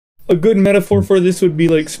A good metaphor for this would be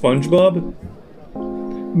like SpongeBob,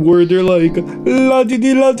 where they're like la di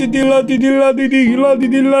di la di di la di di la di di la di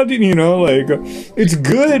di la di, you know, like it's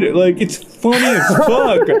good, like it's funny as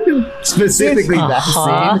fuck. Specifically that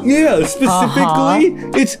scene. Yeah, specifically,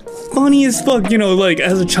 it's funny as fuck. You know, like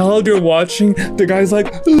as a child, you're watching the guy's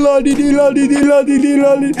like la di di la di di la di di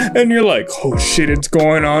la di, and you're like, oh shit, it's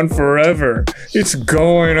going on forever. It's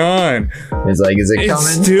going on. It's like, is it coming? It's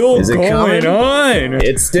still is it going coming? on.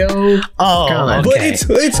 It's still coming. But Okay. it's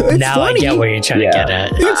Now funny. I get what you're trying to get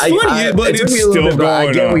at. It's funny, but it took it's me a little still bit, but I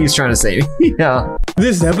going get on. what he's trying to say. Yeah.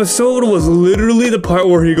 This episode was literally the part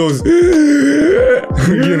where he goes,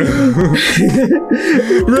 you know,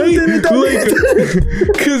 right? Like,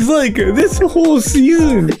 cause like this whole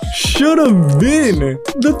season should have been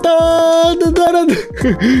the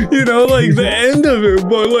you know, like the end of it,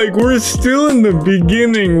 but like we're still in the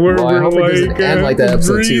beginning where Well, I we're hope it doesn't like end like that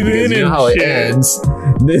episode too, breathe because in you know and how it shit. ends.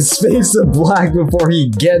 This space of black before he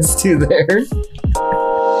gets to there.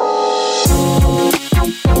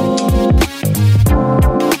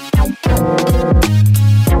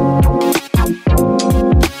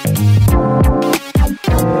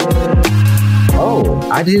 Oh,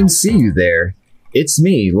 I didn't see you there. It's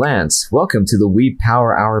me, Lance. Welcome to the Weeb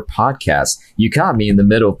Power Hour podcast. You caught me in the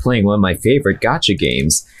middle of playing one of my favorite gacha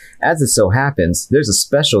games. As it so happens, there's a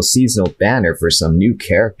special seasonal banner for some new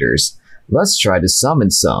characters. Let's try to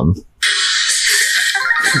summon some. The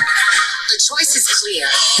choice is clear.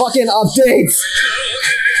 Fucking updates!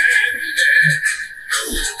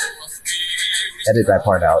 Edit that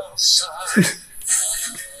part out.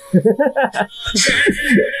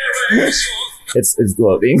 It's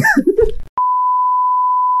loading.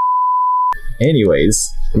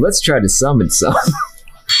 Anyways, let's try to summon some.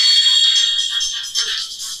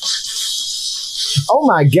 Oh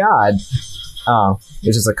my god! Oh,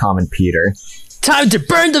 it's just a common Peter. Time to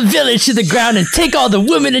burn the village to the ground and take all the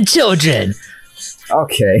women and children.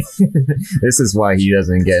 Okay. This is why he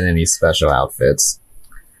doesn't get any special outfits.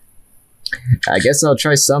 I guess I'll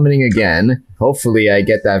try summoning again. Hopefully I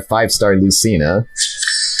get that 5-star Lucina.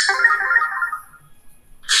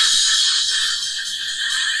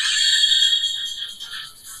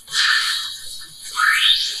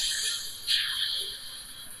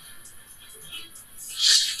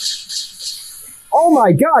 Oh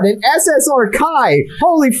my god, an SSR Kai!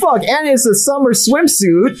 Holy fuck, and it's a summer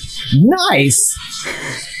swimsuit! Nice!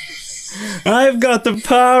 I've got the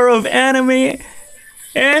power of anime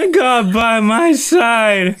and God by my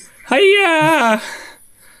side. Hiya!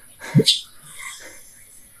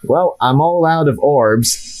 Well, I'm all out of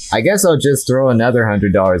orbs. I guess I'll just throw another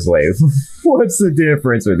 $100 away. What's the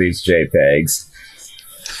difference with these JPEGs?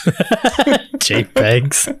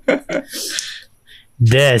 JPEGs.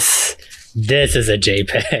 This is a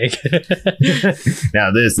JPEG.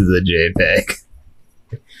 Now this is a JPEG.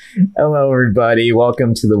 Hello everybody,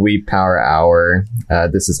 welcome to the Weeb Power Hour.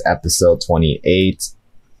 This is episode 28.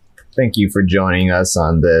 Thank you for joining us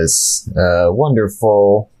on this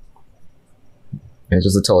wonderful... It's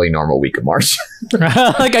just a totally normal week of March.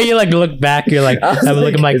 Like, how you like look back, you're like, I'm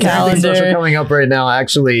looking at my is there anything special calendar. coming up right now?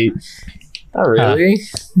 Actually, not really.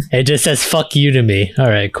 It just says "fuck you" to me. All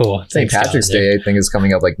right, cool. St. Thanks, Patrick's calendar. Day, I think, is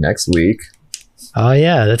coming up like next week. Oh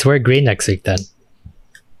yeah, let's wear green next week then.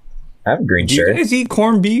 I have a green Do you shirt. guys eat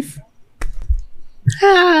corned beef?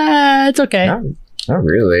 It's okay. Not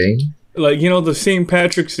really. Like, you know, the St.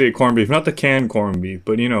 Patrick's Day corned beef, not the canned corned beef,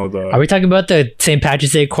 but you know, the... Are we talking about the St.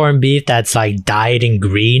 Patrick's Day corned beef that's like dyed in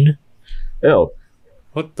green? Ew.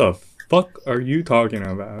 What the fuck are you talking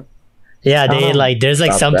about? Yeah, I they don't know like there's like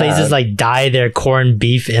about some places that. like dye their corned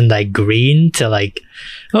beef in like green to like,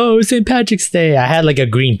 oh, St. Patrick's Day. I had like a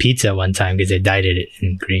green pizza one time because they dyed it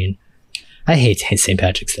in green. I hate St.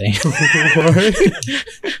 Patrick's Day.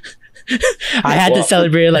 I had to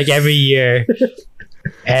celebrate it like every year.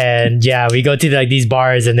 And yeah, we go to like these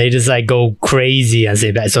bars and they just like go crazy on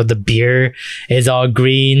St. Patrick's. So the beer is all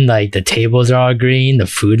green, like the tables are all green, the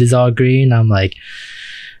food is all green. I'm like,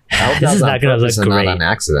 I hope this that's is on not gonna look purpose and great. not on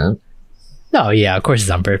accident. No, yeah, of course it's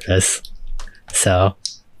on purpose. So,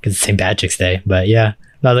 because it's St. Patrick's Day. But yeah,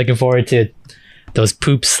 not looking forward to those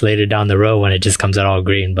poops later down the road when it just comes out all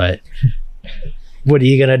green. But what are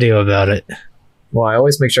you gonna do about it? Well, I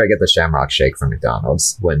always make sure I get the Shamrock Shake from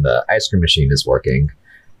McDonald's when the ice cream machine is working.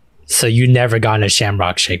 So you never gotten a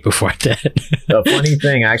Shamrock Shake before then? The funny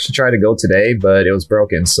thing, I actually tried to go today, but it was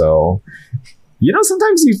broken. So, you know,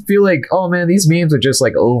 sometimes you feel like, oh man, these memes are just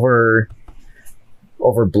like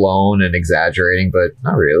overblown and exaggerating, but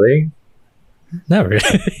not really. Not really.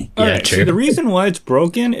 Yeah, Alright, true. see, the reason why it's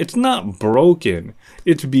broken, it's not broken.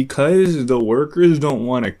 It's because the workers don't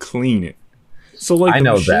want to clean it. So like I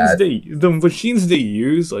know that. the machines they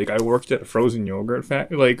use, like I worked at a frozen yogurt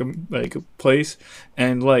place,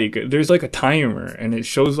 and like there's like a timer, and it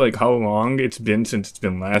shows like how long it's been since it's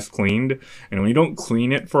been last cleaned, and when you don't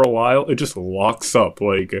clean it for a while, it just locks up.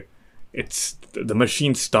 Like the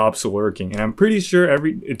machine stops working, and I'm pretty sure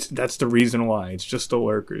that's the reason why. It's just the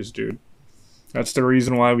workers, dude. That's the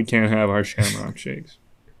reason why we can't have our Shamrock shakes.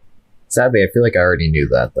 Sadly, I feel like I already knew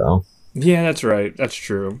that though. Yeah, that's right. That's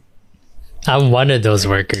true. I'm one of those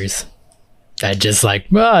workers that just like,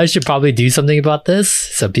 well, I should probably do something about this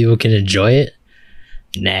so people can enjoy it.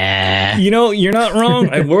 Nah. You know, you're not wrong.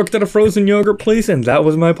 I worked at a frozen yogurt place, and that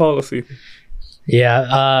was my policy.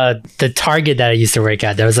 Yeah, the Target that I used to work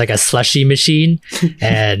at, there was like a slushy machine,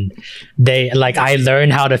 and I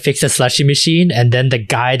learned how to fix a slushy machine, and then the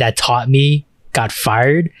guy that taught me got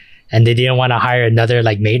fired, and they didn't want to hire another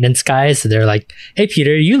like maintenance guy, so they're like, "Hey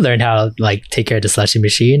Peter, you learned how to like take care of the slushy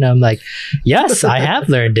machine?" I'm like, "Yes, I have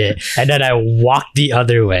learned it," and then I walked the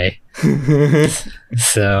other way.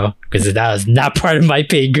 So because that was not part of my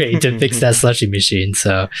pay grade to fix that slushy machine,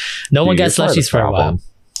 so no one got slushies for a while.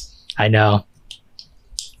 I know,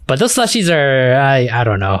 but those slushies are I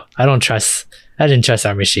don't know. I didn't trust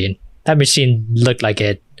our machine. That machine looked like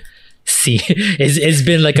it. It's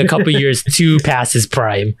been like a couple years too past his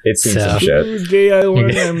prime. It's some shit. The day I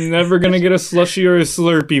learned I'm never gonna get a slushie or a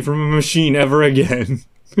Slurpee from a machine ever again.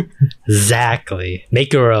 Exactly.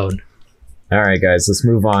 Make your own. All right, guys, let's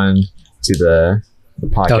move on to the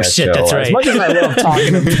podcast. Oh shit, show. that's right. As much as I love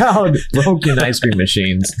talking about broken ice cream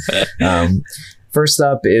machines, first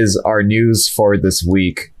up is our news for this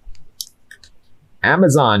week.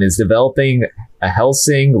 Amazon is developing a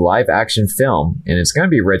Hellsing live-action film, and it's going to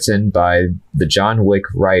be written by the John Wick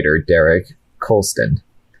writer Derek Colston.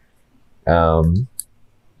 Now,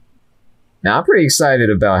 I'm pretty excited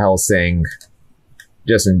about Hellsing,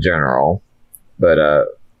 just in general. But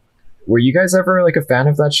were you guys ever like a fan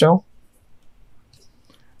of that show?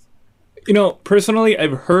 You know, personally,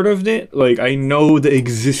 I've heard of it. Like, I know the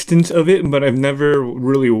existence of it, but I've never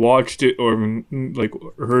really watched it or like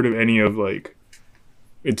heard of any of like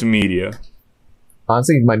its media.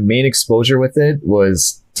 Honestly, my main exposure with it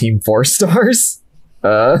was Team 4 Stars.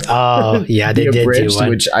 Oh, yeah, they did do one.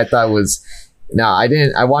 Which I thought was... No, I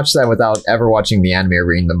didn't. I watched that without ever watching the anime or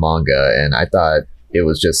reading the manga, and I thought it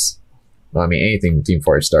was just... Well, I mean, anything Team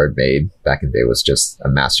 4 Star made back in the day was just a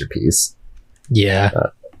masterpiece. Yeah.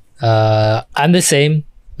 I'm the same.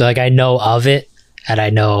 Like, I know of it, and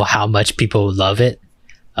I know how much people love it.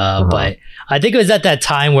 But I think it was at that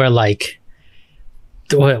time where, like...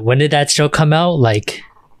 When did that show come out? Like,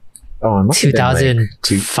 it must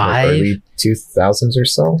 2005, early 2000s or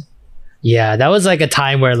so. Yeah, that was like a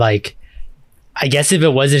time where, like, I guess if it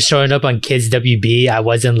wasn't showing up on Kids WB, I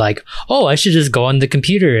wasn't like, oh, I should just go on the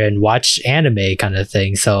computer and watch anime kind of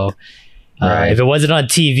thing. So, if it wasn't on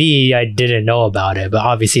TV, I didn't know about it. But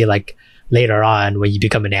obviously, like later on, when you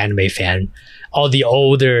become an anime fan, all the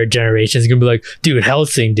older generations are gonna be like, dude,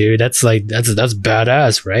 Hellsing, dude, that's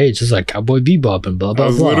badass, right? It's just like Cowboy Bebop and blah blah blah. I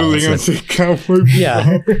was literally gonna say Cowboy Bebop.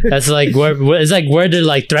 Yeah, that's like where the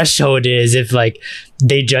like threshold is if like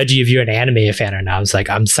they judge you if you're an anime fan or not. It's like,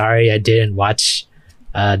 I'm sorry, I didn't watch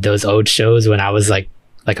those old shows when I was like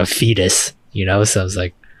a fetus, you know. So I was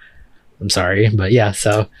like, I'm sorry, but yeah.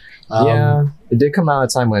 So yeah, it did come out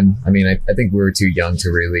at a time when I think we were too young to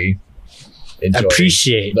really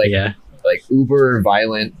appreciate like uber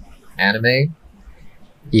violent anime.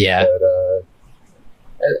 Yeah, but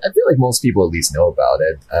I feel like most people at least know about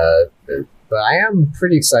it. But I am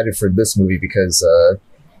pretty excited for this movie because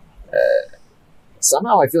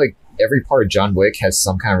somehow I feel like every part of John Wick has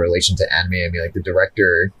some kind of relation to anime. I mean, like the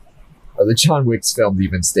director of the John Wick's films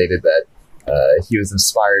even stated that he was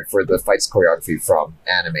inspired for the fights choreography from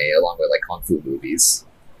anime, along with like kung fu movies.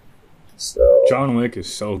 So John Wick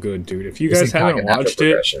is so good, dude. If you guys haven't watched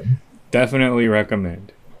it, definitely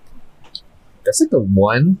recommend. That's like the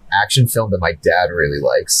one action film that my dad really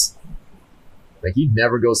likes. Like, he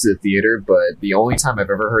never goes to the theater, but the only time I've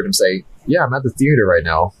ever heard him say, yeah, I'm at the theater right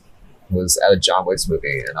now, was at a John Wick's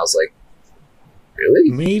movie. And I was like,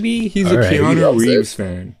 really? Maybe he's a Keanu Reeves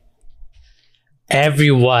fan.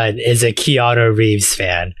 Everyone is a Keanu Reeves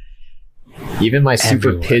fan. Even my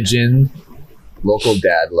super pigeon local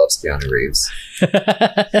dad loves Keanu Reeves.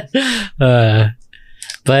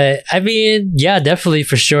 But I mean, yeah, definitely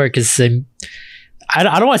for sure. Because I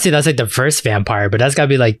don't want to say that's like the first vampire, but that's got to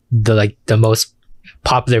be like the most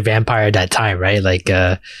popular vampire at that time, right? Like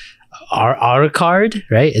Alucard,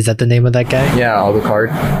 right? Is that the name of that guy? Yeah,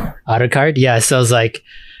 Alucard. Yeah. So it's like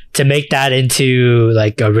to make that into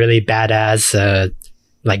like a really badass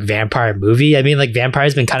like vampire movie. I mean, like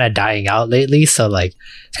vampires been kind of dying out lately, so like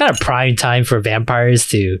it's kind of prime time for vampires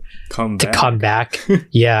to come back.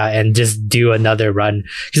 Yeah, and just do another run.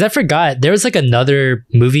 Because I forgot there was like another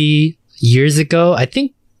movie years ago. I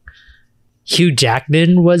think Hugh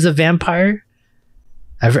Jackman was a vampire.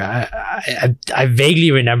 I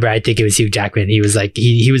vaguely remember. I think it was Hugh Jackman. He was like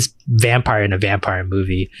he was vampire in a vampire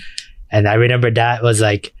movie, and I remember that was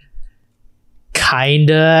like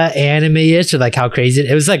kinda anime-ish, or like how crazy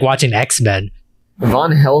it was, like watching X-Men.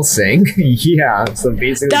 Von Helsing. Yeah, so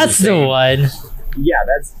basically that's the one. Yeah,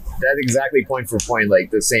 that's exactly point for point,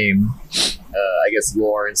 like the same I guess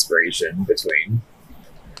lore inspiration between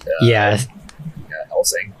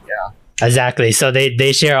Helsing. Yeah, exactly. So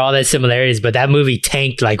they share all the similarities, but that movie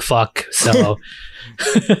tanked like fuck. So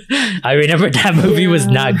I remember that movie was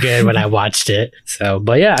not good when I watched it. So,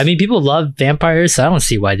 but yeah, I mean, people love vampires, so I don't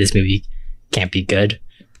see why this movie can't be good.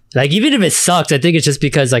 Like, even if it sucks, I think it's just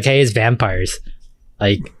because like, hey, it's vampires.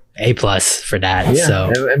 Like, A+ for that. Yeah,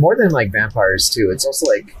 so and more than like vampires too, it's also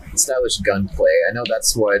like stylish gunplay. I know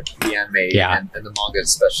that's what the anime and the manga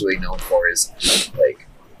especially known for, is like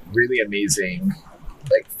really amazing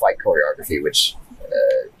like fight choreography, which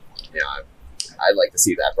I'd like to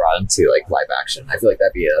see that brought into like live action. I feel like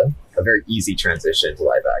that'd be a very easy transition to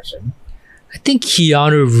live action. I think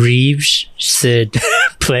Keanu Reeves should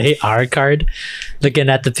play our card. Looking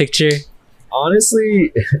at the picture,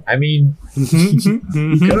 honestly, I mean,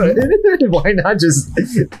 good. Why not just?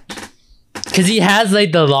 Because he has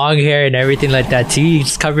like the long hair and everything like that too. You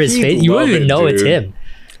just cover his face. You won't even know it's him.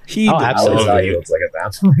 Absolutely. He looks like a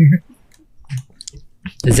vampire.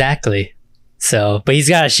 Exactly. So, but he's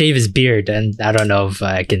got to shave his beard, and I don't know if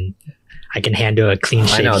I can handle a clean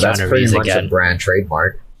shave. I know that's pretty much a brand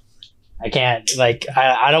trademark. I can't, like,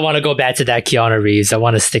 I don't want to go back to that Keanu Reeves. I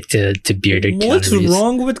want to stick to bearded Keanu Reeves. What's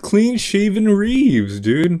wrong with clean shaven Reeves,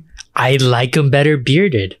 dude? I like him better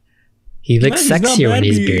bearded. He looks sexier when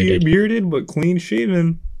he's bearded. Bearded, but clean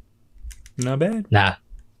shaven, not bad. Nah.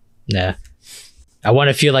 I want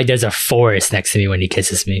to feel like there's a forest next to me when he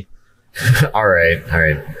kisses me. All right.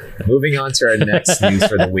 Moving on to our next news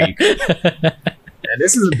for the week. And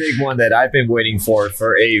this is a big one that I've been waiting for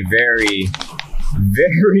a very,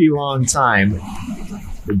 very long time.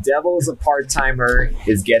 The Devil is a Part-Timer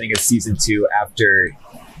is getting a season 2 after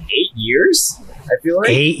 8 years, I feel like.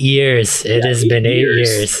 8 years. It has been 8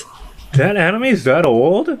 years. That anime is that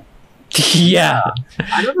old? Yeah.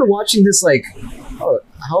 I remember watching this like, how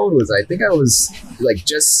old was I? I think I was like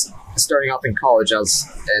just starting off in college. This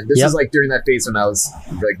was like during that phase when I was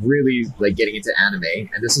like really like getting into anime,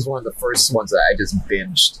 and this is one of the first ones that I just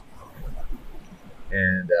binged.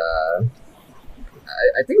 And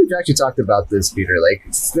I think we've actually talked about this, Peter. Like,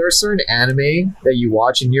 there are certain anime that you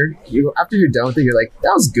watch, and you after you're done with it, you're like,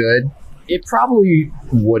 that was good. It probably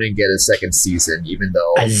wouldn't get a second season, even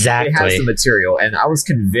though it has the material. And I was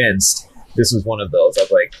convinced this was one of those.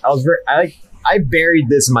 I buried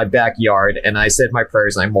this in my backyard, and I said my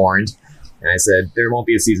prayers, and I mourned, and I said there won't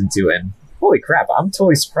be a season 2. And holy crap, I'm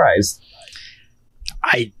totally surprised.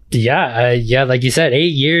 Like you said, 8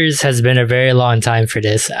 years has been a very long time for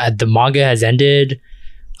this. The manga has ended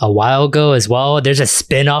a while ago as well. There's a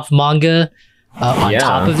spin-off manga on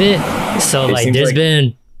top of it, so like there's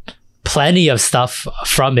been plenty of stuff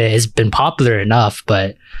from it. It's been popular enough,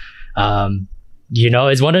 but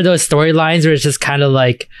it's one of those storylines where it's just kind of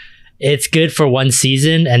like, it's good for one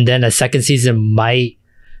season, and then a second season might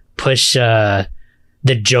push the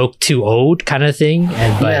joke too old kind of thing.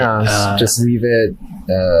 Just leave it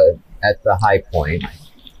at the high point.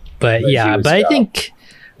 But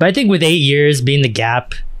I think with 8 years being the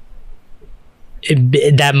gap,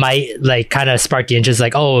 that might like kind of spark the interest.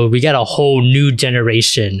 Like, oh, we got a whole new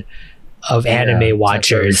generation of anime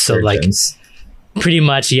watchers. So like, pretty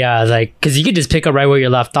much, like, because you could just pick up right where you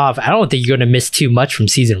left off. I don't think you're going to miss too much from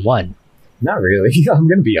season 1. Not really. I'm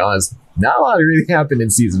going to be honest. Not a lot really happened in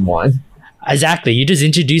season 1. Exactly. You just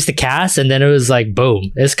introduced the cast, and then it was like,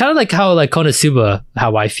 boom. It's kind of like how like Konosuba,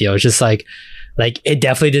 how I feel. It's just like it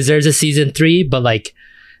definitely deserves a season 3, but like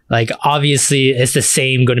obviously it's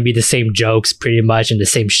going to be the same jokes pretty much, and the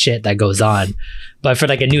same shit that goes on. But for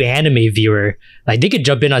like a new anime viewer, like they could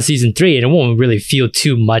jump in on season 3 and it won't really feel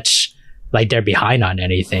too much like they're behind on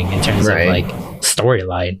anything in terms of like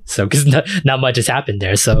storyline. So because not much has happened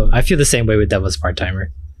there. So I feel the same way with Devil's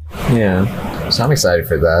Part-Timer. Yeah, so I'm excited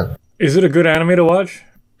for that. Is it a good anime to watch?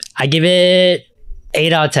 I give it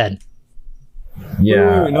 8 out of 10.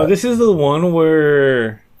 Yeah. No, this is the one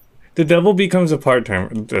where the devil becomes a part-timer.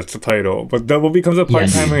 That's the title. But devil becomes a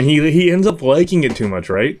part-timer, and he ends up liking it too much,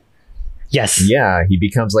 right? Yes. Yeah, he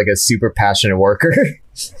becomes like a super passionate worker.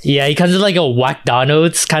 Yeah, he comes to like a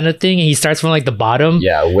McDonald's kind of thing. And he starts from like the bottom.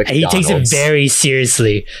 Yeah, and he takes it very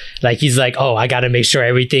seriously. Like he's like, oh, I gotta make sure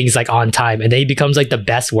everything's like on time. And then he becomes like the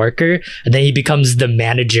best worker. And then he becomes the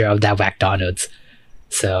manager of that McDonald's.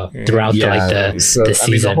 So throughout the season, I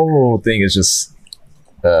mean, the whole thing is just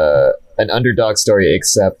an underdog story,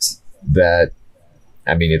 except that,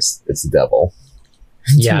 I mean, it's the devil.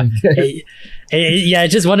 Yeah.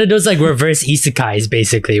 It's just one of those like reverse isekais,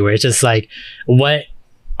 basically, where it's just like, what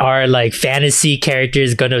are like fantasy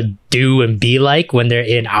characters gonna do and be like when they're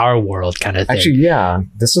in our world, kind of thing. Actually, yeah,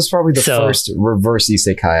 this was probably the first reverse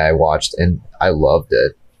isekai I watched, and I loved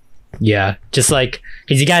it. Yeah, just like,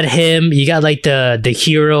 because you got him, you got like the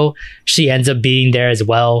hero. She ends up being there as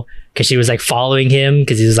well because she was like following him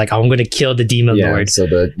because he was like, I'm gonna kill the demon lord. So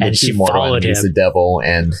and she followed him. The devil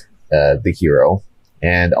and the hero.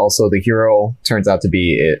 And also the hero turns out to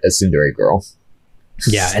be a tsundere girl.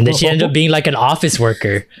 Yeah, and then she ended up being like an office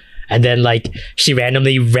worker. And then like she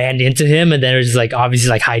randomly ran into him, and then it was like obviously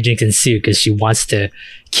like hijinks ensue because she wants to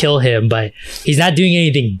kill him, but he's not doing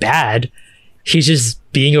anything bad. He's just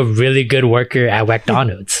being a really good worker at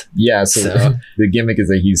McDonald's. Yeah, so the gimmick is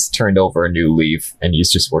that he's turned over a new leaf and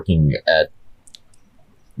he's just working at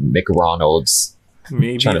McDonald's.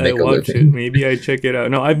 Maybe I watch it. Maybe I check it out.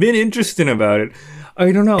 No, I've been interested about it.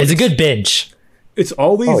 I don't know. It's a good binge. It's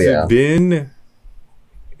always been...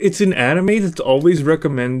 It's an anime that's always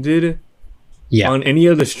recommended on any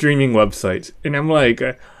of the streaming websites. And I'm like...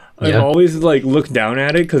 I've always like looked down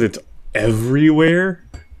at it because it's everywhere.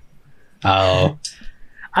 Oh.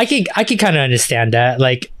 I can kind of understand that.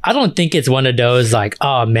 Like, I don't think it's one of those like,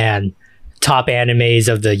 oh man, top animes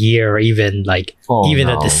of the year or even like of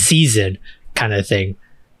the season kind of thing.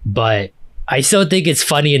 But I still think it's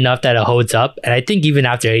funny enough that it holds up. And I think even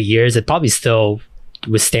after 8 years, it probably still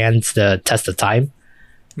withstands the test of time.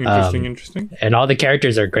 Interesting. And all the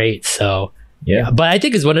characters are great. So, yeah. But I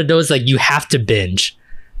think it's one of those, like, you have to binge.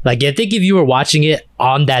 Like, I think if you were watching it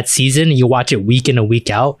on that season, you watch it week in and week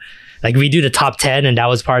out. Like, we do the top 10 and that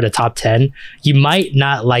was part of the top 10. You might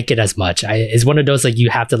not like it as much. It's one of those, like, you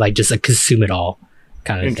have to, like, just like consume it all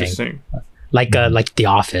kind of thing. Like The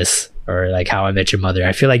Office. Or like How I Met Your Mother.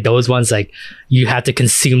 I feel like those ones, like, you have to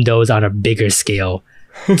consume those on a bigger scale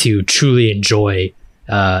to truly enjoy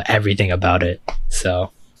everything about it.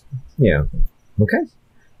 So, yeah. Okay.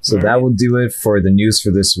 So that will do it for the news for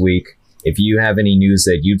this week. If you have any news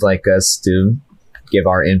that you'd like us to give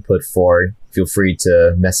our input for, feel free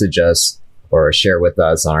to message us or share with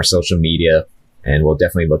us on our social media, and we'll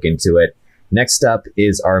definitely look into it. Next up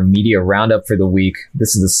is our media roundup for the week.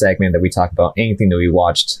 This is a segment that we talk about anything that we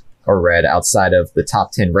watched or read outside of the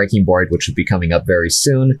top 10 ranking board, which will be coming up very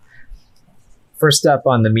soon. First up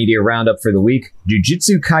on the media roundup for the week,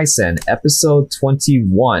 Jujutsu Kaisen episode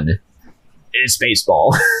 21 is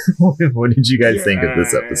baseball. What did you guys think of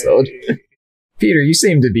this episode? Peter, you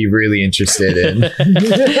seem to be really interested in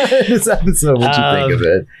this episode. What'd you think of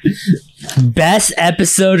it? Best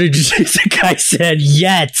episode of Jujutsu Kaisen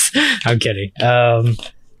yet. I'm kidding.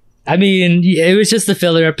 I mean, it was just a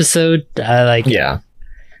filler episode.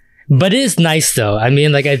 But it is nice though. I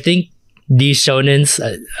mean, like, I think these shonens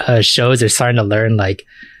shows are starting to learn, like,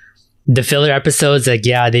 the filler episodes, like,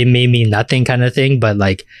 yeah, they may mean nothing kind of thing, but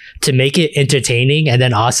like to make it entertaining and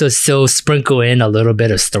then also still sprinkle in a little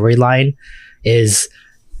bit of storyline is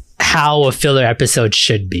how a filler episode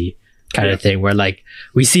should be kind of thing, where like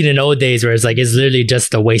we seen in old days where it's like it's literally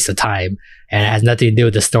just a waste of time and it has nothing to do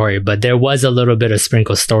with the story, but there was a little bit of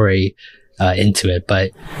sprinkle story into it.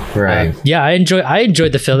 But I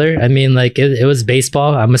enjoyed the filler. I mean, like, it was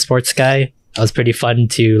baseball. I'm a sports guy. It was pretty fun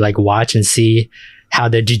to like watch and see how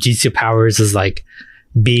the jujutsu powers is like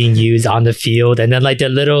being used on the field, and then like the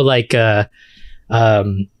little like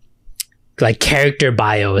character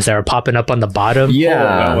bios that are popping up on the bottom.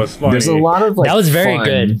 That was funny. There's a lot of like that was very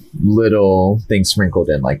good little things sprinkled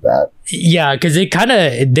in like that. Yeah, because it kind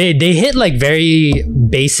of they hit like very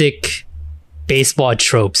basic baseball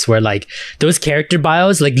tropes where like those character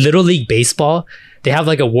bios, like Little League Baseball, they have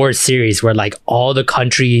like a World Series where like all the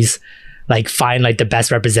countries like find like the best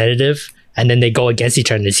representative and then they go against each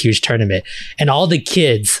other in this huge tournament, and all the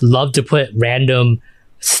kids love to put random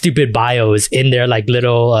stupid bios in their like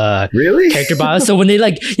little character bios. So when they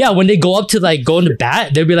like when they go up to like go into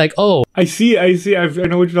bat, they'll be like, oh, I see I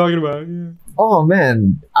know what you're talking about. Oh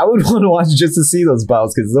man, I would want to watch just to see those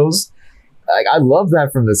bios, because those, like, I love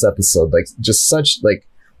that from this episode. Like, just such like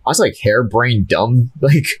also like harebrained dumb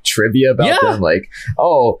like trivia about them. Like,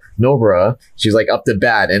 oh, Nobara, she's like up to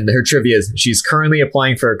bat and her trivia is she's currently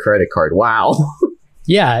applying for a credit card. Wow.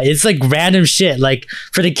 Yeah, it's like random shit. Like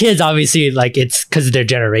for the kids, obviously, like it's because of their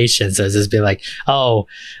generation. So it's just be like, oh,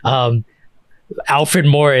 Alfred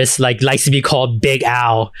Morris like likes to be called Big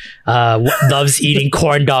Al. Loves eating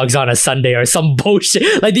corn dogs on a Sunday or some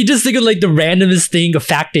bullshit. Like they just think of like the randomest thing, a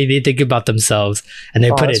fact they think about themselves, and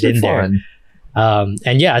they put it in there.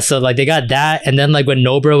 And yeah, so like they got that, and then like when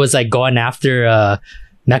Nobra was like going after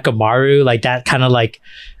Mekamaru, like that kind of like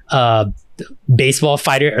baseball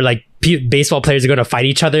fighter or like baseball players are going to fight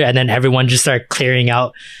each other, and then everyone just start clearing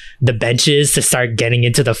out the benches to start getting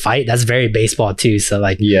into the fight. That's very baseball too. So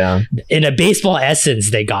like, yeah, in a baseball essence,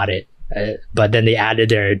 they got it, but then they added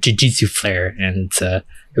their jiu-jitsu flair, and it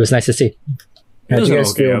was nice to see. How do you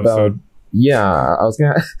guys feel about? Yeah, I was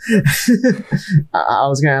gonna, I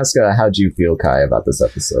was gonna ask, how'd you feel, Kai, about this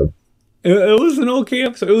episode? It was an okay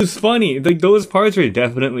episode. It was funny. Like those parts were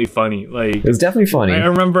definitely funny. Like it was definitely funny. I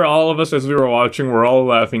remember all of us as we were watching, we're all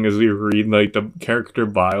laughing as we read like the character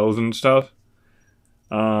bios and stuff.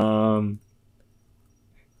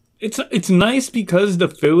 It's nice because the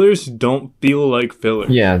fillers don't feel like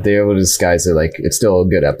fillers. Yeah, they're able to disguise it like it's still a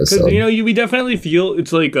good episode. Because we definitely feel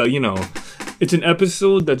it's like it's an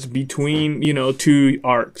episode that's between two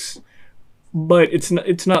arcs, but it's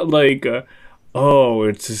not like. Oh,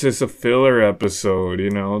 it's just a filler episode,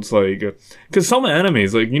 It's like, because some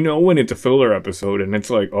animes, like, when it's a filler episode and it's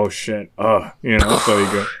like, oh shit, it's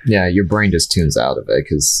like... yeah, your brain just tunes out of it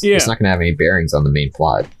because it's not going to have any bearings on the main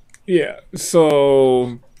plot. Yeah,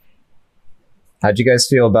 so... How'd you guys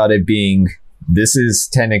feel about it being, this is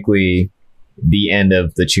technically the end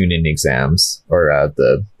of the Chunin exams, or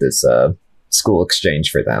this school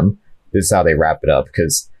exchange for them. This is how they wrap it up,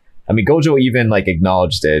 because, Gojo even, like,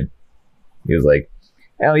 acknowledged it. He was like,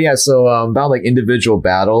 oh yeah, so about like individual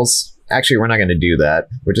battles, actually we're not going to do that.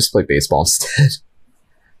 We'll just play baseball instead.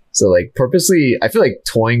 So like purposely, I feel like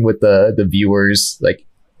toying with the viewers' like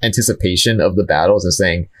anticipation of the battles and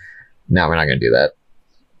saying, no, we're not going to do that.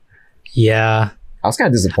 Yeah. I was kind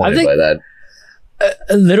of disappointed by that.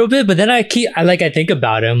 A little bit, but then I think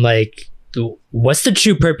about it, I'm like, what's the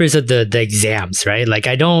true purpose of the exams, right? Like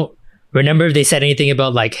I don't remember if they said anything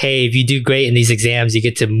about like, hey, if you do great in these exams, you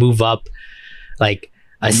get to move up like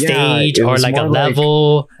a stage or like a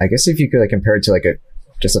level. I guess if you could like compare it to like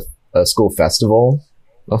a school festival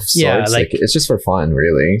of sorts, yeah, like it's just for fun,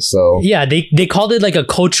 really. So yeah, they called it like a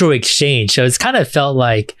cultural exchange. So it's kind of felt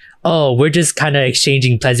like, oh, we're just kind of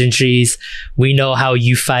exchanging pleasantries. We know how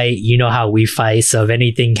you fight, you know how we fight. So if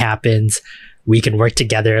anything happens, we can work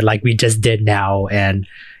together like we just did now. And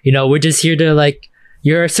we're just here to like,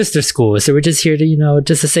 you're a sister school, so we're just here to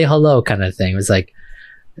just to say hello, kind of thing. It was like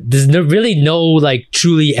there's really no like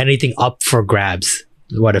truly anything up for grabs.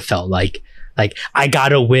 What it felt like I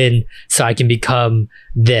gotta win so I can become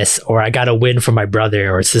this, or I gotta win for my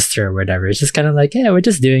brother or sister or whatever. It's just kind of like, yeah, we're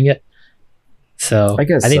just doing it. So I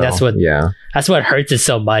think that's what hurts it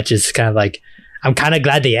so much. It's kind of like I'm kind of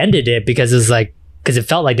glad they ended it because it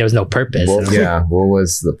felt like there was no purpose. Well, yeah, what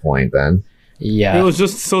was the point then? Yeah, it was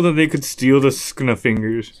just so that they could steal the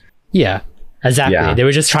fingers. Yeah, exactly. Yeah. They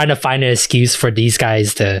were just trying to find an excuse for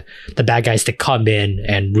the bad guys to come in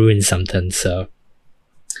and ruin something. So,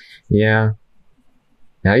 yeah.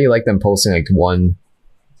 Now you like them posting like one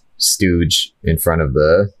stooge in front of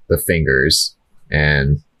the fingers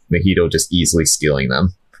and Mahito just easily stealing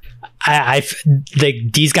them. I like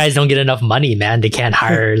these guys don't get enough money, man. They can't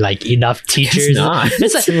hire like enough teachers.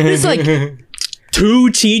 It's like 2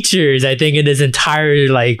 teachers, I think, in this entire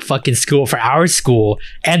like fucking school for our school,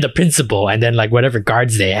 and the principal, and then like whatever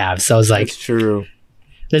guards they have. So I was like, that's true.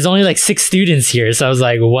 There's only like 6 students here, so I was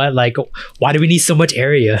like, what? Like, why do we need so much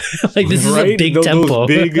area? Like, this is a big temple.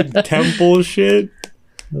 Big temple shit.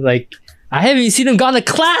 Like, I haven't even seen him gone to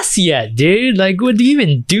class yet, dude. Like, what do you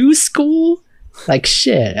even do? School? Like,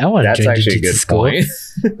 shit. I want to join jiu-jitsu school. Point.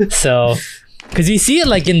 So. Because you see it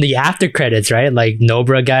like in the after credits, right? Like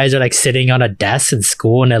Nobra guys are like sitting on a desk in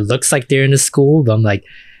school, and it looks like they're in a school. But I'm like,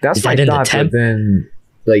 that's like not. But then,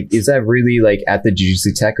 like, is that really like at the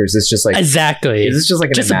Jujutsu Tech, or is this just like exactly? Is this just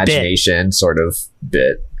like an imagination sort of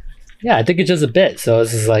bit? Yeah, I think it's just a bit. So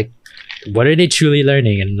it's just like, what are they truly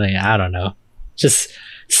learning? And like, I don't know. Just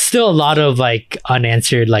still a lot of like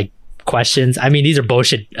unanswered like questions. I mean, these are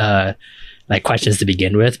bullshit like questions to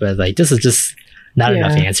begin with, but like this is just. Not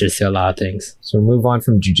enough answers to a lot of things. So we'll move on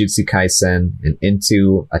from Jujutsu Kaisen and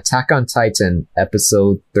into Attack on Titan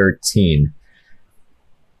episode 13.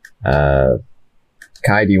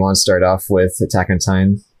 Kai, do you want to start off with Attack on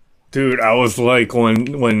Titan? Dude, I was like when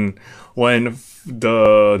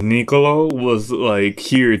the Niccolo was like,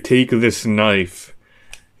 here, take this knife,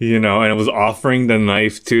 and it was offering the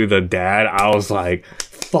knife to the dad. I was like,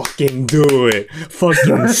 fucking do it.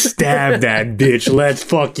 Fucking stab that bitch. Let's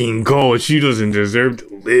fucking go. She doesn't deserve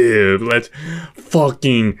to live. Let's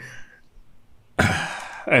fucking.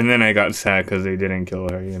 And then I got sad because they didn't kill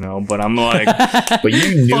her, you know. But I'm like, But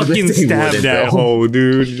you knew fucking that they stab wouldn't, that though. hoe,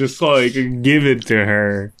 dude. Just like give it to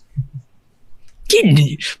her.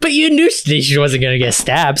 But you knew she wasn't gonna get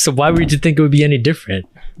stabbed, so why would you think it would be any different?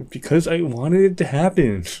 Because I wanted it to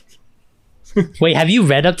happen. Wait, have you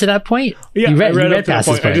read up to that point? Yeah, you read I read up to that past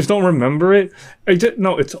this point. I just don't remember it.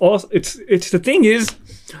 No, it's the thing is,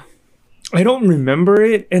 I don't remember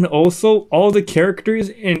it, and also all the characters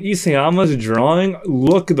in Isayama's drawing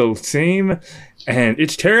look the same, and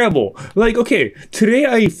it's terrible. Like, okay, today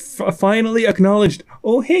I finally acknowledged,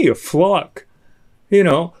 oh hey, Flock. You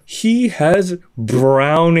know, he has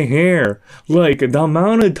brown hair. Like, the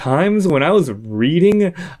amount of times when I was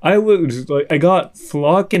reading, I got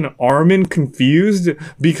Flock and Armin confused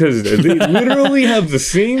because they literally have the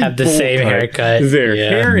same haircut. Their Yeah.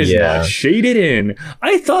 hair is not shaded in.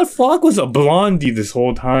 I thought Flock was a blondie this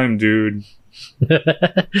whole time, dude.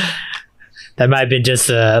 That might have been just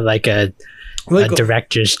a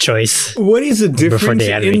director's choice. What is the difference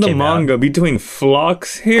the anime in the came out. manga between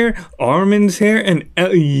Flock's hair, Armin's hair, and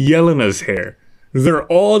Yelena's hair? They're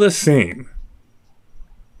all the same.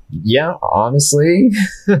 Yeah, honestly,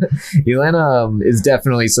 Yelena is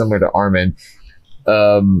definitely similar to Armin.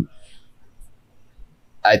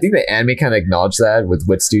 I think the anime kind of acknowledged that with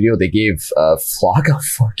Wit Studio. They gave Flock a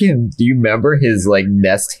fucking. Do you remember his like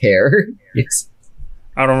nest hair? Yes.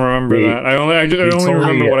 I don't remember that. I only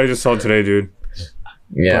remember what I just saw today, dude.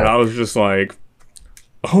 Yeah, But I was just like,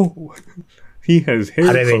 oh, he has hair.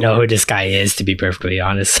 I don't even know who this guy is, to be perfectly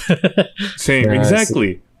honest. Same, Yeah,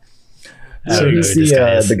 exactly. I So don't know he's who this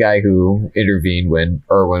guy is. the guy who intervened when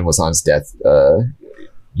Erwin was on his death.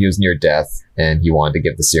 He was near death, and he wanted to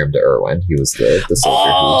give the serum to Erwin. He was the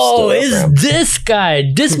soldier Oh, who stood up for him. is this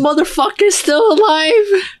guy? This motherfucker's still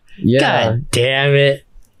alive? Yeah, God damn it.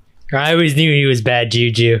 I always knew he was bad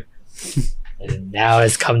juju. And now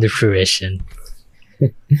it's come to fruition.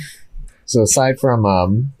 So aside from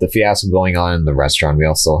the fiasco going on in the restaurant, we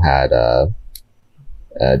also had the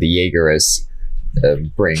Jaegerists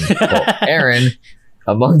bring Aaron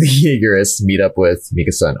among the Jaegerists meet up with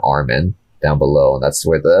Mikasa and Armin down below, and that's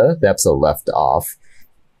where the episode left off.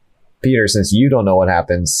 Peter, since you don't know what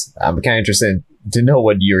happens, I'm kind of interested to know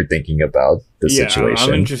what you're thinking about the situation.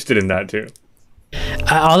 I'm interested in that too.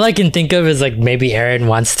 All I can think of is like maybe Aaron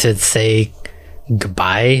wants to say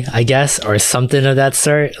goodbye, I guess, or something of that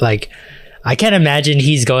sort. Like, I can't imagine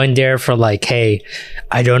he's going there for like, hey,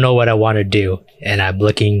 I don't know what I want to do, and I'm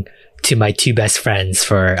looking to my two best friends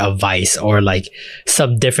for advice or like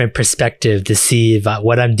some different perspective to see if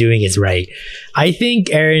what I'm doing is right. I think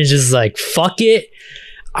Aaron's just like, fuck it.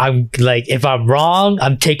 I'm like, if I'm wrong,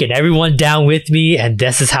 I'm taking everyone down with me, and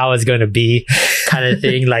this is how it's gonna be, kind of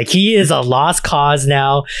thing. Like, he is a lost cause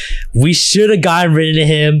now. We should have gotten rid of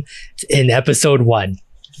him in episode 1.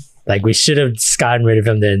 Like, we should have gotten rid of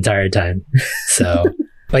him the entire time. So,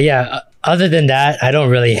 but yeah, other than that, I don't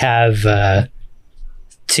really have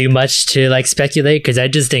too much to like speculate, because I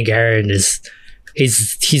just think Aaron is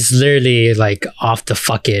he's literally like off the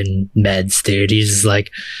fucking meds, dude. He's just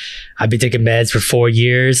like, I've been taking meds for 4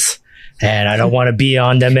 years and I don't want to be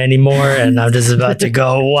on them anymore, and I'm just about to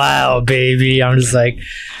go, wow, baby. I'm just like,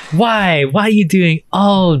 why are you doing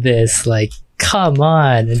all this? Like, come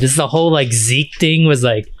on. And just the whole like Zeke thing was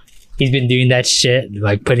like, he's been doing that shit,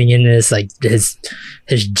 like putting in this like his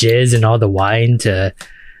jizz and all the wine to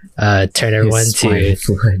turn everyone to he's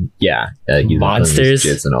monsters.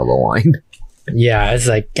 Jizz and all the wine. Yeah, it's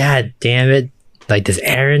like, god damn it. Like, does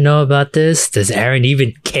Aaron know about this? Does Aaron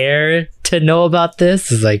even care to know about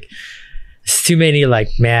this? It's like, it's too many, like,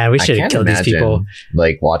 man, we should have killed these people.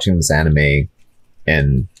 Like, watching this anime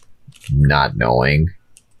and not knowing.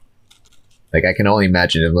 Like, I can only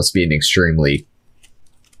imagine it must be an extremely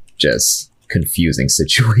just confusing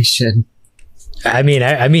situation. I mean,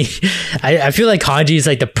 I feel like Hanji is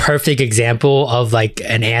like the perfect example of like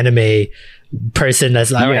an anime person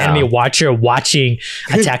that's like an anime watcher watching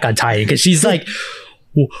Attack on Titan, because she's like,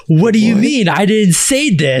 what do you mean? I didn't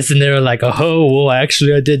say this. And they're like, oh, well,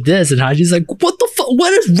 actually I did this. And Hanji's like, what the fuck?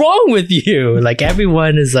 What is wrong with you? Like,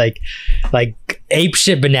 everyone is like ape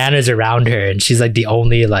shit bananas around her, and she's like the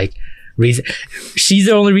only like reason. She's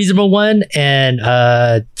the only reasonable one, and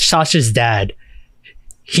Sasha's dad,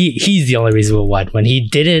 he's the only reasonable one. When he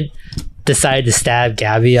didn't decide to stab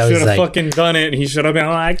Gabby, I was Should have like, fucking done it. He should have been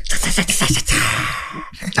like,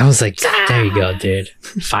 I was like, there you go, dude.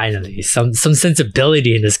 Finally, some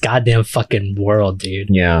sensibility in this goddamn fucking world, dude.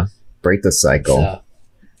 Yeah, break the cycle. So,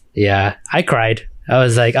 yeah, I cried. I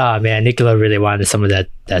was like, oh man, Niccolo really wanted some of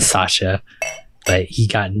that Sasha, but he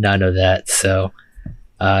got none of that. So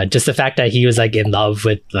just the fact that he was like in love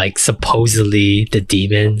with like supposedly the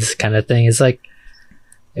demons kind of thing is like,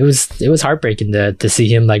 it was heartbreaking to see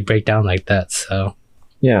him like break down like that. So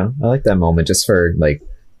yeah, I like that moment just for like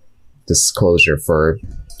disclosure for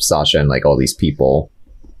Sasha and like all these people.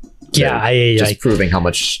 Yeah, just like proving how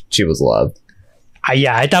much she was loved.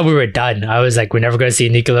 I thought we were done. I was like, we're never gonna see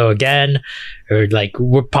Niccolo again, or like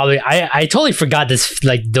we're probably. I totally forgot this.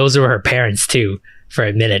 Like those were her parents too for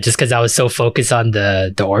a minute, just because I was so focused on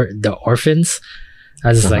the orphans. I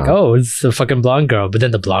was just like, oh, it's the fucking blonde girl. But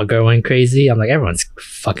then the blonde girl went crazy. I'm like, everyone's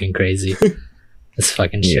fucking crazy. This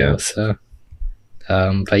fucking show. Yeah. So,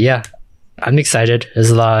 but yeah, I'm excited.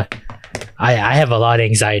 There's a lot. I have a lot of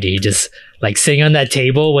anxiety just like sitting on that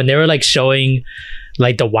table when they were like showing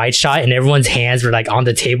like the wide shot and everyone's hands were like on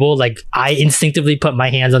the table. Like I instinctively put my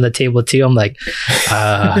hands on the table too. I'm like,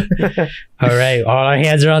 all right, all our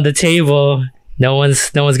hands are on the table. No one's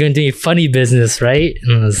going to do any funny business, right?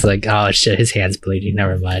 And I was like, oh shit, his hand's bleeding.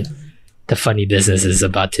 Never mind. The funny business is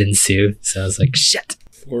about to ensue. So I was like, shit.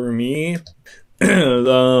 For me,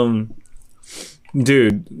 dude,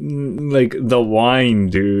 like the wine,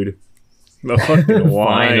 dude. The fucking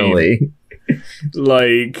wine. Finally.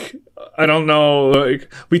 Like, I don't know.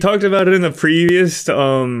 Like, we talked about it in the previous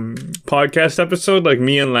podcast episode. Like,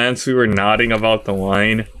 me and Lance, we were nodding about the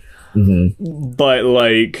wine. Mm-hmm. But,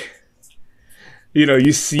 like, you know,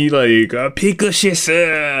 you see, like,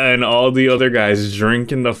 Pikachu and all the other guys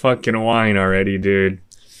drinking the fucking wine already, dude.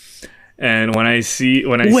 And when I saw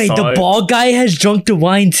the bald guy has drunk the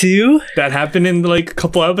wine too? That happened in like a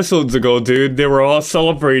couple episodes ago, dude. They were all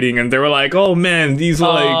celebrating and they were like, oh man, these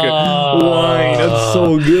like wine, that's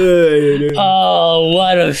so good. Oh,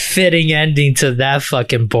 what a fitting ending to that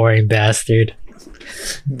fucking boring bastard.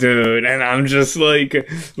 Dude, and I'm just like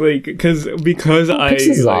because this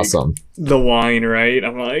is like, awesome. The wine, right?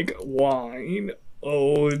 I'm like, wine.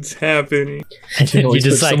 Oh, it's happening. And you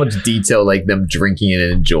just like so much detail, like them drinking it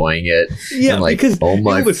and enjoying it. Yeah, and like, because oh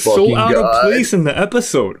my it was so out of place in the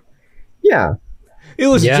episode. Yeah. It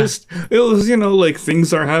was you know, like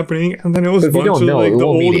things are happening, and then it was a bunch of like the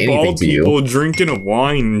old bald people drinking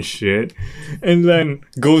wine and shit, and then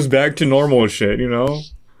goes back to normal shit, you know?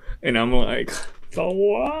 And I'm like, the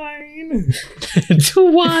wine.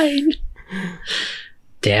 The wine.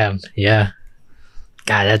 Damn, yeah.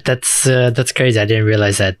 God, that's crazy. I didn't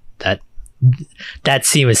realize that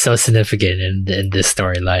scene was so significant in this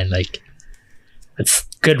storyline. Like, it's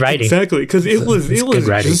good writing. Exactly, because it was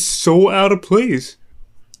just so out of place.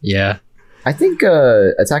 Yeah, I think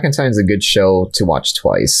Attack on Titan is a good show to watch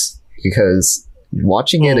twice because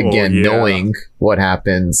watching it again, knowing what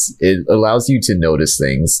happens, it allows you to notice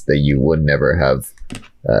things that you would never have,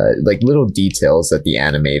 like little details that the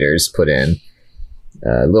animators put in.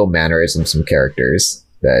 Little mannerisms from characters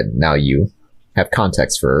that now you have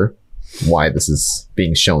context for why this is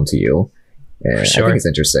being shown to you. And sure. I think it's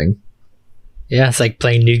interesting. Yeah, it's like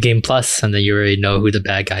playing New Game Plus, and then you already know who the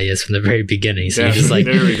bad guy is from the very beginning. So you're just like,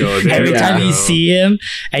 there we go. Every time you see him,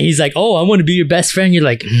 and he's like, "Oh, I want to be your best friend," you're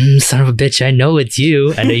like, "Son of a bitch, I know it's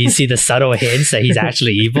you." And then you see the subtle hints that he's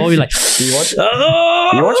actually evil. You're like, "You watch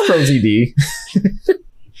Pro ZD?"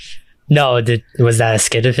 No, was that a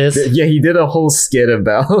skit of his? Yeah, he did a whole skit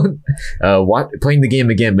about playing the game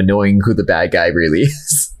again, but knowing who the bad guy really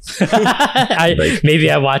is.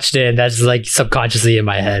 Maybe I watched it and that's like subconsciously in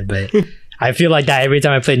my head, but I feel like that every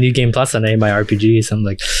time I play New Game Plus on any of my RPGs, I'm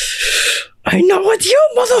like, I know it's you,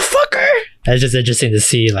 motherfucker! It's just interesting to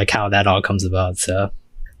see like how that all comes about. So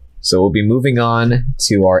we'll be moving on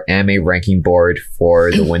to our anime ranking board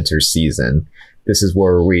for the winter season. This is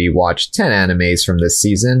where we watch 10 animes from this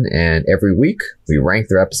season, and every week we rank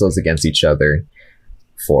their episodes against each other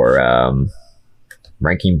for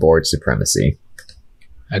ranking board supremacy.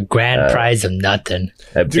 A grand prize of nothing.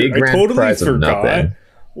 A big grand prize of nothing.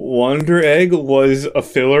 Wonder Egg was a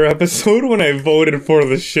filler episode when I voted for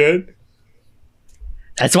the shit.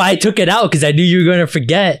 That's why I took it out, because I knew you were going to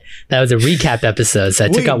forget that was a recap episode, so I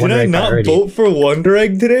took out Wonder Egg priority. Did I not vote for Wonder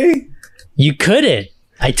Egg today? You couldn't.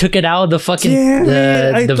 I took it out of the fucking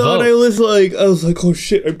I thought vote. I was like, oh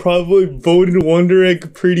shit, I probably voted Wonder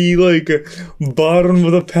Egg pretty like bottom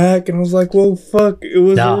of the pack, and I was like, well, fuck, it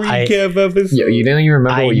was a recap episode. Yeah, you didn't even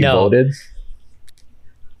remember what you voted?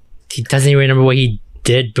 He doesn't even remember what he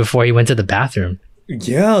did before he went to the bathroom.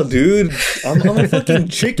 Yeah, dude, I'm a fucking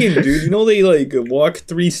chicken, dude. You know they like walk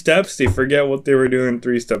 3 steps, they forget what they were doing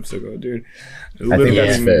 3 steps ago, dude. I think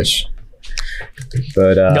that's fish.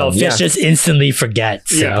 But no, fish just instantly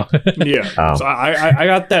forgets. So. Yeah. So I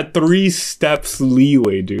got that 3 steps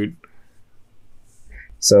leeway, dude.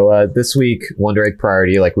 So this week, Wonder Egg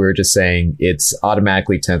Priority, like we were just saying, it's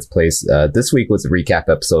automatically 10th place. This week was a recap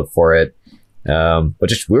episode for it. But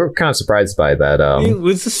just we were kind of surprised by that. It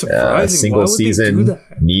was surprising. A single season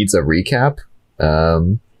needs a recap.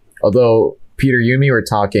 Although Peter, you and me were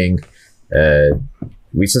talking,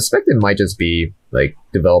 we suspect it might just be like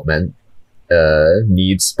development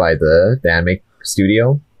needs by the anime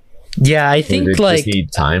studio. Yeah, I think they like just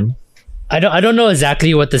need time. I don't know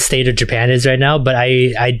exactly what the state of Japan is right now, but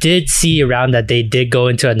I did see around that they did go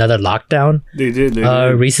into another lockdown. They did.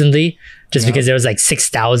 Recently, just because there was like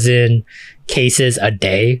 6,000 cases a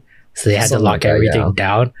day, so they had to lock everything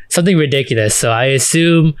down. Something ridiculous. So I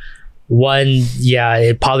assume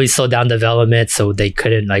it probably slowed down development, so they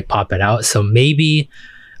couldn't like pop it out. So maybe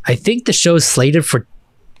I think the show's slated for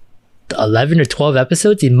 11 or 12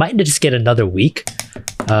 episodes. It might just get another week.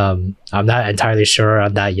 I'm not entirely sure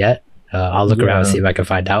on that yet. I'll look around and see if I can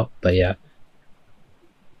find out. But yeah,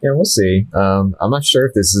 we'll see. I'm not sure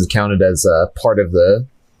if this is counted as part of the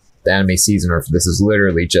anime season or if this is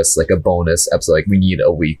literally just like a bonus episode. Like we need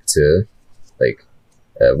a week to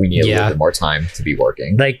we need a little bit more time to be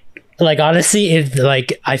working. Like honestly, if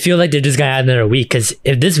like I feel like they're just gonna add another week, because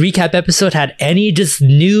if this recap episode had any just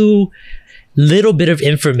new little bit of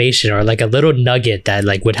information or like a little nugget that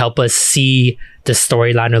like would help us see the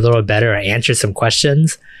storyline a little better or answer some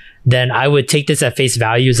questions, then I would take this at face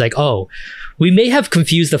value as like, oh, we may have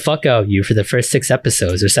confused the fuck out of you for the first 6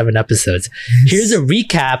 episodes or 7 episodes. Here's a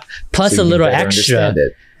recap plus So a you little better extra understand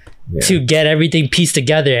it. Yeah. to get everything pieced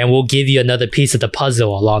together, and we'll give you another piece of the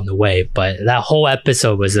puzzle along the way. But that whole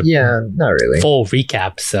episode was a not really full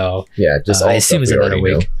recap. So just I assume it's another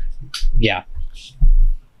week. Yeah.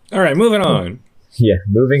 All right, moving on.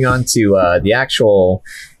 Moving on to the actual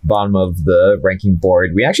bottom of the ranking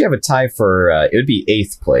board. We actually have a tie for it would be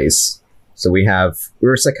 8th place. So we have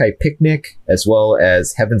Urasekai Picnic as well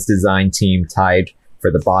as Heaven's Design Team tied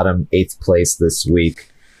for the bottom 8th place this week.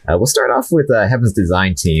 We'll start off with Heaven's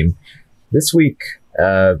Design Team. This week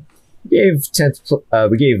we gave 10th.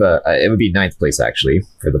 We gave it would be 9th place actually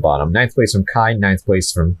for the bottom. 9th place from Kai, 9th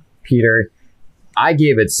place from Peter. I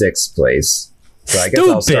gave it 6th place. So I guess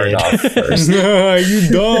I'll start off first. You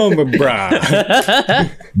dumb, brah.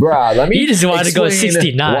 Bruh, let me You just wanted to go explain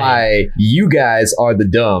 69. why you guys are the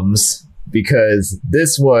dumbs, because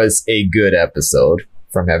this was a good episode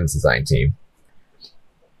from Heaven's Design Team.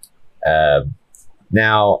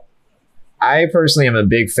 Now, I personally am a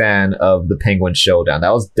big fan of the Penguin Showdown.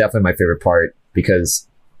 That was definitely my favorite part, because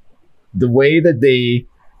the way that they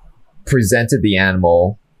presented the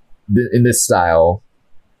animal in this style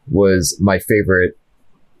was my favorite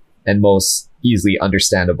and most easily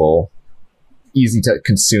understandable, easy to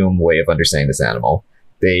consume way of understanding this animal.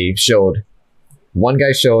 One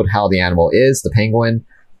guy showed how the animal is, the penguin,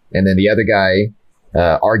 and then the other guy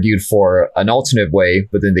argued for an alternate way,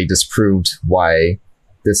 but then they disproved why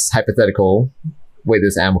this hypothetical way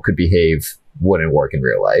this animal could behave wouldn't work in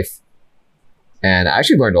real life. And I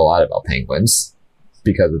actually learned a lot about penguins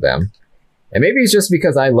because of them. And maybe it's just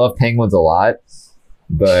because I love penguins a lot,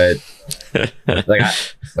 but they're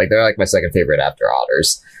like my second favorite after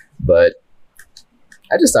otters. But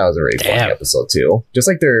I just thought it was a really funny episode too. Just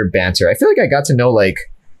like their banter. I feel like I got to know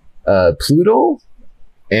Pluto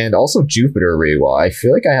and also Jupiter really well. I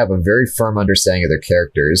feel like I have a very firm understanding of their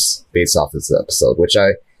characters based off this episode, which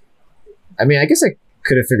I guess I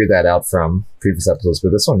could have figured that out from previous episodes,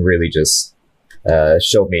 but this one really just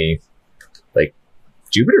showed me like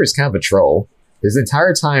Jupiter is kind of a troll. His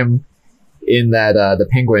entire time in that the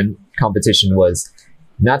penguin competition was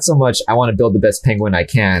not so much I want to build the best penguin I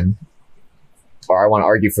can, or I want to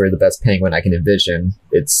argue for the best penguin I can envision.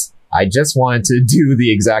 It's I just wanted to do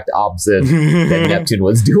the exact opposite that Neptune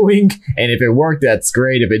was doing, and if it worked, that's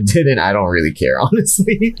great. If it didn't, I don't really care,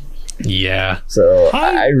 honestly. Yeah. So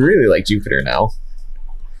I really like Jupiter now.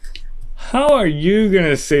 How are you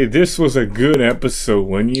gonna say this was a good episode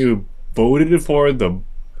when you voted for the...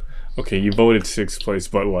 Okay, you voted 6th place,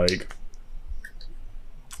 but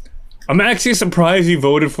I'm actually surprised you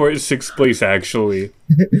voted for it 6th place, actually.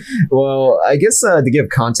 Well, I guess to give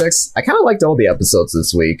context, I kind of liked all the episodes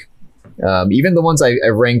this week. Even the ones I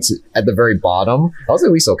ranked at the very bottom, I was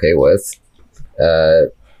at least okay with.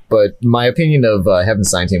 But my opinion of Heaven's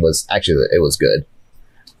Design Team was actually, it was good.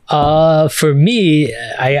 For me,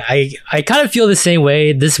 I kind of feel the same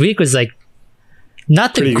way. This week was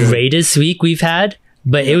not the greatest week we've had,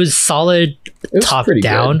 but it was solid top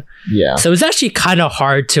down. Good. Yeah. So it was actually kind of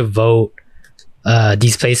hard to vote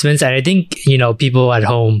these placements. And I think, people at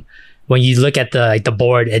home when you look at the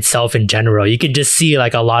board itself in general, you can just see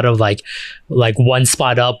like a lot of like one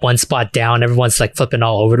spot up, one spot down. Everyone's like flipping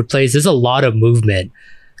all over the place. There's a lot of movement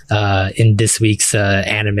in this week's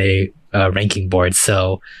anime ranking board.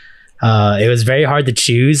 So it was very hard to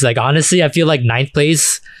choose. Like honestly, I feel like 9th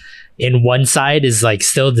place in one side is like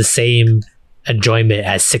still the same enjoyment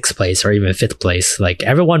as 6th place or even 5th place. Like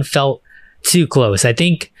everyone felt too close. I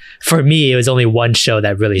think for me, it was only one show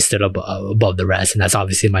that really stood above the rest, and that's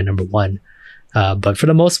obviously my number one. But for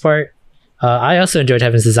the most part, I also enjoyed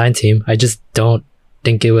Heaven's Design Team. I just don't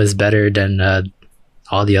think it was better than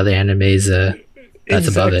all the other animes that's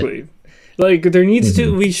above it. Like there needs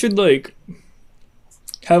to, we should like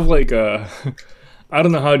have like a, I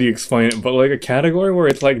don't know how to explain it, but like a category where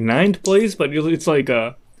it's like 9th place, but it's like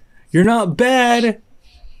you're not bad.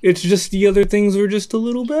 It's just the other things were just a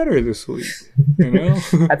little better this week, you know?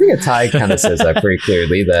 I think a tie kind of says that pretty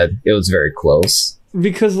clearly, that it was very close.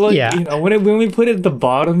 Because, like, you know, when we put it at the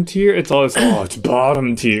bottom tier, it's always, it's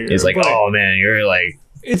bottom tier. It's like, oh man, you're like,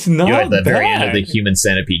 it's not you're at the bad. very end of the human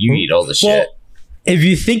centipede. You eat all the shit. If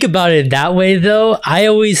you think about it that way, though, I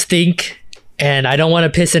always think, and I don't want to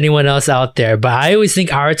piss anyone else out there, but I always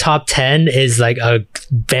think our top 10 is like a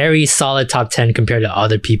very solid top 10 compared to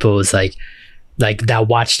other people's like that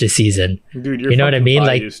watched the season. Dude, you're you know what I mean?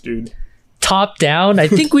 biased, like dude. Top down, I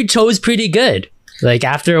think we chose pretty good. Like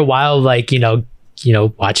after a while, like you know,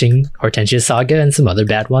 watching Hortensia Saga and some other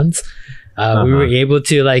bad ones, we were able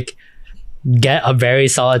to like get a very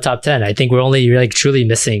solid top 10. I think we're only like truly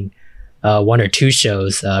missing 1 or 2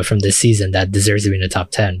 shows from this season that deserves to be in the top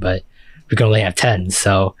 10, but we can only have 10.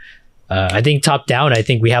 So I think top down, I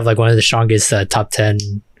think we have like one of the strongest top 10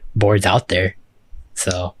 boards out there.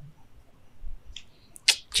 So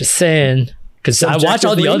just saying, because I watch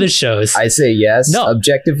all the other shows. I say yes. No.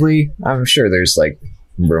 Objectively, I'm sure there's like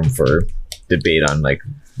room for debate on like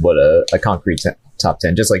what a concrete top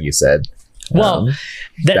 10, just like you said. Well,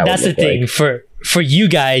 that's the thing. Like. For you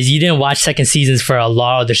guys, you didn't watch second seasons for a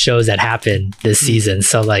lot of the shows that happened this season.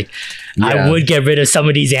 So like, I would get rid of some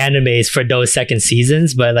of these animes for those second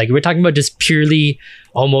seasons. But like, we're talking about just purely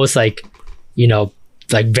almost like, you know,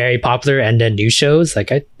 like very popular and then new shows.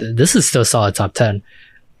 Like this is still solid top 10.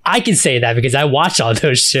 I can say that because I watch all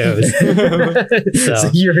those shows. So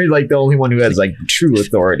you're like the only one who has like true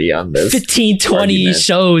authority on this. 15, 20 argument.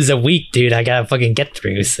 Shows a week, dude. I gotta fucking get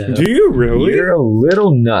through. So. Do you really? You're a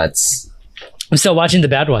little nuts. I'm still watching the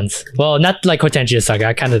bad ones. Well, not like Hortensia Saga.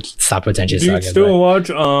 I kind of stopped Hortensia Saga. Do you still watch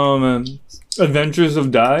Adventures of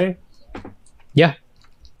Dai? Yeah.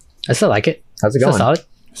 I still like it. How's it going? Still solid.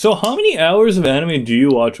 So how many hours of anime do you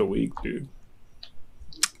watch a week, dude?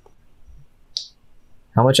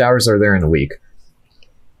 How much hours are there in a week?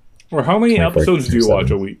 Or how many episodes do you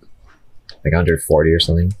watch a week? Like 140 or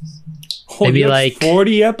something? Maybe like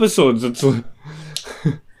 40 episodes. It's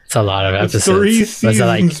a lot of episodes. 3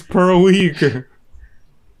 seasons per week.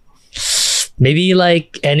 Maybe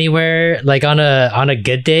like anywhere, like on a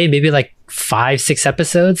good day, maybe like 5-6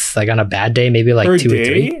 episodes. Like on a bad day, maybe like per 2 day? or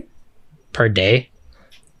 3 per day.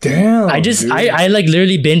 Damn. I like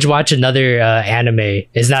literally binge watch another anime.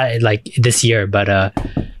 It's not like this year, but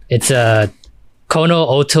it's a Kono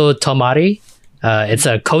Oto Tomari. It's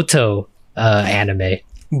a Koto anime.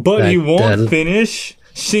 But like you won't finish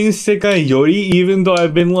Shin Sekai Yori, even though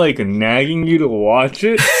I've been like nagging you to watch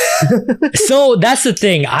it. So that's the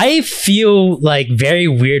thing. I feel like very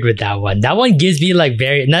weird with that one. That one gives me like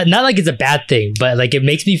very not like it's a bad thing, but like it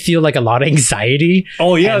makes me feel like a lot of anxiety.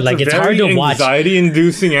 Oh yeah, and, like it's hard to watch.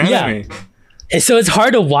 Anxiety-inducing anime. Yeah. So it's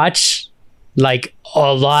hard to watch like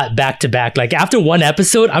a lot back to back. Like after one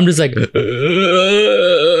episode, I'm just like, like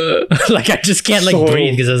I just can't like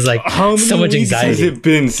breathe because it's like so much anxiety. Has it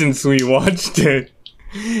been since we watched it?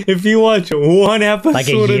 If you watch one episode like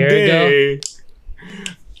a year day. ago.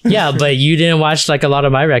 Yeah, but you didn't watch like a lot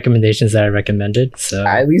of my recommendations that I recommended. So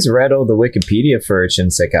I at least read all the Wikipedia for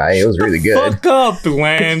Shinsekai. It was really good. Fuck up,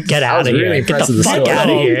 Lance. Get out of really here. Get the fuck out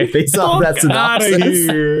of here. Based off that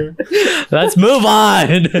synopsis. Let's move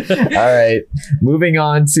on. All right. Moving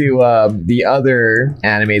on to the other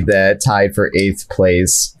anime that tied for 8th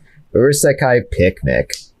place, Urasekai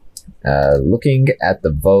Picnic. Looking at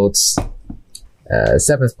the votes,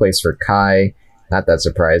 7th place for Kai. Not that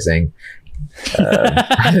surprising.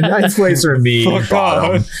 9th place for me,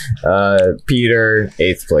 bottom. Peter,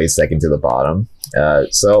 8th place, second to the bottom.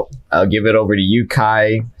 So I'll give it over to you,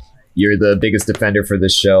 Kai. You're the biggest defender for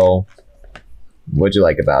this show. What'd you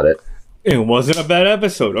like about it? It wasn't a bad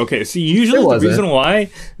episode. Okay, see, usually the reason why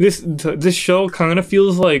this show kind of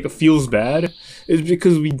feels bad is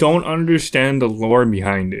because we don't understand the lore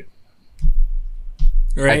behind it.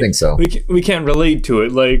 Right? I think so. We can't relate to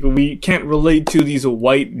it. Like, we can't relate to these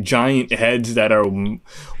white giant heads that are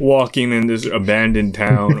walking in this abandoned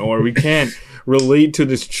town, or we can't relate to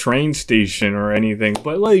this train station or anything.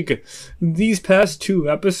 But like, these past 2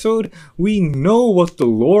 episodes, we know what the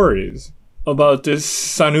lore is about this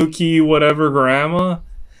Sanuki whatever grandma,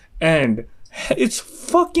 and it's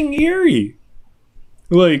fucking eerie.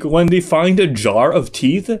 Like, when they find a jar of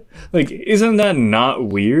teeth, like, isn't that not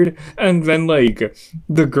weird? And then, like,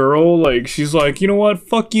 the girl, like, she's like, you know what,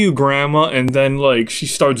 fuck you, grandma, and then, like, she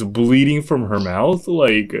starts bleeding from her mouth,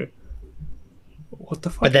 like, what the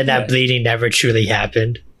fuck? But then that bleeding never truly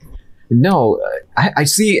happened. No, I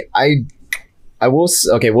see. I will.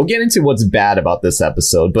 Okay, we'll get into what's bad about this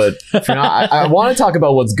episode, but for now, I want to talk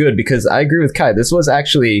about what's good, because I agree with Kai. This was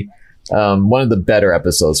actually one of the better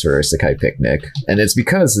episodes for Sakai Picnic, and it's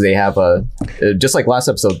because they have just like last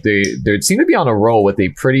episode, they seem to be on a roll with a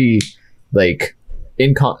pretty like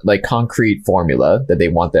concrete formula that they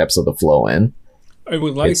want the episode to flow in. I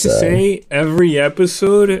would like to say every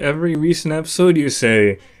recent episode, you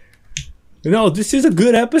say, no, this is a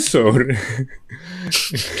good episode.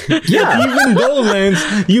 Yeah. Even though,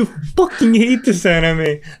 Lance, you fucking hate this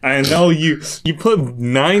anime. I know you put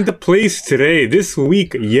 9th place today, this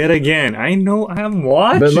week, yet again. I know, I'm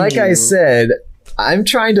watching. But like I said, I'm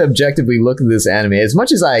trying to objectively look at this anime. As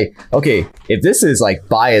much as if this is like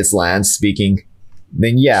biased Lance speaking,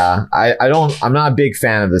 then yeah, I'm not a big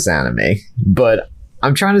fan of this anime. But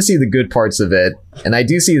I'm trying to see the good parts of it, and I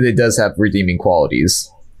do see that it does have redeeming qualities.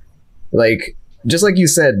 Like, just like you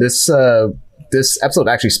said, this episode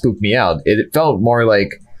actually spooked me out. It felt more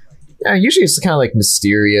like, usually it's kind of like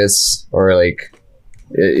mysterious, or like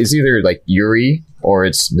it's either like eerie or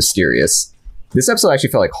it's mysterious. This episode actually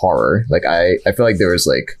felt like horror. Like I feel like there was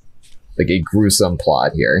like a gruesome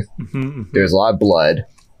plot here. Mm-hmm. There's a lot of blood.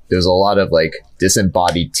 There's a lot of like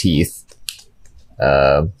disembodied teeth.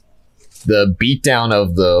 The beatdown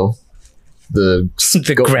of the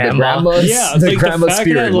grandma's, yeah, the like grandma's the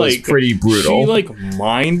spirit that, was pretty brutal. She like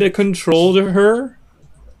mind controlled her.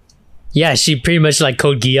 Yeah, she pretty much like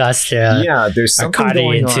Code Geass There's something Akari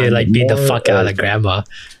going into on. like beat the fuck out of grandma.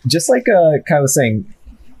 Just like Kai was saying,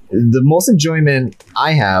 the most enjoyment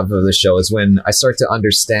I have of the show is when I start to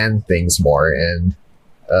understand things more, and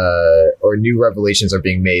or new revelations are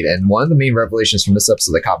being made. And one of the main revelations from this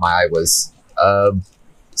episode that caught my eye was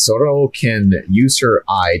Soro can use her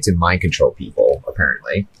eye to mind control people,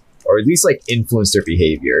 apparently, or at least like influence their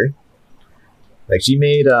behavior. Like, she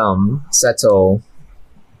made Seto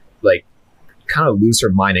like kind of lose her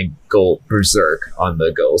mind and go berserk on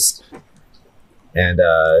the ghost, and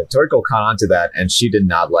Toriko caught on to that, and she did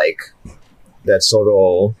not like that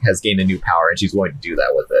Soro has gained a new power, and she's going to do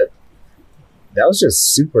that with it. That was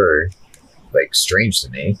just super like strange to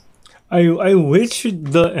me. I wish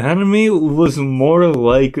the anime was more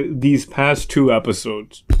like these past 2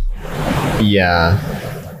 episodes. Yeah.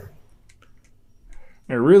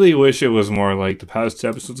 I really wish it was more like the past 2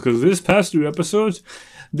 episodes, because this past 2 episodes,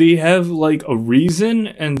 they have like a reason,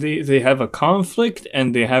 and they have a conflict,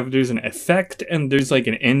 and there's an effect, and there's like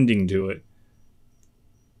an ending to it.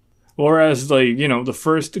 Whereas, like, the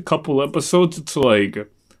first couple episodes, it's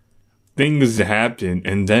like things happen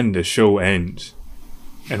and then the show ends.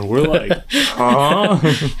 And we're like, huh?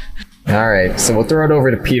 All right, so we'll throw it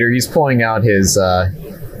over to Peter. He's pulling out his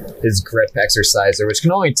grip exerciser, which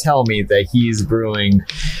can only tell me that he's brewing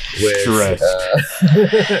with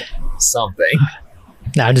something.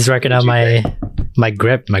 No, I'm just working on my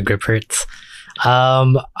grip. My grip hurts.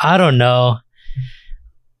 I don't know.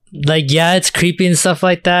 Like, yeah, it's creepy and stuff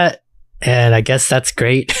like that, and I guess that's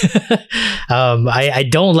great. I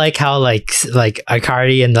don't like how like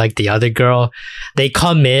Akari and like the other girl, they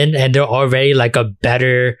come in and they're already like a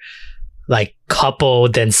better like couple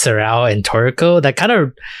than Sorao and Toriko. That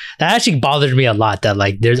actually bothered me a lot, that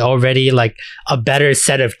like there's already like a better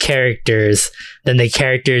set of characters than the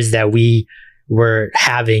characters that we were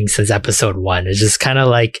having since episode 1. It's just kind of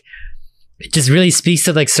like, it just really speaks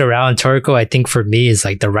to like Sorao and Toriko. I think for me is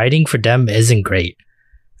like the writing for them isn't great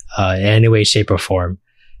in any way, shape, or form.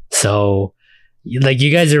 So like,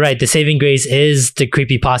 you guys are right. The saving grace is the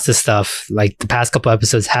creepypasta stuff. Like, the past couple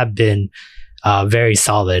episodes have been very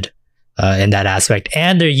solid in that aspect,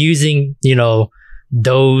 and they're using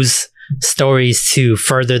those stories to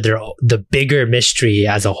further the bigger mystery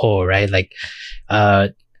as a whole, right? Like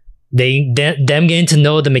them getting to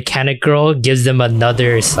know the mechanic girl gives them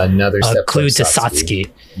another clue to Satsuki.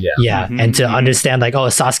 Yeah. Mm-hmm. And to understand like, oh,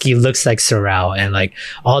 Satsuki looks like Sorao, and like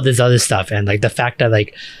all this other stuff, and like the fact that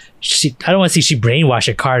like I don't want to say she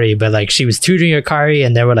brainwashed Akari, but like she was tutoring Akari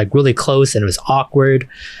and they were like really close and it was awkward.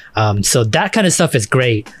 So that kind of stuff is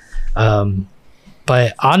great.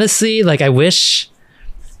 But honestly, like I wish,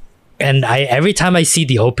 and every time I see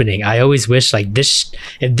the opening, I always wish like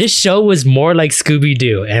if this show was more like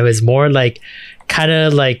Scooby-Doo and it was more like kind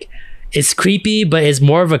of like, it's creepy, but it's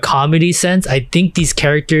more of a comedy sense. I think these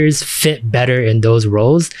characters fit better in those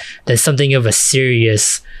roles than something of a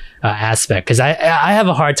serious aspect. Because I have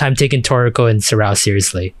a hard time taking Toriko and Sarao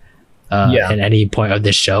seriously at any point of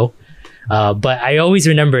this show. But I always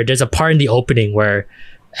remember there's a part in the opening where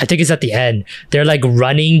I think it's at the end. They're like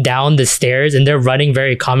running down the stairs and they're running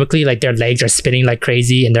very comically, like their legs are spinning like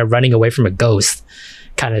crazy and they're running away from a ghost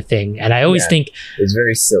kind of thing. And I always think it's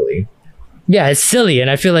very silly. Yeah, it's silly, and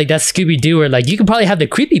I feel like that's Scooby-Doo, where like you could probably have the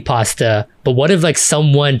creepypasta, but what if like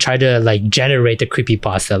someone tried to like generate the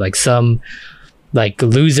creepypasta, like some like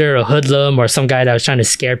loser or hoodlum or some guy that was trying to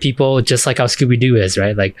scare people, just like how Scooby-Doo is,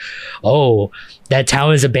 right? Like, oh, that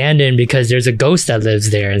town is abandoned because there's a ghost that lives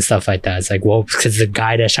there and stuff like that. It's like, well, because the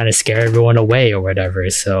guy that's trying to scare everyone away or whatever.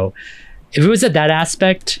 So if it was at that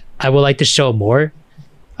aspect, I would like the show more.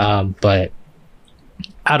 But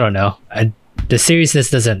I don't know. The seriousness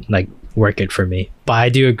doesn't like work it for me, but I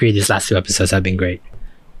do agree these last 2 episodes have been great.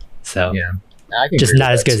 So yeah, I can just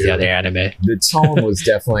not as good as the too. other anime. The tone was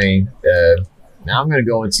definitely now I'm going to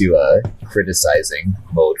go into criticizing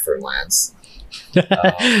mode for Lance.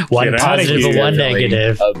 One positive and one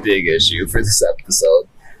negative. A big issue for this episode.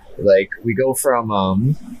 Like we go from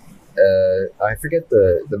I forget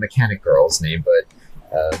the mechanic girl's name, but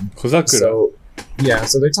so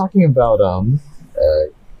they're talking about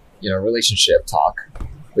relationship talk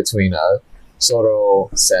between Soro,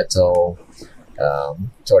 Seto,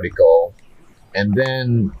 Toriko, and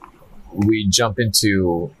then we jump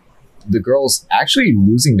into the girls actually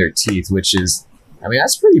losing their teeth, which is, I mean,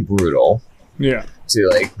 that's pretty brutal. Yeah. To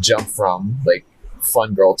like jump from like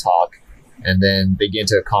fun girl talk, and then they get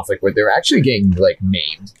into a conflict where they're actually getting like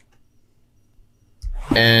maimed.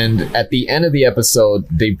 And at the end of the episode,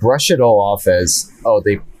 they brush it all off as, oh,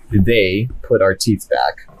 they put our teeth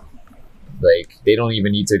back. Like, they don't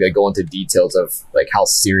even need to like, go into details of like how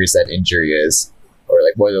serious that injury is, or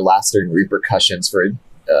like what are the lasting repercussions for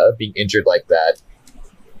being injured like that.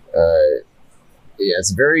 Yeah,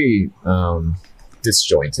 it's very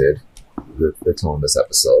disjointed, the tone of this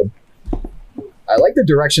episode. I like the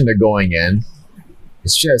direction they're going in.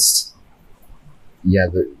 It's just, yeah,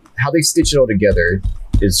 how they stitch it all together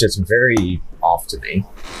is just very off to me.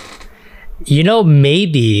 You know,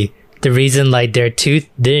 maybe the reason like their tooth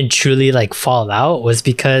didn't truly like fall out was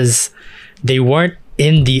because they weren't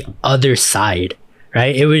in the other side,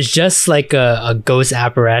 right? It was just like a ghost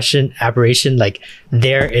apparition like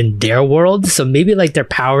there in their world. So maybe like their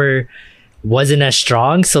power wasn't as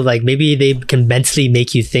strong. So like maybe they can mentally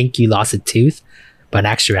make you think you lost a tooth, but in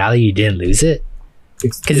actuality you didn't lose it.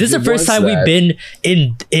 Because this is the first time we've been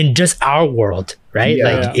in just our world, right? Yeah.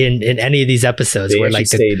 Like in any of these episodes they where like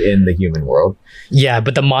stayed in the human world. Yeah,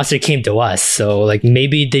 but the monster came to us. So like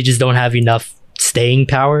maybe they just don't have enough staying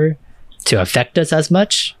power to affect us as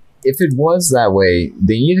much. If it was that way,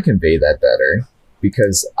 they need to convey that better.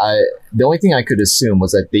 Because the only thing I could assume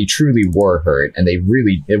was that they truly were hurt, and it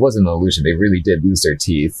wasn't an illusion. They really did lose their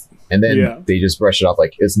teeth, and then they just brushed it off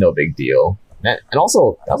like it's no big deal. And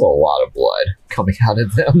also, that was a lot of blood coming out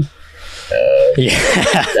of them.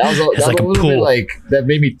 That was a little bit like, that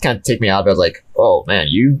made me kind of take me out. But I was like, oh man,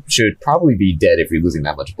 you should probably be dead if you're losing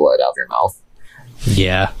that much blood out of your mouth.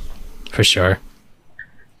 Yeah, for sure.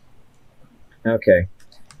 Okay.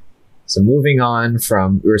 So moving on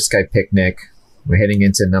from Uruskai Picnic, we're heading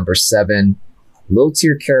into number 7,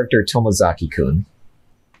 low-tier character Tomozaki-kun.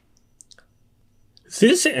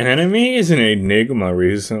 This anime is an enigma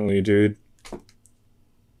recently, dude.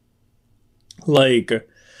 Like,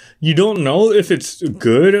 you don't know if it's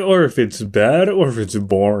good or if it's bad or if it's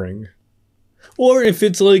boring. Or if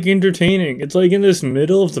it's, like, entertaining. It's, like, in this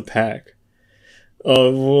middle of the pack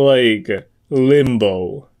of, like,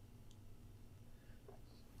 limbo.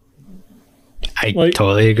 I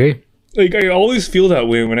totally agree. Like, I always feel that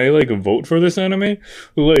way when I, like, vote for this anime.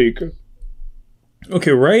 Like,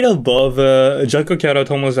 okay, right above Jako Kyara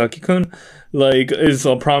Tomozaki-kun, like, is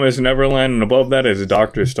A Promised Neverland, and above that is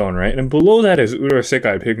Dr. Stone, right? And below that is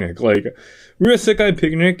Urasekai Picnic. Like, Urasekai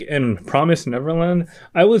Picnic and Promised Neverland,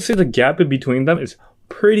 I would say the gap in between them is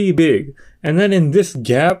pretty big. And then in this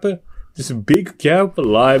gap, this big gap,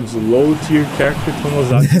 lives low-tier character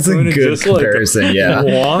Tomozaki-kun. That's a good just, comparison, like, yeah.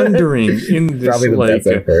 wandering in this, probably the like, best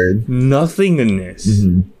I've heard. Nothingness.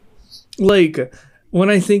 Mm-hmm. Like, when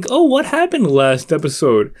I think, oh, what happened last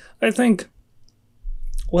episode? I think,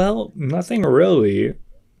 Well, nothing really.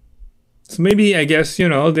 So maybe I guess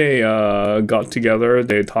they got together,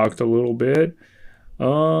 they talked a little bit.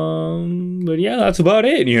 But yeah, that's about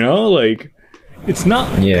it. Like it's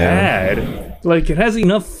not bad. Like it has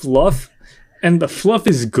enough fluff, and the fluff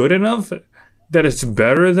is good enough that it's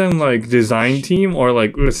better than like Design Team or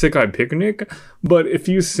like the Isekai Picnic. But if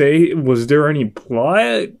you say, was there any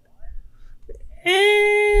plot?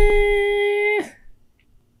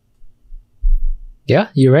 Yeah,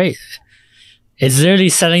 you're right. It's literally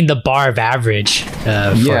setting the bar of average for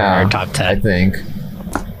our top 10. I think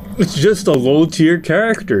it's just a low tier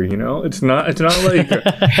character, It's not like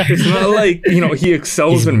it's not like he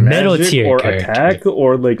excels in magic or attack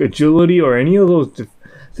or like agility or any of those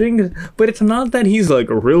things. But it's not that he's like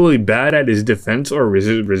really bad at his defense or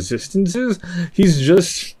resistances. He's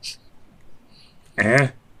just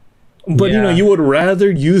But you would rather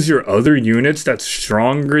use your other units that's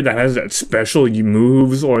stronger, that has that special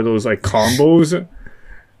moves or those like combos.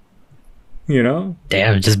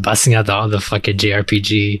 Damn, just busting out all the fucking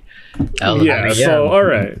JRPG elements. So all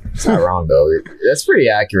right, it's not wrong though. That's pretty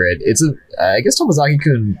accurate. I guess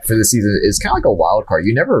Tomozaki-kun for this season is kind of like a wild card.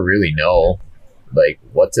 You never really know like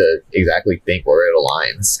what to exactly think where it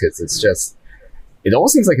aligns, because it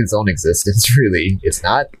almost seems like its own existence. Really, it's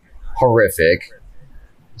not horrific.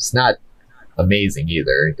 It's not amazing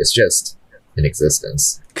either. It's just an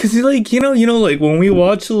existence. Cause like like when we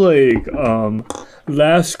watch like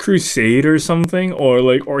Last Crusade or something, or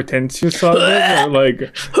like Hortensia Saga, or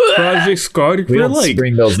like Project Scarlet, we don't like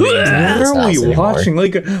bring those names. What are we watching?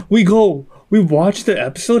 Like we watch the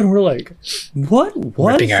episode and we're like, what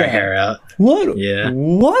was ripping that? Our hair out. What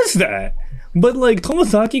was that? But like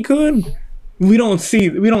Tomozaki-kun, we don't see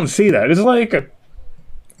that. It's like,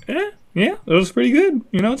 yeah, it was pretty good.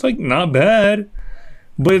 It's like not bad,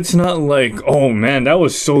 but it's not like, oh man, that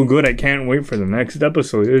was so good, I can't wait for the next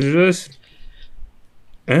episode. It's just,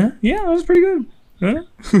 yeah, it was pretty good.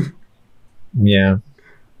 Yeah,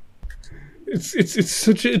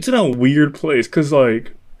 it's in a weird place because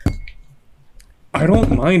like I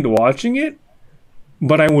don't mind watching it,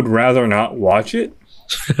 but I would rather not watch it.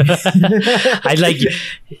 I like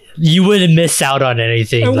you wouldn't miss out on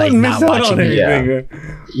anything. I like not watching it.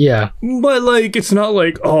 Yeah, but like it's not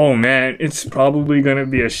like, oh man, it's probably gonna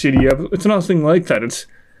be a shitty episode. It's nothing like that. It's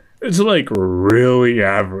like really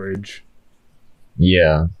average.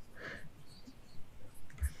 Yeah,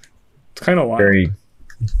 it's kind of wild.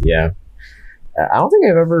 Yeah. I don't think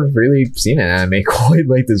I've ever really seen an anime quite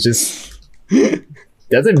like this. Just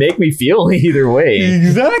doesn't make me feel either way.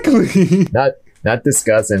 Exactly. Not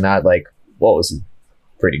disgust and not like, whoa, this is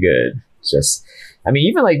pretty good. It's just, I mean,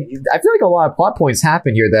 even like, I feel like a lot of plot points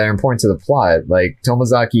happen here that are important to the plot. Like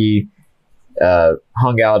Tomozaki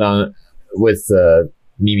hung out with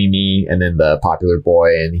Mimimi and then the popular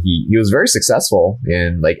boy, and he was very successful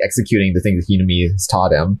in like executing the things that Hinami has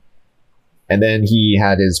taught him. And then he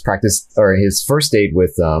had his first date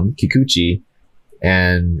with Kikuchi,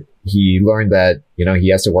 and he learned that he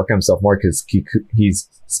has to work on himself more because he's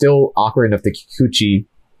still awkward enough to Kikuchi,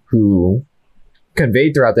 who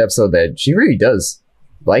conveyed throughout the episode that she really does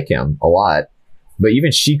like him a lot, but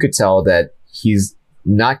even she could tell that he's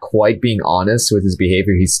not quite being honest with his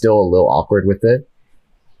behavior. He's still a little awkward with it.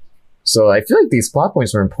 So I feel like these plot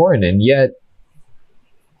points were important, and yet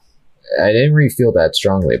I didn't really feel that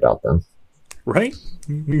strongly about them. Right?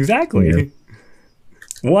 Exactly. Yeah.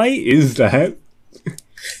 Why is that?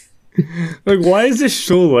 Like, why is this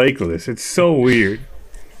show like this? It's so weird.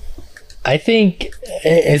 I think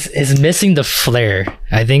it's missing the flair.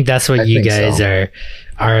 I think that's what you guys are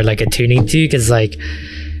like attuning to, because like,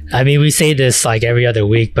 I mean, we say this like every other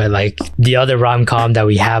week, but like the other rom-com that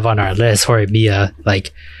we have on our list, Horimiya,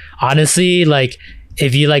 like honestly, like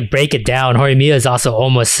if you like break it down, Horimiya is also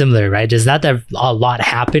almost similar, right? There's not that a lot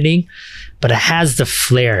happening, but it has the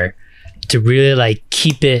flair to really like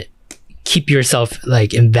keep yourself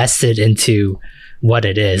like invested into what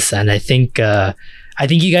it is. And I think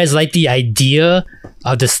you guys like the idea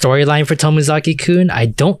of the storyline for Tomozaki-kun. I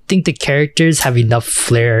don't think the characters have enough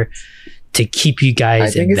flair to keep you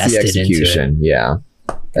guys invested it's the execution, into it. Yeah.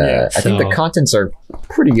 I think the contents are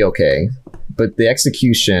pretty okay, but the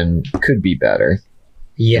execution could be better.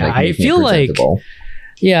 Yeah, like I feel like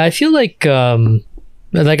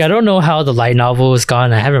I don't know how the light novel has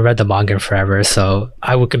gone. I haven't read the manga in forever, so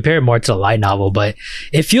I would compare it more to the light novel, but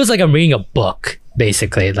it feels like I'm reading a book,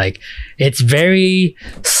 basically. Like, it's very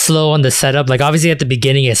slow on the setup. Like, obviously at the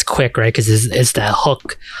beginning it's quick, right? Because it's that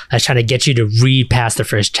hook that's trying to get you to read past the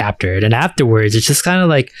first chapter. And then afterwards, it's just kind of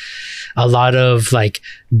like a lot of like,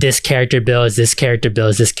 this character builds,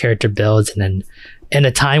 and then in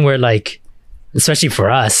a time where like especially for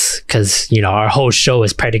us, because you know our whole show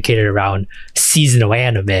is predicated around seasonal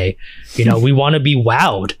anime. You know, we want to be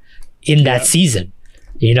wowed in that season.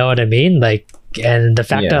 You know what I mean? Like, and the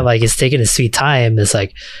fact that like it's taking a sweet time is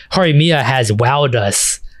like Horimiya has wowed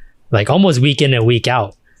us like almost week in and week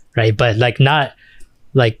out, right? But like not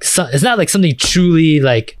like it's not like something truly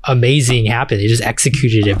like amazing happened. They just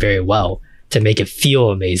executed it very well to make it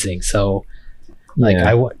feel amazing. So like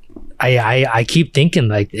I keep thinking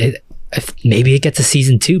like maybe it gets a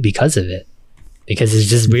season 2 because of it, because it's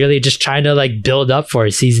just really just trying to like build up for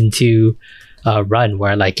a season 2 run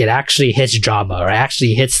where like it actually hits drama or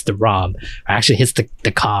actually hits the ROM or actually hits the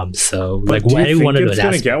comms. So like do you think one of it's those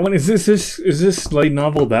gonna get one? Is this light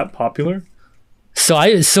novel that popular?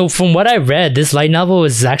 So from what I read, this light novel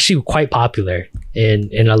is actually quite popular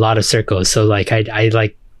in a lot of circles. So like I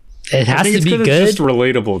like it has to be good. It's just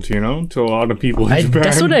relatable to a lot of people in Japan.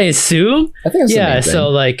 That's what I assume. I think that's so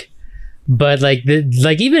like, but like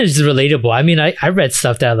even it's relatable. I mean, I read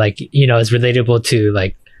stuff that like is relatable to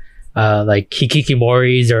like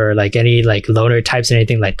hikikimoris or like any like loner types or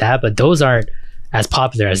anything like that. But those aren't as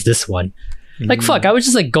popular as this one. Like fuck, I was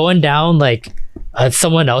just like going down like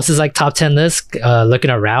someone else's like top 10 list,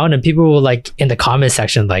 looking around, and people were like in the comment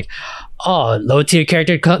section like, oh, low tier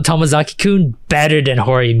character Tomazaki-kun better than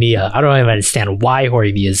Horimiya. I don't even understand why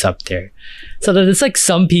Horimiya is up there. So there's like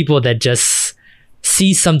some people that just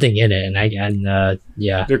see something in it, and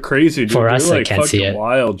they're crazy, dude. For us, they're I like can't see it.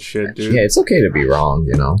 Wild shit, dude. Yeah, it's okay to be wrong,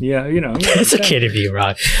 Yeah, it's okay to be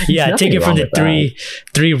wrong. Yeah, take it from the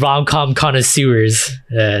three rom-com connoisseurs.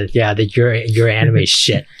 That your anime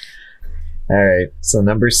shit. All right, so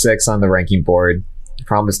number 6 on the ranking board,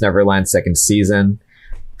 Promised Neverland second season.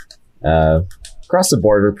 Across the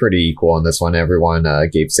board, we're pretty equal on this one. Everyone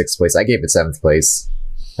gave 6th place. I gave it 7th place.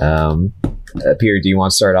 Peter, do you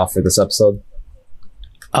want to start off for this episode?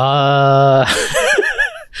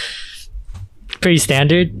 Pretty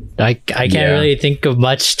standard. Like I can't really think of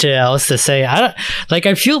much else to say. I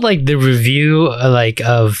feel like the review like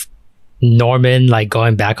of Norman like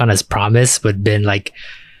going back on his promise would been like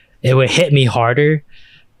it would hit me harder.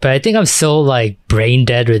 But I think I'm so like brain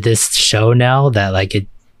dead with this show now that like it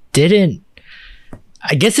didn't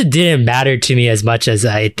matter to me as much as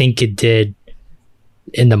I think it did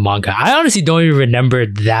in the manga. I honestly don't even remember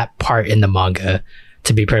that part in the manga,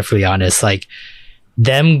 to be perfectly honest. Like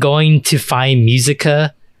them going to find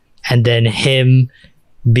Musica and then him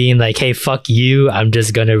being like, hey, fuck you, I'm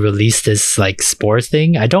just gonna release this like spore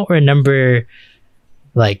thing. I don't remember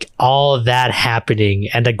like all of that happening.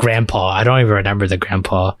 And the grandpa, I don't even remember the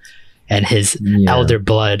grandpa and his elder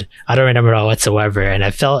blood. I don't remember all whatsoever. And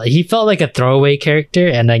he felt like a throwaway character,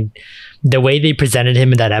 and like the way they presented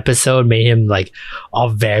him in that episode made him like a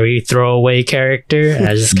very throwaway character. And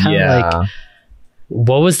I was just kind of like,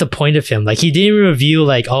 what was the point of him? Like he didn't even reveal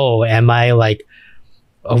like, oh, am I like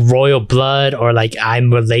a royal blood, or like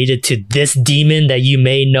I'm related to this demon that you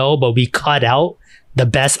may know, but we cut out the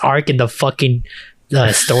best arc in the fucking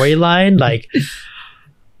storyline. Like,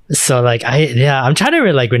 so like I'm trying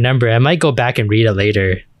to like remember. I might go back and read it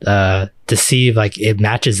later to see if like it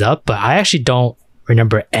matches up, but I actually don't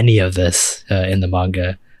remember any of this in the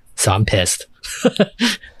manga, so I'm pissed.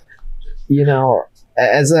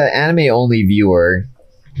 As an anime only viewer,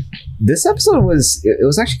 this episode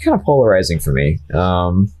was actually kind of polarizing for me.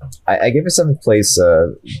 I gave it 7th place,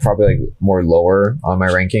 probably like more lower on my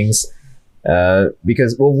rankings,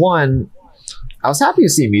 because one, I was happy to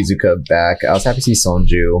see Mizuka back. I was happy to see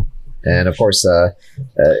Sonju, and of course,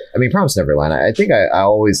 Promised Neverland. I think I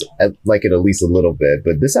always like it at least a little bit,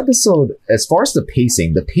 but this episode, as far as the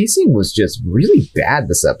pacing was just really bad.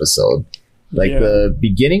 This episode, the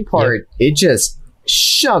beginning part, it just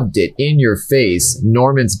shoved it in your face.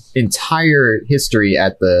 Norman's entire history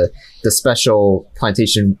at the special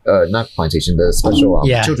plantation, the special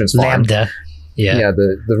children's farm. Lambda.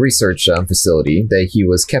 The research facility that he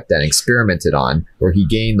was kept at, experimented on, where he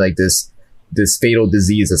gained like this fatal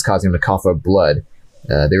disease that's causing him to cough up blood.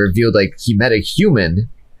 They revealed like he met a human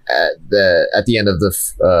at the end of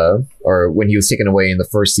or when he was taken away in the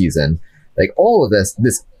first season. Like all of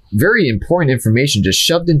this very important information just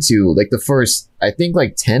shoved into like the first, I think,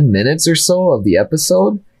 like 10 minutes or so of the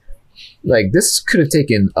episode. Like this could have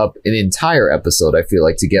taken up an entire episode, I feel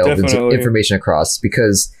like, to get all this information across,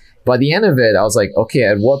 because by the end of it, I was like, okay,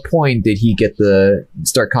 at what point did he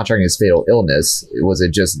start contracting his fatal illness? Was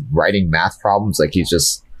it just writing math problems? Like he's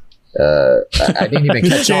just, I didn't even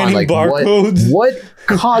catch on. Like what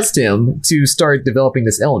caused him to start developing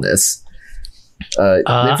this illness?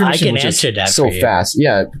 The information I can answer that so fast.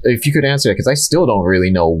 Yeah, if you could answer it, because I still don't really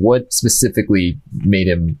know what specifically made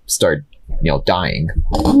him start dying.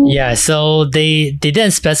 Yeah, so they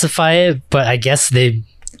didn't specify it, but I guess they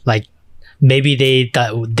like maybe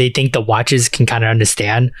they think the watchers can kind of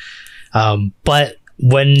understand. But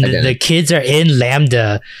when the kids are in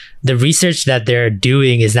Lambda, the research that they're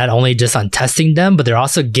doing is not only just on testing them, but they're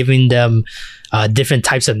also giving them different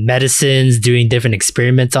types of medicines, doing different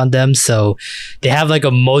experiments on them. So they have like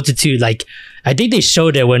a multitude. Like I think they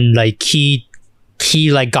showed it when like he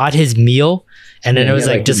like got his meal, and then it was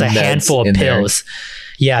like just a handful of pills.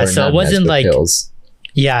 Yeah, so it wasn't like pills.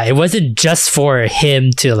 Yeah, it wasn't just for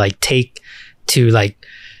him to like take to like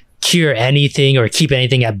cure anything or keep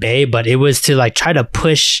anything at bay, but it was to like try to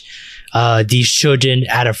push these children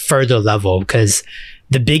at a further level, because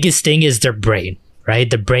the biggest thing is their brain, right?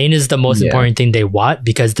 The brain is the most important thing they want,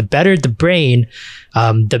 because the better the brain,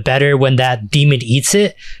 the better when that demon eats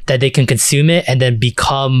it, that they can consume it and then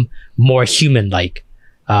become more human-like.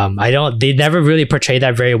 They never really portray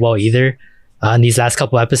that very well either in these last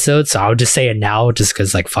couple episodes, so I'll just say it now just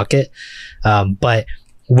because like fuck it. But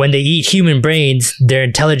when they eat human brains, their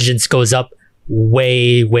intelligence goes up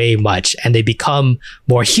way much, and they become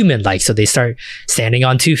more human-like. So they start standing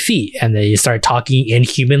on 2 feet, and they start talking in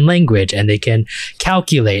human language, and they can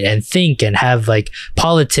calculate and think and have like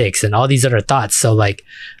politics and all these other thoughts. So like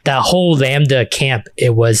that whole Lambda camp,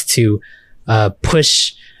 it was to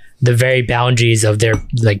push the very boundaries of their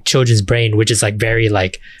like children's brain, which is like very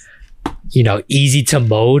like easy to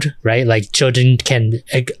mold, right? Like children can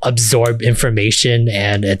absorb information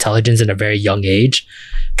and intelligence in a very young age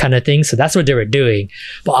kind of thing. So that's what they were doing.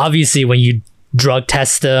 But obviously when you drug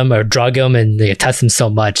them and they test them so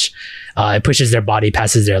much, it pushes their body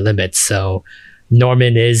passes their limits. So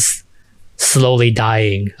Norman is slowly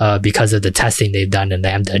dying because of the testing they've done in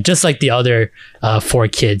Lambda, just like the other 4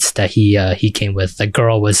 kids that he came with. The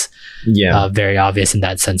girl was very obvious in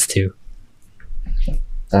that sense too.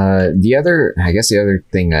 The other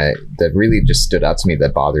thing that really just stood out to me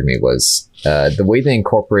that bothered me was the way they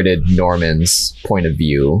incorporated Norman's point of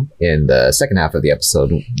view in the second half of the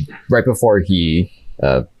episode, right before he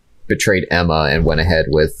betrayed Emma and went ahead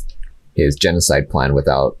with his genocide plan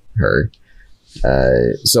without her.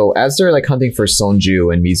 So as they're like hunting for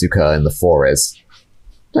Sonju and Mizuka in the forest,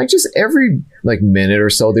 like just every like minute or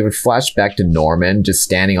so, they would flash back to Norman just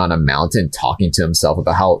standing on a mountain talking to himself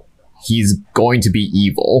about how he's going to be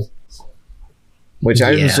evil, which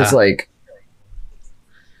I was just like,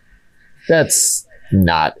 that's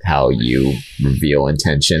not how you reveal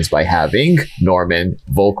intentions, by having Norman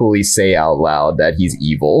vocally say out loud that he's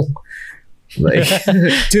evil. Like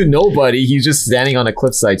to nobody, he's just standing on a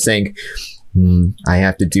cliffside saying, I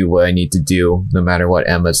have to do what I need to do no matter what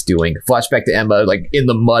Emma's doing. Flashback to Emma like in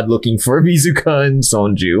the mud looking for Mizuka and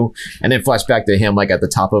Sonju, and then flashback to him like at the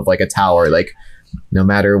top of like a tower, like, no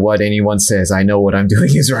matter what anyone says, I know what I'm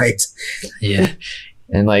doing is right. Yeah.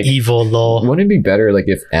 And like evil lol. Wouldn't it be better like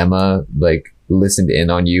if Emma like listened in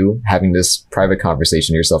on you having this private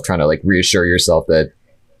conversation yourself, trying to like reassure yourself that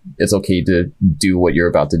it's okay to do what you're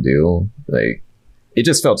about to do? Like it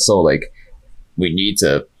just felt so like we need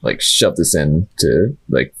to like shove this in to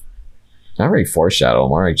like not really foreshadow,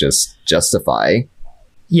 more like just justify.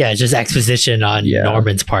 Yeah, just exposition on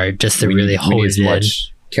Norman's part, just to really hold it in.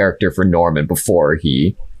 Character for Norman before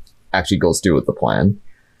he actually goes through with the plan.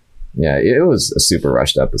 Yeah, it was a super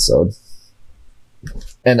rushed episode.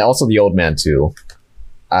 And also the old man too.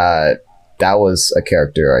 That was a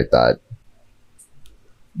character I thought,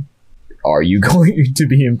 are you going to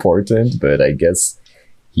be important? But I guess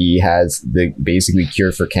he has the basically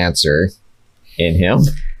cure for cancer in him,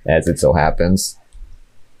 as it so happens.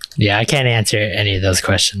 Yeah, I can't answer any of those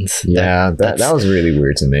questions. Yeah, that was really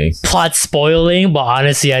weird to me. Plot spoiling, but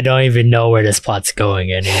honestly, I don't even know where this plot's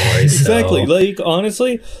going anymore. Exactly. Like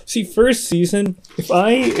honestly, see, first season, if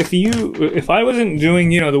I wasn't doing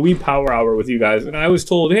the Wii Power Hour with you guys, and I was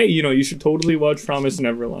told, hey, you should totally watch Promised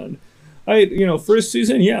Neverland. First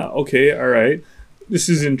season, yeah, okay, all right. This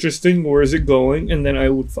is interesting. Where is it going? And then I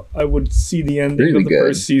would see the ending really of the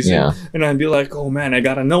first season, and I'd be like, "Oh man, I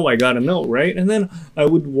gotta know, right?" And then I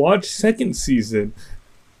would watch second season,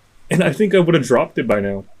 and I think I would have dropped it by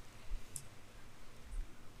now.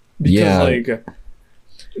 Because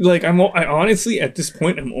I honestly at this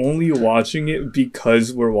point I'm only watching it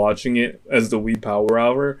because we're watching it as the Wii Power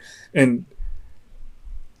Hour, and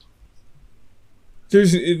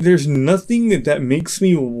There's nothing that makes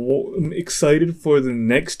me excited for the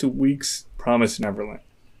next week's Promised Neverland.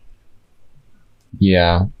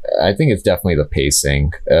 Yeah, I think it's definitely the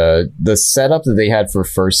pacing. The setup that they had for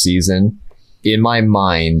first season, in my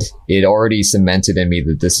mind, it already cemented in me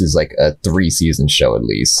that this is like a 3-season show at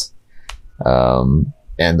least.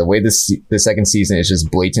 and the way the second season is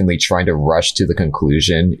just blatantly trying to rush to the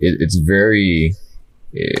conclusion, it's very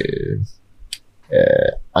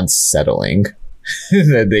unsettling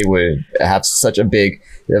that they would have such a big.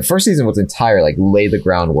 The first season was entire like lay the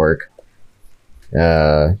groundwork,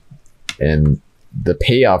 and the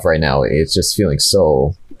payoff right now it's just feeling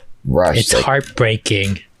so rushed. It's like,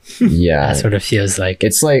 heartbreaking. Yeah, that's what it feels like.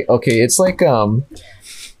 It's like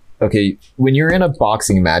okay, when you're in a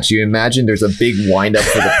boxing match, you imagine there's a big wind up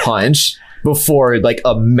for the punch before like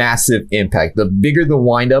a massive impact. The bigger the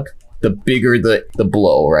wind up, the bigger the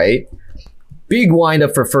blow, right? Big wind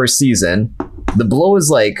up for first season. The blow is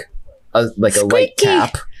like a light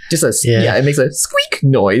tap. Just it makes a squeak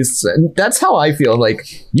noise. And that's how I feel. I'm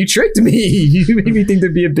like, you tricked me. You made me think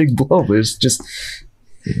there'd be a big blow, but it's just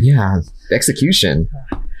execution.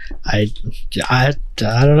 I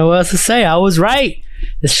don't know what else to say. I was right.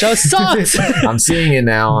 The show sucks. I'm seeing it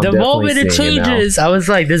now. The moment it changes, I was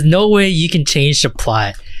like, there's no way you can change the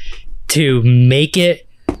plot to make it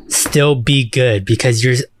still be good because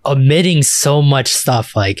you're omitting so much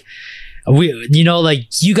stuff. Like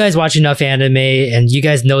like you guys watch enough anime and you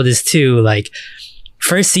guys know this too. Like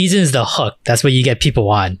first season is the hook. That's what you get people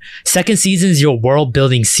on. Second season is your world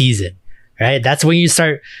building season. Right? That's when you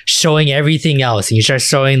start showing everything else and you start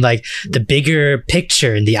showing like the bigger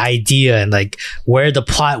picture and the idea and like where the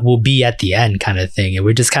plot will be at the end kind of thing. And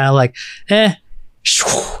we're just kind of like,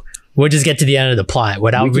 we'll just get to the end of the plot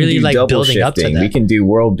without really like building up to that. We can do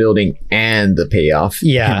world building and the payoff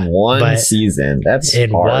in one season. That's in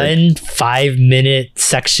hard. 1 5-minute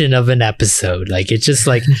section of an episode. Like it's just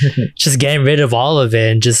like, just getting rid of all of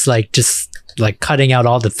it and just cutting out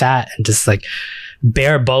all the fat and just like,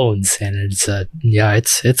 bare bones, and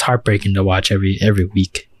it's heartbreaking to watch every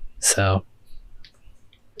week. So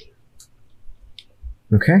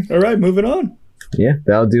okay, all right, moving on. Yeah,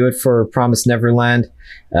 that'll do it for Promised Neverland.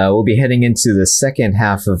 We'll be heading into the second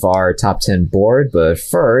half of our top 10 board, but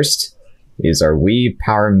first is our Weeb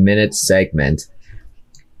Power Minute segment.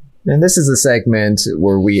 And this is a segment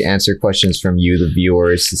where we answer questions from you, the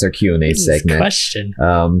viewers. It's our Q&A segment. Question.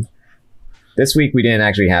 This week we didn't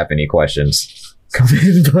actually have any questions come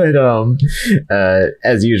in, but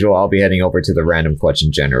as usual, I'll be heading over to the random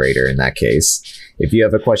question generator in that case. If you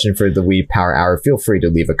have a question for the Weeb Power Hour, feel free to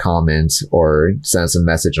leave a comment or send us a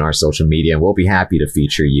message on our social media, and we'll be happy to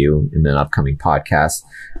feature you in an upcoming podcast.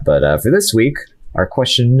 But for this week, our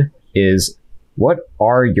question is, what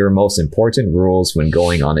are your most important rules when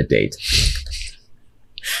going on a date?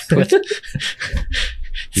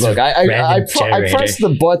 Look, I pressed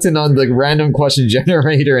the button on the random question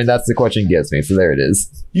generator, and that's the question gets me. So there it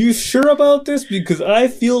is. You sure about this? Because I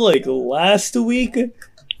feel like last week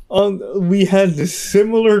we had a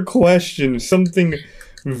similar question, something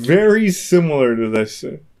very similar to this.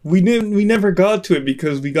 We never got to it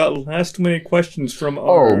because we got last minute questions from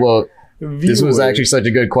our viewers. This was actually such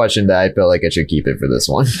a good question that I felt like I should keep it for this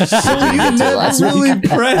one. You never really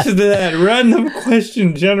pressed that random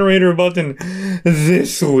question generator button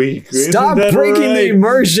this week. Stop breaking the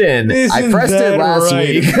immersion. I pressed it last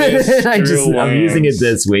week. I'm using it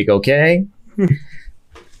this week, okay?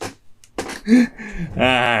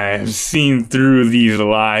 I've seen through these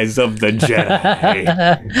lies of the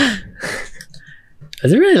Jedi.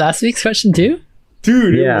 Was it really last week's question too?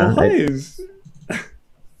 Dude, it was.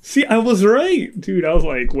 See, I was right. Dude, I was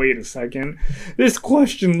like, wait a second. This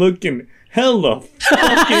question looking hella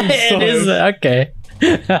fucking It is, okay.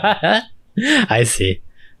 I see.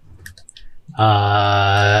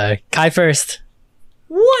 Kai first.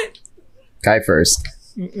 What? Kai first.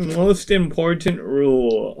 Most important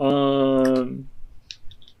rule.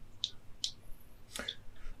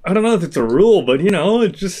 I don't know if it's a rule, but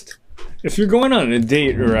it's just, if you're going on a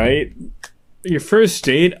date, right? Your first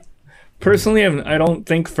date, personally, I don't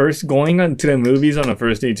think going to the movies on a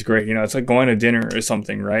first date's great. It's like going to dinner or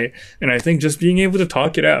something, right? And I think just being able to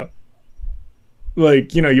talk it out.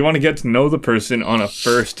 Like, you want to get to know the person on a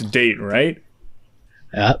first date, right?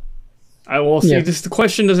 Yeah. I will say the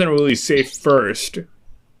question doesn't really say first.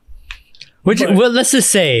 Let's just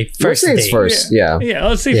say first date. First, yeah,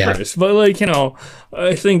 let's say first. But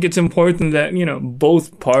I think it's important that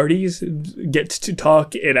both parties get to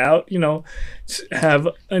talk it out. Have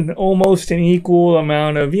almost an equal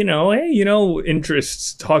amount of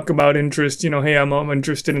interests. Talk about interests. Hey, I'm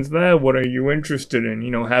interested in that. What are you interested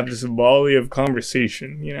in? Have this volley of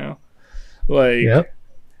conversation.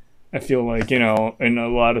 I feel like in a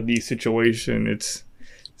lot of these situations, it's.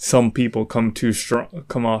 Some people come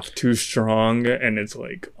off too strong, and it's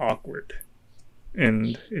like awkward,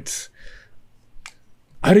 and it's.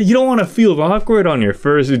 You don't want to feel awkward on your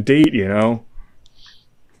first date,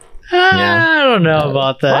 I don't know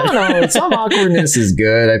about that. I don't know. Some awkwardness is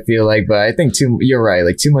good, I feel like, but I think you're right.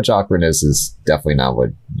 Like, too much awkwardness is definitely not what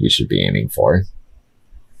you should be aiming for.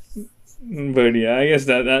 But yeah, I guess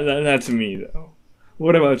that's me though.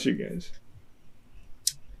 What about you guys?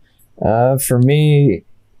 For me,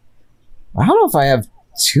 I don't know if I have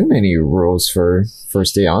too many rules for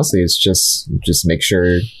first date. Honestly, it's just make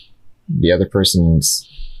sure the other person's,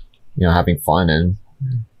 having fun and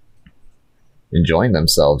enjoying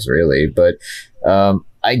themselves, really. But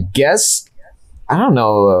I guess, I don't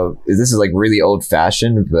know if this is like really old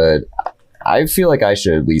fashioned, but I feel like I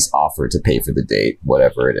should at least offer to pay for the date,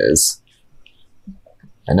 whatever it is.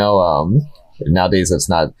 I know nowadays that's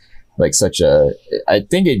not like such a, I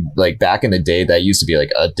think it, like back in the day, that used to be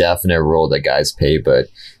like a definite rule that guys pay, but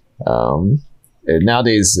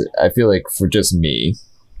nowadays I feel like for just me,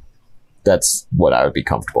 that's what I would be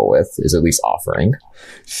comfortable with, is at least offering.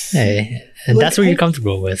 Hey, and like, that's what you're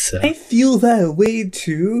comfortable with. So. I feel that way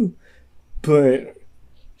too, but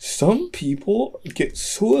some people get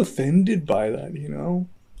so offended by that,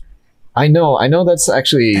 I know that's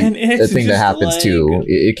actually a thing that happens like, too.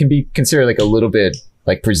 It can be considered like a little bit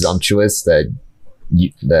like presumptuous that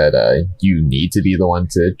you need to be the one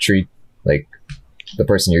to treat like the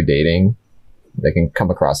person you're dating. They can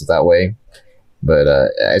come across it that way, but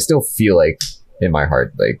I still feel like in my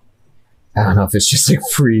heart, like, I don't know if it's just like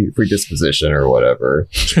predisposition or whatever,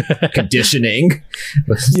 conditioning.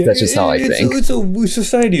 That's just how I think. It's a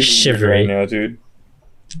society shivering right now, dude.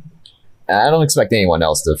 I don't expect anyone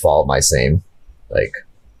else to follow my same like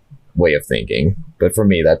way of thinking, but for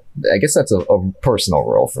me, that I guess that's a personal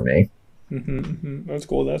rule for me. That's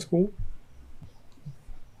cool.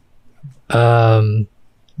 I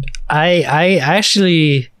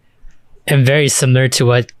actually am very similar to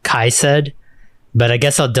what Kai said, but I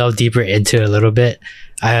guess I'll delve deeper into it a little bit.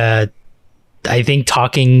 I think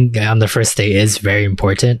talking on the first date is very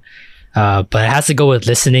important, but it has to go with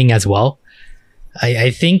listening as well.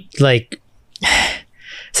 I think like,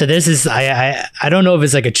 so this is, I don't know if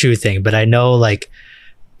it's like a true thing, but I know like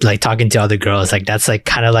talking to other girls, like that's like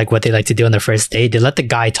kind of like what they like to do on the first date. They let the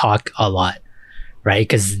guy talk a lot, right?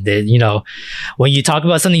 Because when you talk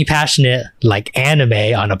about something passionate like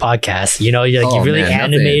anime on a podcast, you're really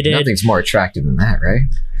animated. Nothing's more attractive than that, right?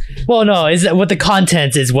 Well, no, is that what the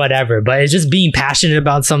content is, whatever, but it's just being passionate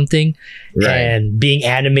about something, right, and being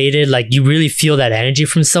animated. Like you really feel that energy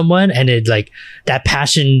from someone, and it like that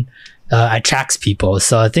passion attracts people.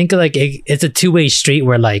 So I think like it's a two-way street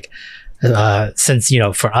where like since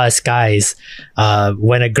for us guys,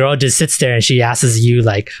 when a girl just sits there and she asks you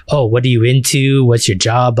like, oh, what are you into, what's your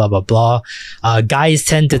job, blah blah blah, guys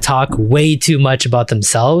tend to talk way too much about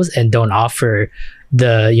themselves and don't offer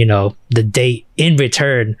the date in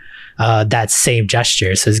return that same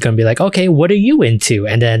gesture. So it's gonna be like, okay, what are you into,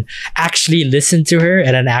 and then actually listen to her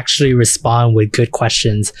and then actually respond with good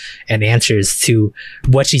questions and answers to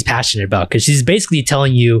what she's passionate about, because she's basically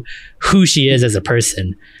telling you who she is as a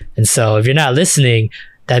person. And so if you're not listening,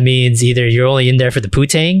 that means either you're only in there for the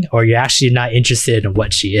poo-tang or you're actually not interested in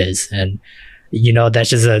what she is, and that's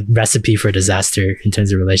just a recipe for disaster in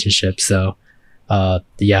terms of relationships. So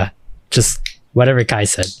yeah, just whatever Kai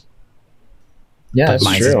said. Yeah, but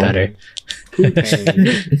mine is better.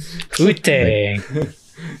 Poo-tang.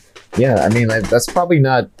 Yeah, I mean, like, that's probably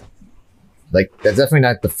not like, that's definitely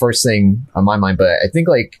not the first thing on my mind, but I think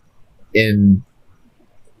like in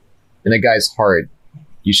a guy's heart,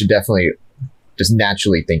 you should definitely just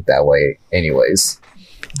naturally think that way anyways.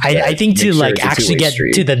 I think to like actually get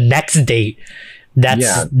to the next date,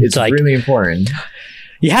 it's like really important.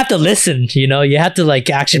 You have to listen, you have to like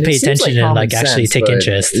actually pay attention and like actually take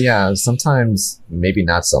interest. Yeah, sometimes maybe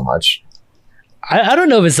not so much. I don't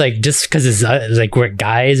know if it's like just because it's like we're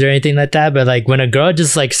guys or anything like that, but like when a girl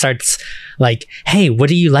just like starts like, hey, what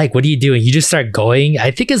do you like? What are you doing? You just start going. I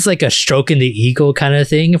think it's like a stroke in the ego kind of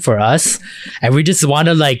thing for us. And we just want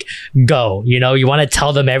to like go, you want to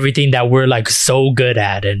tell them everything that we're like so good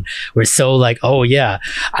at. And we're so like, oh yeah,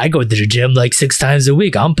 I go to the gym like 6 times a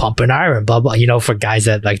week. I'm pumping iron, blah, blah, for guys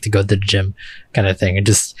that like to go to the gym kind of thing. And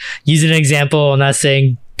just using an example, I'm not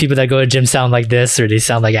saying people that go to the gym sound like this or they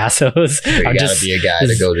sound like assholes. You gotta be a guy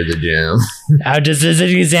to go to the gym. As an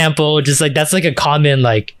example, just like that's like a common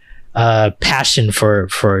like passion for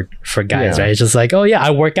guys, right? It's just like, oh yeah, I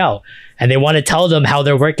work out, and they want to tell them how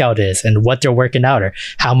their workout is and what they're working out or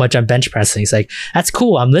how much I'm bench pressing. It's like, that's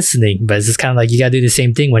cool, I'm listening, but it's just kind of like you gotta do the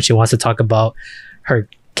same thing when she wants to talk about her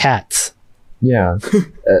cats. Yeah.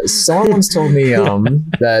 Someone once told me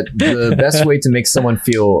that the best way to make someone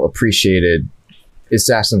feel appreciated is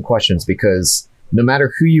to ask them questions, because no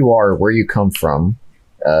matter who you are, where you come from,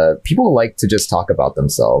 people like to just talk about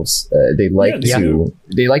themselves. They like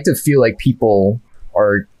to feel like people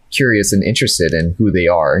are curious and interested in who they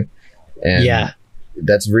are, and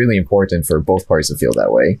that's really important for both parties to feel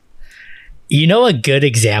that way. You know, a good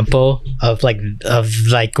example of like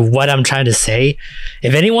what I'm trying to say,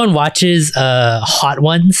 if anyone watches Hot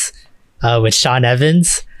Ones with Sean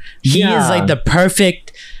Evans, he is like the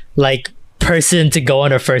perfect like person to go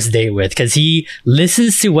on a first date with, because he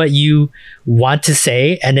listens to what you want to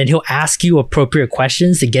say and then he'll ask you appropriate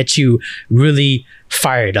questions to get you really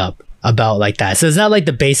fired up about like that. So it's not like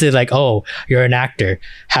the basic like, oh, you're an actor,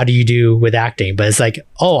 how do you do with acting? But it's like,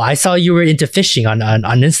 oh, I saw you were into fishing on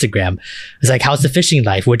Instagram. It's like, how's the fishing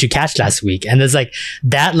life? What'd you catch last week? And there's like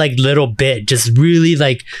that like little bit just really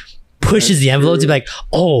like pushes the envelope to be like,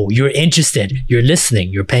 oh, you're interested, you're listening,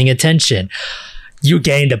 you're paying attention, you're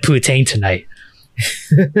getting the poutine tonight.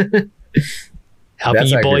 Helping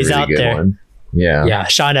you boys really out there. One. Yeah,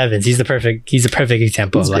 Sean Evans, he's a perfect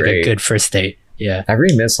example of like a good first date. Yeah, I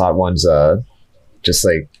really miss Hot Ones. Just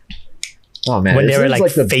like, oh man, when they were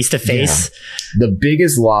like face to face. The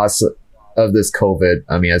biggest loss of this COVID,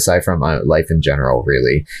 I mean, aside from life in general,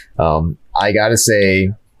 really, I gotta say,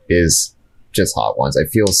 is just Hot Ones. I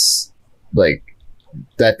feel like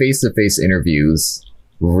that face to face interviews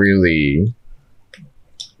really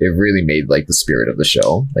made like the spirit of the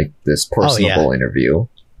show, like this personable interview,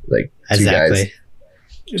 like two guys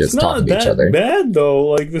just talking to each other. It's not that bad though.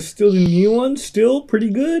 Like the new one's still pretty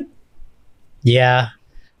good. Yeah,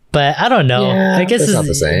 but I don't know. I guess it's not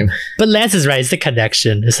the same. But Lance is right. It's the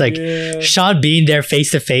connection. It's like Sean being there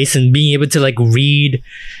face to face and being able to like read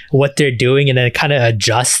what they're doing and then kind of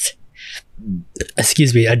adjust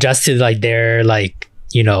to like their like,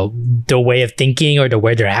 you know, the way of thinking or the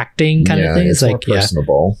way they're acting kind of thing. It's like more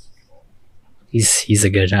personable. He's a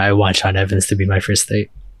good. I want Sean Evans to be my first date.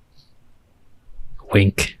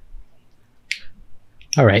 Wink.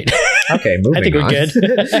 All right. Okay, moving on. I think we're good.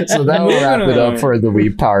 So that will wrap it up for the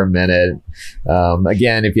Weeb Power Minute.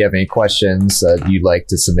 Again, if you have any questions you'd like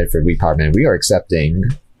to submit for Weeb Power Minute, we are accepting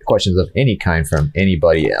questions of any kind from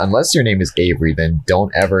anybody. Unless your name is Avery, then don't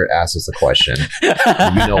ever ask us a question. You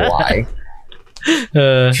know why.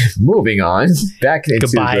 Moving on, back into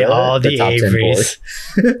goodbye, all the top Averys.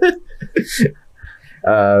 10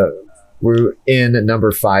 board. We're in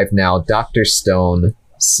number 5 now, Dr. Stone,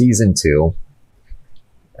 season 2.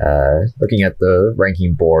 Looking at the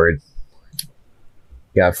ranking board,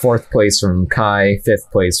 got 4th place from Kai,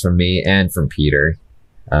 5th place from me, and from Peter.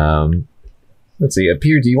 Let's see,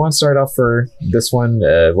 Peter, do you want to start off for this one?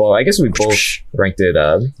 Well, I guess we both ranked it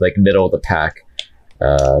like middle of the pack.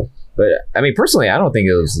 But I mean, personally, I don't think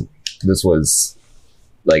this was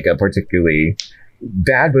like a particularly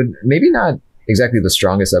bad, but maybe not exactly the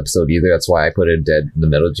strongest episode either. That's why I put it dead in the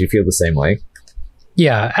middle. Do you feel the same way?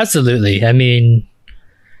 Yeah, absolutely. I mean,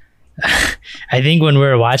 I think when we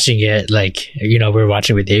were watching it, like, you know, we were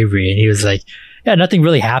watching with Avery and he was like, yeah, nothing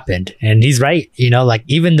really happened. And he's right. You know, like,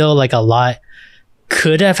 even though like a lot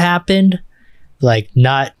could have happened, like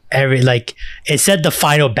not every, like it said the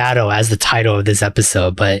final battle as the title of this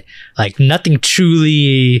episode, but like nothing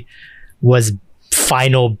truly was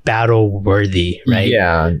final battle worthy, right?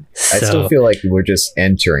 Yeah. So, I still feel like we're just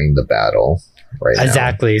entering the battle right now.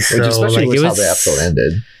 Exactly. Which especially with how the episode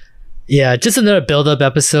ended. Yeah, just another build-up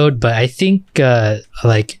episode, but I think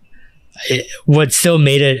what still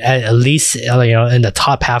made it at least you know, in the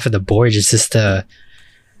top half of the board is just I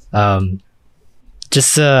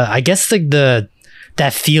guess like that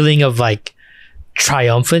feeling of like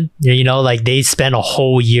triumphant, you know, like they spent a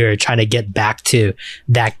whole year trying to get back to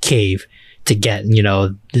that cave to get, you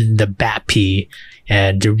know, the bat pea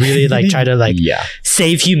and to really like try to like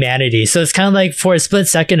save humanity. So it's kind of like for a split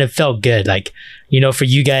second it felt good, like, you know, for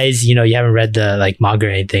you guys, you know, you haven't read the like manga or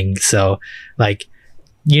anything, so like,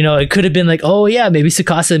 you know, it could have been like, oh yeah, maybe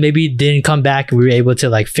Tsukasa maybe didn't come back and we were able to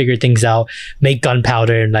like figure things out, make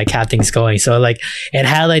gunpowder and like have things going. So like it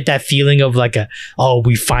had like that feeling of like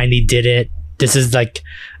we finally did it. This is like,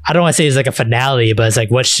 I don't want to say it's like a finale, but it's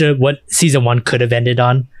like what season 1 could have ended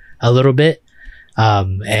on a little bit.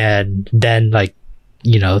 And then like,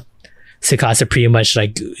 you know, Tsukasa pretty much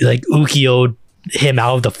like Ukio'd him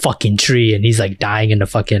out of the fucking tree and he's like dying in the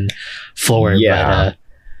fucking floor. Yeah.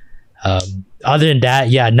 But other than that,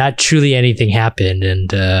 yeah, not truly anything happened. And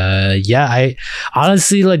I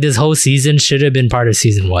honestly, like, this whole season should have been part of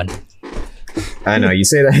season 1. I know, you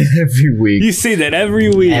say that every week. You say that every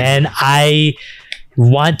week. And I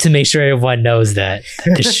want to make sure everyone knows that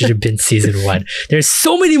this should have been season 1. There's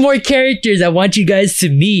so many more characters I want you guys to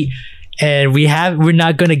meet And we're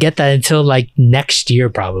not gonna get that until like next year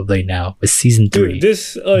probably now with season 3. Dude,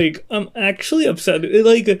 this like I'm actually upset.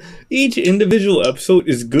 Like each individual episode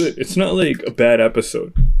is good. It's not like a bad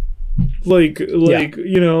episode. Like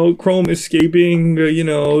you know, Chrome escaping. You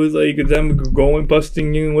know, like them going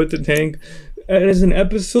busting you with the tank. As an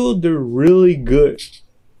episode, they're really good.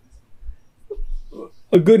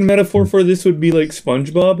 A good metaphor for this would be like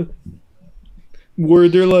SpongeBob, where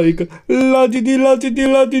they're like la di di la di di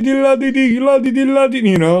la di di la di di la di di la di.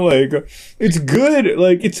 You know, like it's good.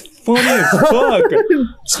 Like it's funny as fuck.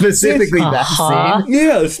 Specifically that scene.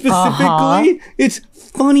 Yeah, specifically, it's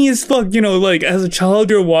funny as fuck. You know, like as a child,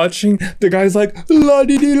 you're watching the guy's like la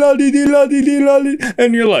di di la di di la di di la di,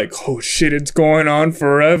 and you're like, oh shit, it's going on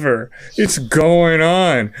forever. It's going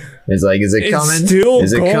on. It's like, is it coming? It's still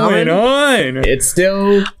is it going coming? on. It's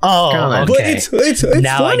still coming. Okay. But it's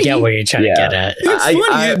now funny. I get what you're trying to get at. It's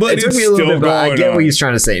funny, but it took it's me a little still bit, but I going get on. what he's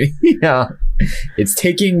trying to say. Yeah, it's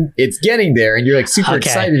getting there, and you're like super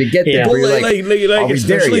excited to get there. Yeah. But you're Well, like, like are we there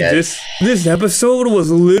especially yet? this episode was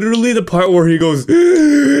literally the part where he goes,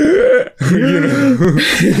 you know,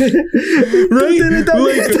 right?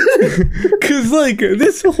 Like, cause like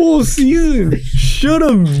this whole season should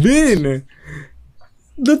have been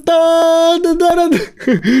you know,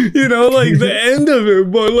 like the end of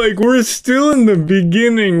it, but like we're still in the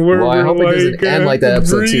beginning where Well, I hope it doesn't end like that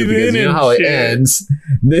episode too, because you know how it ends.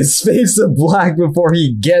 This face of black before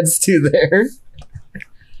he gets to there.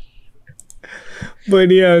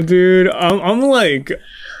 But yeah, dude, I'm like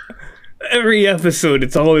every episode,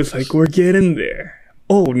 it's always like we're getting there.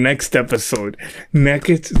 Oh, next episode, and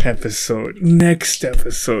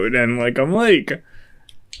like I'm like,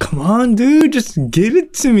 come on, dude, just give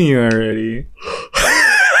it to me already.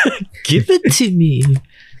 Give it to me.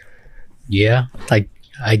 Yeah, like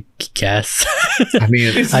I guess. I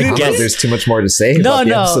mean, I don't know if there's too much more to say about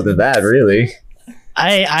the episode than that, really.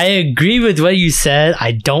 I agree with what you said.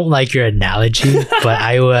 I don't like your analogy, but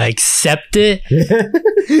I will accept it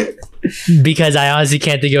because I honestly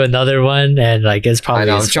can't think of another one, and like it's probably. I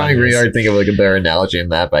know I'm trying really hard to think of like a better analogy than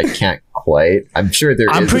that, but I can't quite. I'm sure there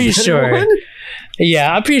is. I'm pretty sure. One.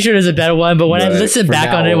 Yeah, I'm pretty sure there's a better one, but when I listen back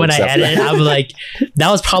on it when I edit, I'm like,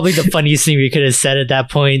 that was probably the funniest thing we could have said at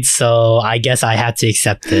that point. So I guess I had to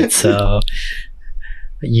accept it. So,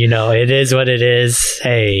 you know, it is what it is.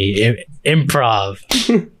 Hey, improv.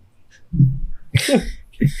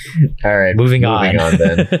 All right, moving on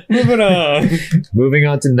then. Moving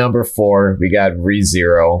on to number 4, we got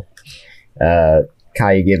ReZero.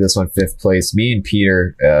 Kai gave this one 5th place. Me and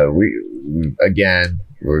Peter,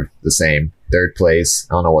 we're the same. 3rd place.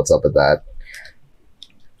 I don't know what's up with that.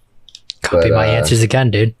 Copy my answers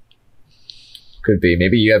again, dude. Could be.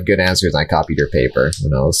 Maybe you have good answers and I copied your paper. Who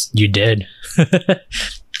knows? You did.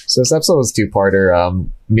 So this episode was 2-parter.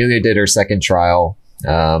 Amelia did her second trial.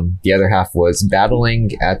 The other half was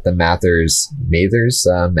battling at the Mathers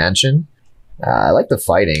mansion. I like the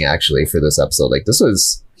fighting actually for this episode. Like this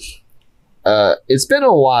was it's been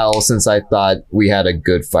a while since I thought we had a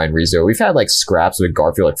good fight in ReZero. We've had like scraps with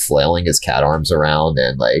Garfield like flailing his cat arms around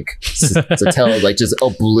and like Satella like just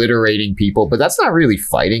obliterating people, but that's not really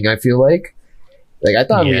fighting. I feel like I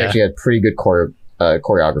thought we actually had pretty good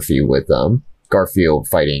choreography with Garfield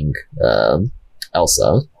fighting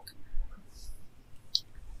Elsa.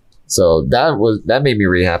 So that made me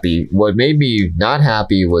really happy. What made me not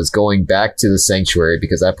happy was going back to the sanctuary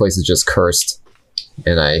because that place is just cursed.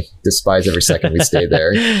 And I despise every second we stay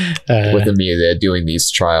there with Amelia doing these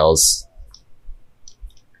trials.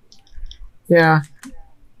 Yeah.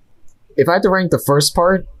 If I had to rank the first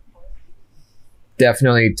part,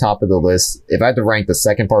 definitely top of the list. If I had to rank the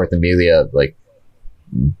second part with Amelia, like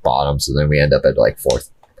bottom, so then we end up at like 4th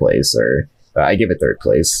place, or I give it 3rd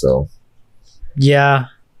place. So yeah,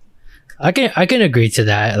 I can agree to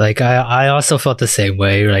that. Like I also felt the same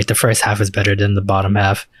way. Like the first half is better than the bottom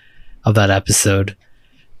half of that episode.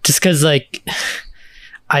 Just because, like,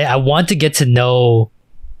 I want to get to know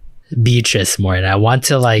Beatrice more, and I want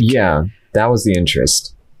to, like... Yeah, that was the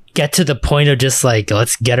interest. Get to the point of just, like,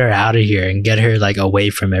 let's get her out of here and get her, like, away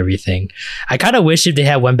from everything. I kind of wish if they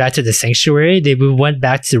had went back to the sanctuary, they went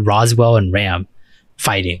back to Roswell and Ram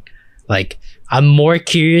fighting. Like, I'm more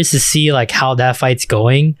curious to see, like, how that fight's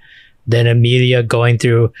going than Amelia going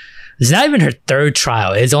through... It's not even her 3rd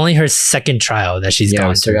trial. It's only her 2nd trial that she's gone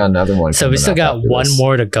we still got another one. So we still got one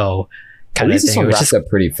more to go. Kind of thing. This one wrapped up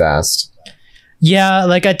pretty fast. Yeah,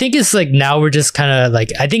 like I think it's like now we're just kind of like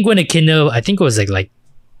I think when Echidna, I think it was like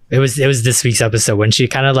it was this week's episode when she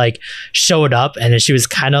kind of like showed up and then she was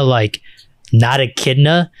kind of like not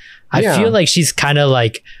Echidna. I feel like she's kind of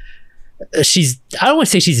like I don't want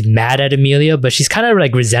to say she's mad at Amelia, but she's kind of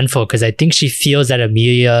like resentful because I think she feels that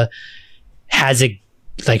Amelia has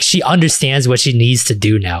like she understands what she needs to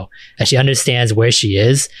do now, and she understands where she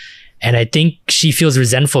is. And I think she feels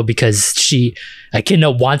resentful because Echidna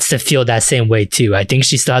wants to feel that same way too. I think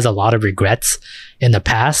she still has a lot of regrets in the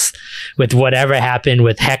past with whatever happened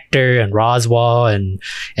with Hector and Roswell and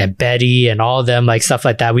Betty and all of them, like stuff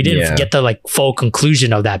like that. We didn't get the like full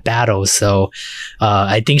conclusion of that battle. So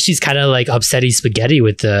I think she's kind of like upsetty spaghetti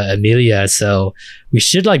with Amelia. So we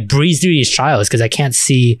should like breeze through these trials because I can't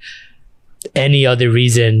see any other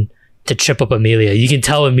reason to trip up Amelia. You can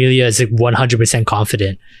tell Amelia is like 100%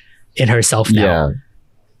 confident in herself now. Yeah.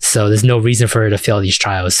 So there's no reason for her to fail these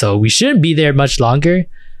trials. So we shouldn't be there much longer.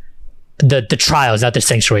 The trials, not the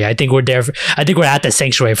sanctuary. I think we're there. I think we're at the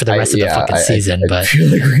sanctuary for the rest of the fucking season. I feel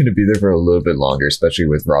like we're going to be there for a little bit longer, especially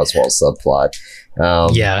with Roswell's subplot.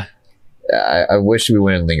 I wish we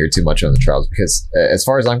wouldn't linger too much on the trials because, as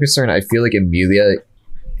far as I'm concerned, I feel like Amelia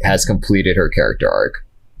has completed her character arc.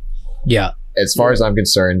 Yeah. As far as I'm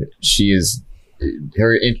concerned, she is.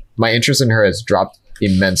 My interest in her has dropped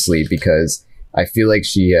immensely because I feel like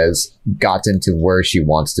she has gotten to where she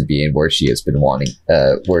wants to be and where she has been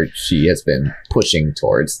where she has been pushing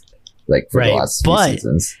towards, like for the last few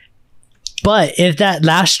seasons. But if that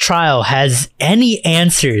last trial has any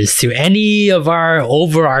answers to any of our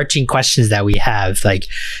overarching questions that we have, like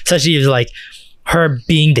such as like her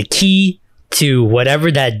being the key to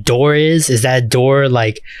whatever that door is that door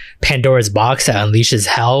like Pandora's box that unleashes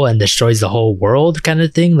hell and destroys the whole world kind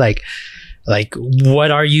of thing? Like, what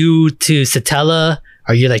are you to Satella?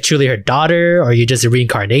 Are you like truly her daughter? Or are you just a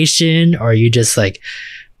reincarnation? Or are you just like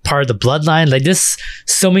part of the bloodline? Like, there's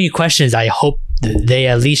so many questions I hope they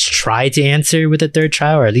at least try to answer with the third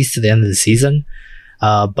trial, or at least to the end of the season.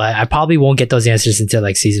 But I probably won't get those answers until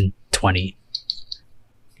like season 20.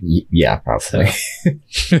 Yeah, probably.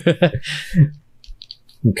 So.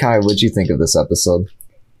 Kai, what'd you think of this episode?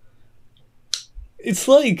 It's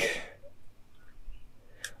like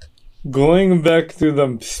going back to the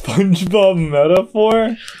SpongeBob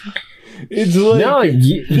metaphor. It's like no,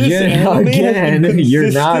 again,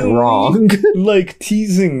 you're not wrong. Like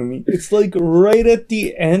teasing me. It's like right at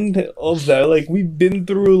the end of that. Like we've been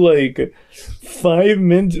through like 5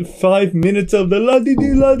 minutes of the la di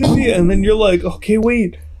di, and then you're like, okay,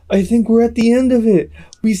 wait. I think we're at the end of it.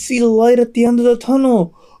 We see the light at the end of the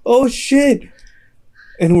tunnel. Oh shit!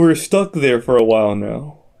 And we're stuck there for a while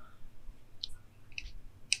now.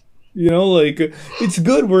 You know, like, it's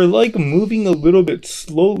good. We're, like, moving a little bit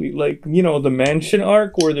slowly. Like, you know, the mansion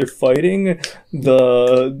arc where they're fighting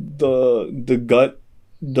the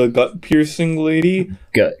gut piercing lady.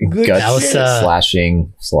 Gut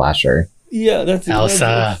slasher. Yeah, that's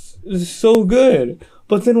Elsa. It's so good.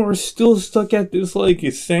 But then we're still stuck at this, like,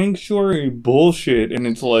 sanctuary bullshit, and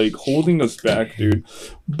it's, like, holding us back, dude.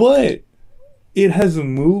 But it has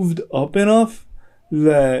moved up enough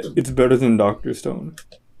that it's better than Dr. Stone.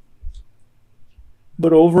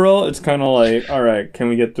 But overall, it's kind of like, all right, can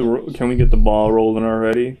we get the ball rolling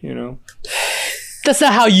already? You know, that's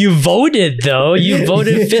not how you voted, though. You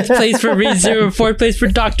voted 5th place for ReZero, 4th place for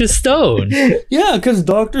Dr. Stone. Yeah, because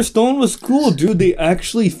Dr. Stone was cool, dude. They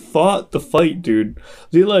actually fought the fight, dude.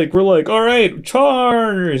 They were like, all right,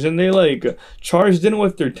 charge, and they charged in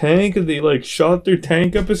with their tank. And they shot their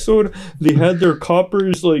tank episode. They had their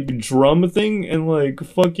coppers drum thing and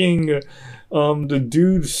fucking. The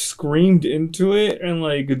dude screamed into it and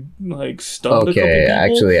stunned a couple people.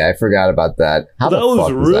 Actually, I forgot about that. How the fuck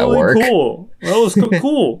does that work? Cool. That was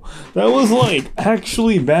cool. That was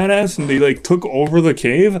actually badass, and they took over the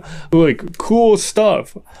cave. Cool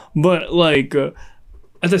stuff. But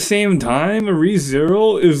at the same time,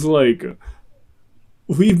 ReZero is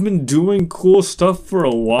we've been doing cool stuff for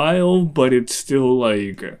a while, but it's still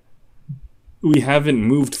we haven't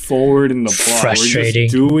moved forward in the plot. Frustrating. We're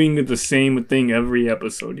just doing the same thing every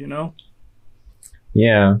episode, you know?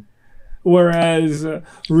 Yeah. Whereas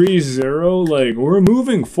ReZero, we're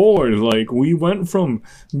moving forward. We went from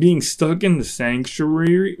being stuck in the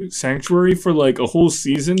sanctuary for a whole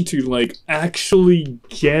season to actually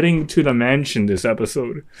getting to the mansion this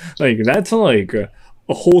episode. That's a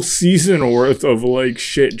whole season worth of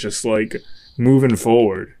shit just moving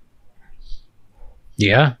forward.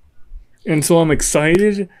 Yeah. And so I'm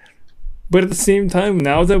excited, but at the same time,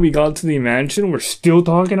 now that we got to the mansion, we're still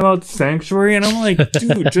talking about the sanctuary, and I'm like,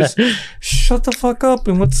 dude, just shut the fuck up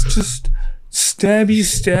and let's just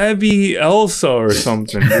stabby Elsa or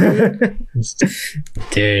something, dude.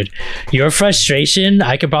 Dude, your frustration,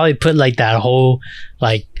 I could probably put that whole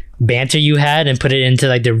banter you had and put it into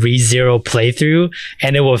the ReZero playthrough,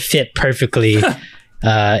 and it will fit perfectly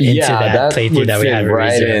that playthrough that we had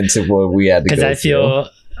right into what we had to go because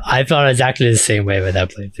I felt exactly the same way with that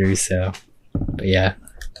playthrough. So, but yeah,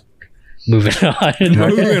 moving on.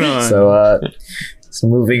 Moving on. So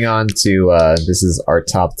moving on to this is our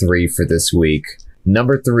top 3 for this week.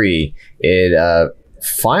 Number 3, it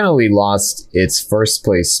finally lost its first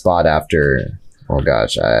place spot after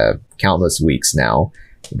countless weeks now.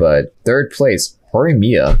 But 3rd place,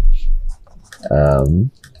 Horimiya.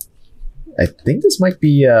 I think this might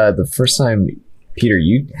be the first time, Peter,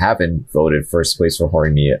 you haven't voted first place for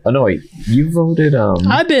Horimiya. Oh no, wait, you voted.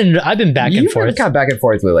 I've been back and forth. Kind of back and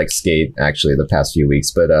forth with like Skate actually the past few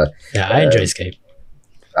weeks, but I enjoy Skate.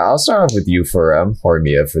 I'll start off with you for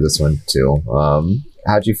Horimiya for this one too.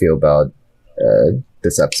 How'd you feel about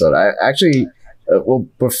this episode? I actually,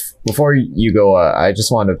 before you go, I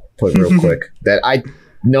just want to put real quick that I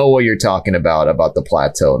know what you're talking about the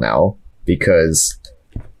plateau now, because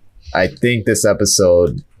I think this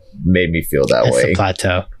episode made me feel that way. The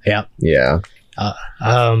plateau. Yeah. Yeah.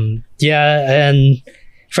 Yeah, and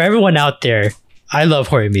for everyone out there, I love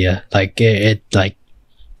Horimiya. Like it like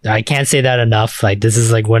I can't say that enough. Like this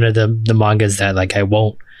is like one of the mangas that like I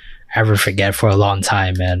won't ever forget for a long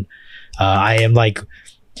time, and I am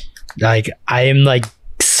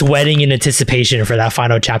sweating in anticipation for that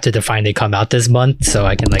final chapter to finally come out this month, so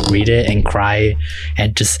I can like read it and cry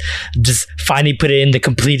and just finally put it in the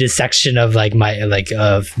completed section of like my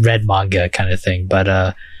read manga kind of thing.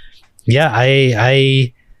 But yeah,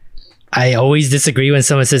 I always disagree when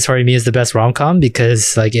someone says Horimiya is the best rom-com,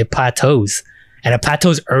 because like it plateaus, and it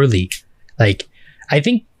plateaus early. Like I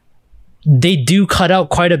think they do cut out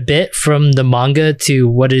quite a bit from the manga to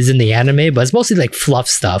what is in the anime, but it's mostly like fluff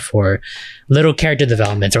stuff or little character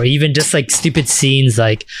development, or even just like stupid scenes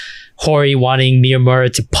like Hori wanting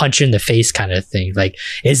Miyamura to punch her in the face kind of thing. Like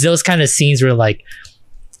it's those kind of scenes where like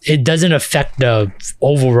it doesn't affect the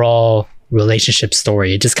overall relationship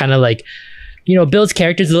story. It just kind of like, you know, builds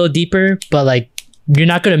characters a little deeper, but like you're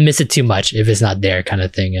not going to miss it too much if it's not there kind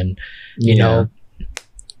of thing. And you know,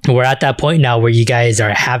 we're at that point now where you guys are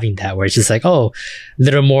having that, where it's just like, oh, a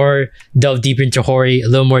little more delve deeper into Hori, a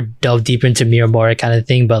little more delve deeper into Miyamura kind of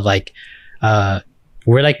thing. But like,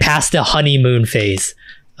 we're like past the honeymoon phase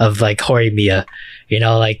of like Horimiya, you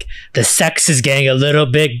know, like the sex is getting a little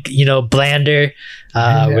bit, you know, blander.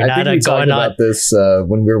 We're not going on about this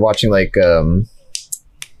when we were watching like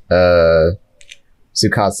Tsukasa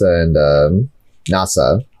and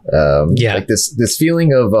Nasa. Like this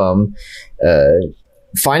feeling of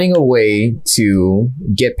finding a way to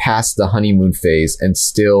get past the honeymoon phase and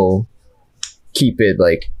still keep it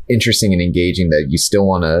like interesting and engaging, that you still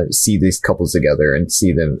want to see these couples together and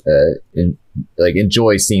see them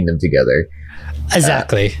enjoy seeing them together.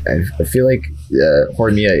 Exactly. I feel like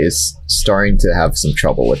Horimiya is starting to have some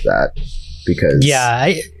trouble with that, because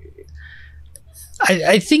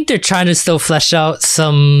I think they're trying to still flesh out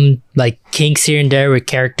some like kinks here and there with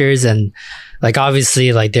characters, and like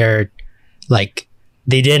obviously like they're like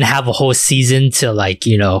they didn't have a whole season to like,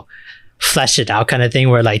 you know, flesh it out kind of thing,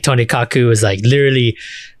 where like Tonikaku was like literally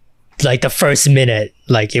like the first minute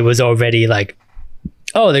like it was already like,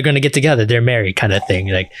 oh, they're gonna get together, they're married kind of thing,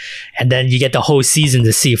 like, and then you get the whole season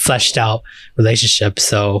to see fleshed out relationships.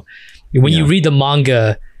 So when you read the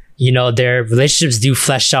manga, you know, their relationships do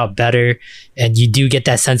flesh out better, and you do get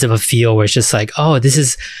that sense of a feel where it's just like, oh, this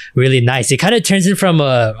is really nice. It kind of turns it from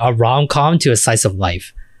a rom-com to a slice of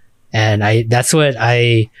life. And that's what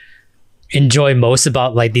I enjoy most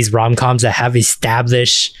about like these rom-coms that have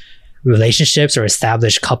established relationships or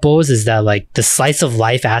established couples, is that like the slice of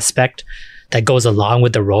life aspect that goes along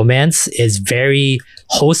with the romance is very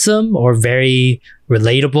wholesome or very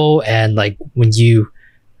relatable. And like when you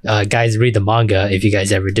guys read the manga, if you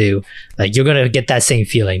guys ever do, like you're gonna get that same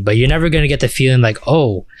feeling, but you're never gonna get the feeling like,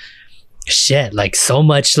 oh shit, like so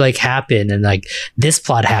much like happened, and like this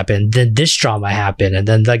plot happened, then this drama happened, and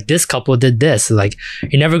then like this couple did this. Like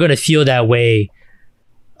you're never gonna feel that way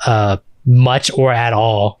much or at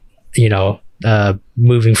all, you know,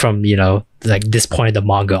 moving from, you know, like this point of the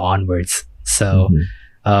manga onwards. So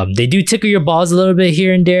they do tickle your balls a little bit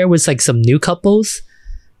here and there with like some new couples,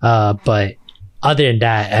 but other than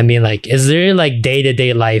that, I mean, like, is there like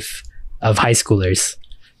day-to-day life of high schoolers,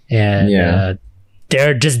 and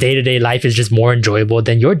their just day-to-day life is just more enjoyable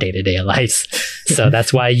than your day-to-day lives. So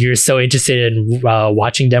that's why you're so interested in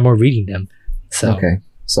watching them or reading them. So okay,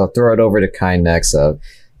 so I'll throw it over to Kai next. You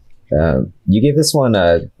gave this one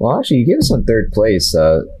you gave this one 3rd place.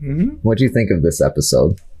 What do you think of this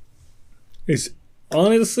episode? It's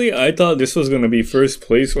honestly, I thought this was gonna be first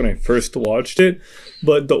place when I first watched it,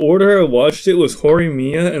 but the order I watched it was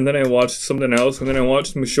Horimiya, and then I watched something else, and then I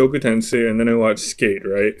watched Mushoku Tensei, and then I watched Skate,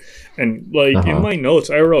 right? And like in my notes,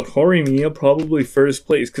 I wrote Horimiya probably first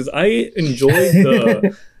place because I enjoyed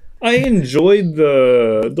the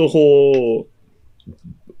whole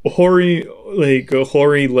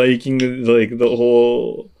Hori liking the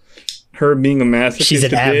whole her being a masochist. She's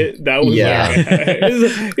an M. bit. That was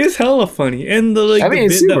it's hella funny, and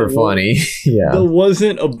it's super funny. That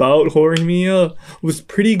wasn't about Horimiya was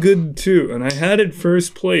pretty good too, and I had it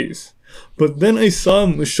first place. But then I saw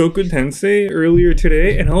Mushoku Tensei earlier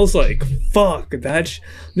today, and I was like, "Fuck,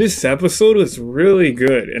 this episode was really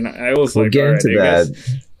good." And I was like, "Get into that."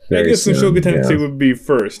 I guess Mushoku Tensei would be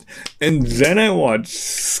first. And then I watched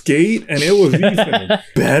Skate, and it was even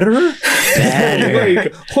better.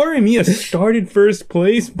 Like, Horimiya started first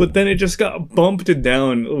place, but then it just got bumped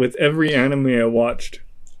down with every anime I watched.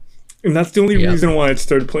 And that's the only reason why it's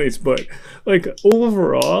third place. But, like,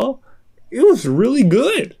 overall, it was really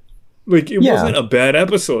good. Like, it wasn't a bad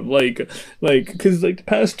episode. Because, the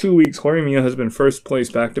past 2 weeks, Horimiya has been first place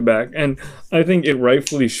back to back. And I think it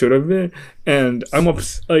rightfully should have been. And I'm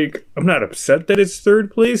not upset that it's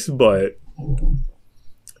third place, but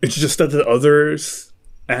it's just that the others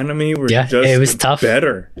anime were just it was tough.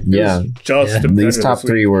 better. These top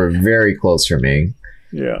three were very close for me.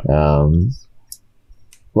 Yeah.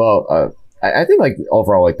 I think,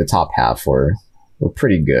 overall, the top half were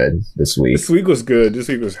pretty good this week. This week was good. This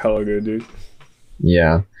week was hella good, dude.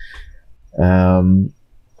 Yeah.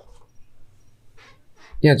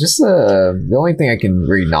 Just the only thing I can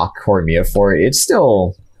really knock Horimiya for, it's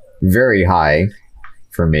still very high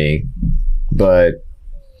for me. But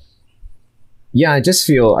yeah, I just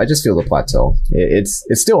feel the plateau. It's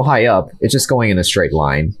still high up. It's just going in a straight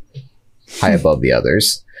line, high above the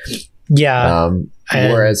others. Yeah.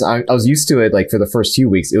 Whereas I was used to it, for the first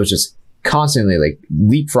few weeks, it was just constantly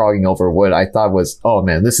leapfrogging over what I thought was, oh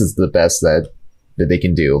man, this is the best that they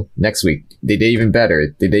can do. Next week they did even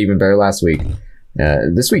better. They did even better last week.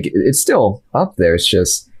 This week it's still up there. It's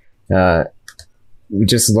just we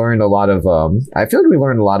just learned a lot of I feel like we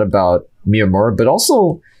learned a lot about Miyamura, but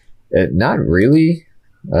also not really.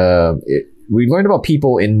 We learned about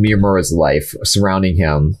people in Miyamura's life surrounding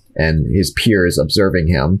him and his peers observing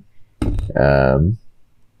him,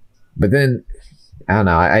 but then I don't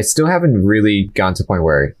know. I still haven't really gotten to the point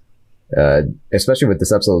where, especially with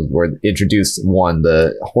this episode, where it introduced one,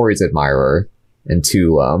 the Hori's admirer, and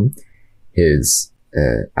two, his,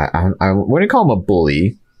 I wouldn't call him a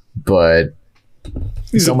bully, but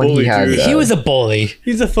he's someone a bully, he had. He was a bully.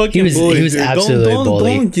 He's a fucking bully. He was absolutely a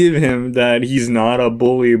bully. Don't give him that he's not a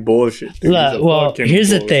bully bullshit. Dude.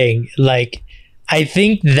 Here's the thing. I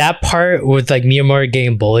think that part with Miyamura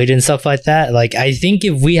getting bullied and stuff like that, I think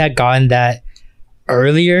if we had gotten that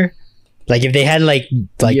earlier, if they had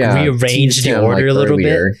rearranged the order a little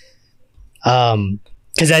bit,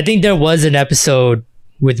 because I think there was an episode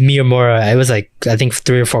with Miyamura, it was I think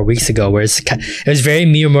 3 or 4 weeks ago, where it was very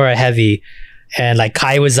Miyamura heavy, and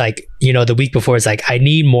Kai was the week before, it's I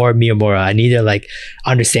need more Miyamura, I need to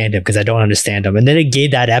understand him because I don't understand him. And then it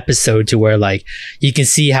gave that episode to where you can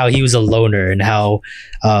see how he was a loner and how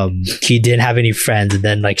he didn't have any friends, and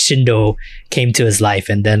then Shindo came to his life,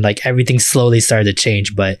 and then everything slowly started to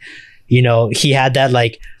change. But he had that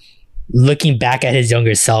looking back at his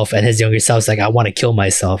younger self, and his younger self's I want to kill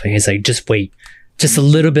myself, and he's just wait just a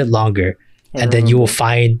little bit longer, and then you will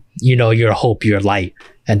find your hope, your light,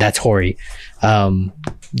 and that's Hori.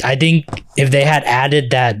 I think if they had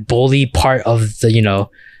added that bully part of the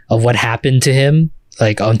of what happened to him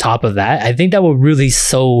on top of that, I think that would really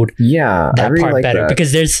sold that really part better,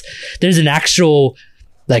 because there's an actual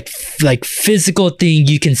physical thing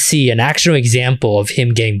you can see, an actual example of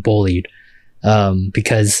him getting bullied,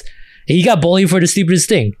 because he got bullied for the stupidest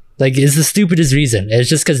thing. It's the stupidest reason. It's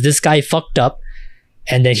just because this guy fucked up,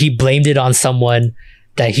 and then he blamed it on someone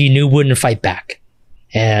that he knew wouldn't fight back.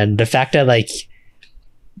 And the fact that I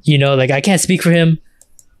can't speak for him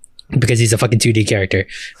because he's a fucking 2D character,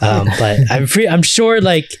 but I'm sure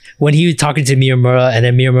when he was talking to Miyamura, and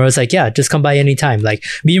then Miyamura's yeah, just come by anytime.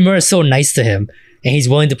 Miyamura is so nice to him, and he's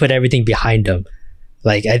willing to put everything behind him.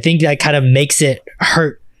 I think that kind of makes it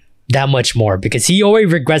hurt that much more, because he already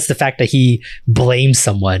regrets the fact that he blamed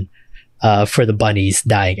someone for the bunnies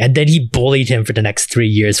dying, and then he bullied him for the next 3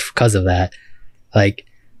 years because of that. No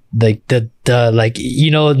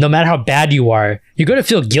matter how bad you are, you're gonna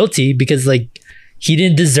feel guilty because he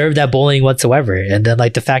didn't deserve that bullying whatsoever. And then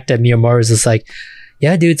the fact that Miyamura is just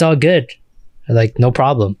yeah, dude, it's all good, no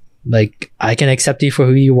problem. like I can accept you for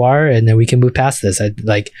who you are, and then we can move past this. I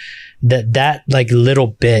like that like little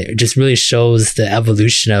bit just really shows the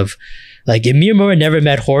evolution of like if Miyamura never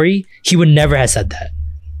met Hori, he would never have said that.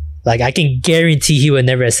 Like I can guarantee he would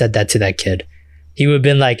never have said that to that kid. He would have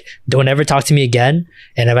been like, don't ever talk to me again,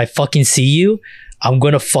 and if I fucking see you, I'm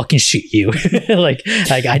gonna fucking shoot you. like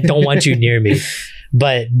I don't want you near me.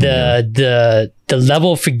 But the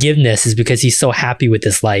level of forgiveness is because he's so happy with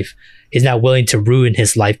his life. He's not willing to ruin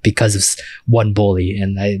his life because of one bully,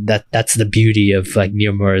 and that's the beauty of like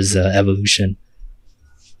Miyamura's evolution.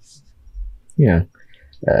 Yeah,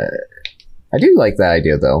 I do like that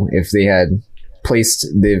idea though. If they had placed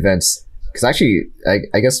the events, because actually,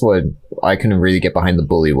 I guess what I couldn't really get behind the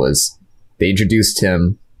bully was they introduced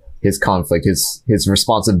him, his conflict, his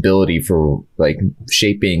responsibility for like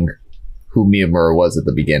shaping who Miyamura was at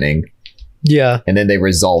the beginning. Yeah. And then they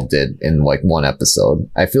resolved it in like one episode.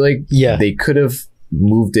 I feel like they could have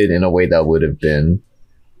moved it in a way that would have been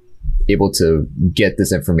able to get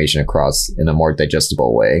this information across in a more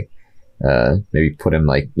digestible way. Maybe put him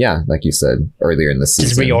like you said earlier in the season.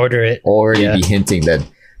 Just reorder it. Already be hinting that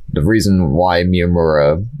the reason why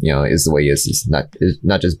Miyamura, is the way he is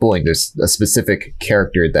not just bullying. There's a specific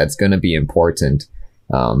character that's going to be important,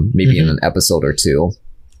 maybe in an episode or two.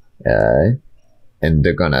 And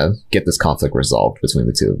they're gonna get this conflict resolved between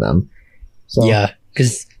the two of them. So yeah,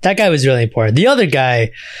 because that guy was really important. The other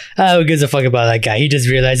guy, who gives a fuck about that guy? He just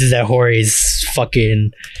realizes that Hori's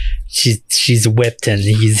fucking she's whipped, and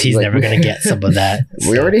he's like, never gonna get some of that.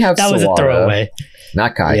 We already have that Sawara, was a throwaway.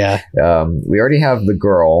 Not Kai. Yeah. We already have the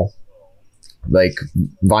girl like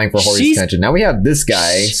vying for Hori's attention. Now we have this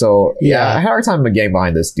guy. So I had a hard time getting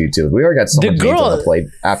behind this dude too. We already got so much games on the plate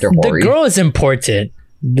after Hori. The girl is important.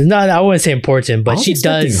 Not, I wouldn't say important, but she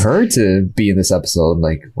does. Her to be in this episode.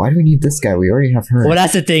 Like, why do we need this guy? We already have her. Well,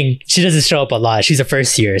 that's the thing. She doesn't show up a lot. She's a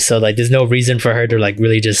first year, so like, there's no reason for her to like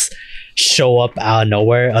really just show up out of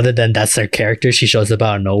nowhere. Other than that's her character, she shows up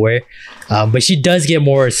out of nowhere. But she does get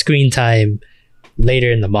more screen time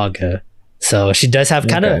later in the manga, so she does have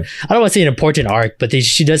kind of I don't want to say an important arc, but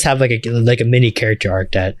she does have like a mini character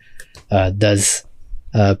arc that does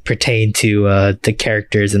pertain to the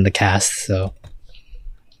characters in the cast. So.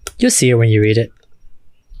 You'll see it when you read it.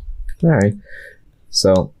 All right.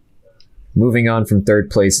 So, moving on from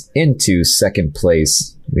third place into second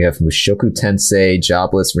place, we have Mushoku Tensei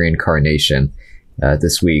Jobless Reincarnation.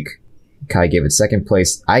 This week, Kai gave it second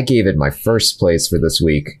place. I gave it my first place for this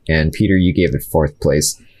week. And Peter, you gave it fourth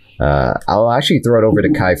place. I'll actually throw it over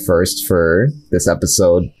to Kai first for this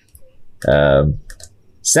episode.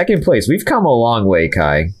 Second place. We've come a long way,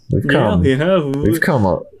 Kai. We've come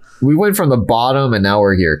we went from the bottom and now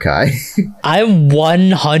we're here, Kai. I'm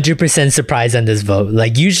 100% surprised on this vote.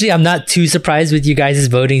 Like, usually I'm not too surprised with you guys'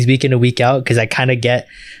 votings week in and week out because I kind of get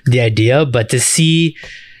the idea. But to see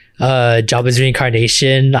Jobless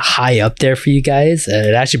Reincarnation high up there for you guys,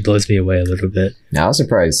 it actually blows me away a little bit. I was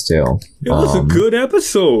surprised too. It was a good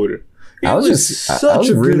episode. I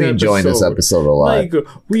was really enjoying this episode a lot. Like,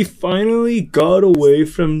 we finally got away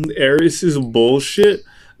from Eris's bullshit.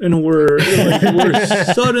 And we're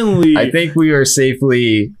suddenly. I think we are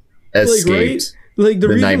safely escaped. Like the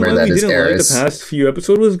reason nightmare why that we is didn't Eris. like the past few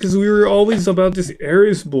episodes was because we were always about this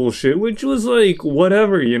Eris bullshit, which was like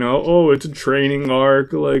whatever, Oh, it's a training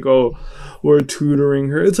arc. Like, oh, we're tutoring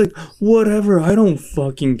her. It's like whatever. I don't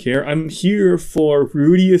fucking care. I'm here for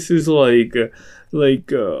Rudius's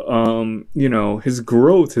his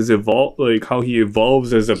growth, his like how he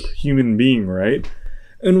evolves as a human being, right?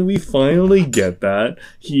 And we finally get that.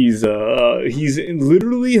 He's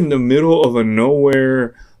literally in the middle of a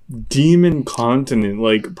nowhere demon continent,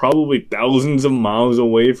 like probably thousands of miles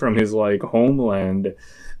away from his like homeland.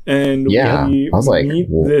 And we meet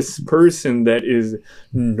this person that is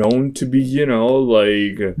known to be,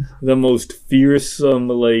 the most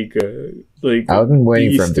fearsome, I've been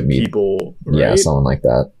waiting for him to meet people. Right? Yeah, someone like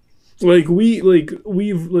that.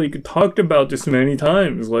 We've talked about this many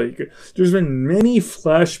times. Like, there's been many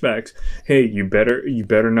flashbacks. Hey, you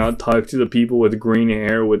better not talk to the people with green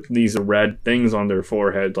hair with these red things on their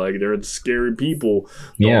forehead. Like, they're scary people.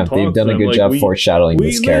 They've done a good job foreshadowing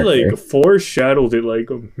this character. We foreshadowed it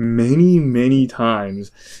many times,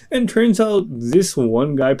 and turns out this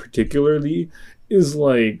one guy particularly is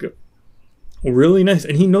really nice,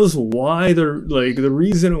 and he knows why the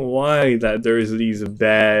reason why that there's these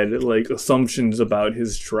bad assumptions about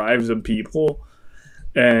his tribes of people,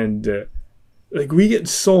 and we get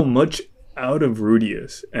so much out of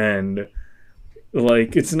Rudius, and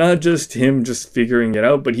it's not just him just figuring it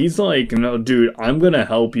out, but he's like, no dude, I'm gonna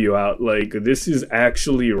help you out, this is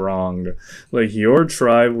actually wrong, your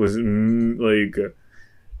tribe was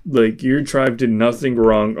like your tribe did nothing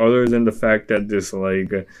wrong other than the fact that this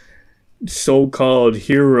like so-called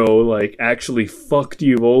hero like actually fucked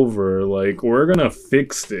you over. Like, we're gonna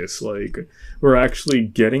fix this. Like, we're actually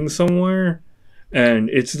getting somewhere, and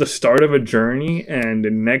it's the start of a journey. And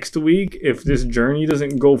next week, if this journey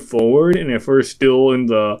doesn't go forward, and if we're still in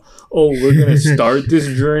the we're gonna start this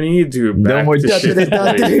journey to back No more to fifth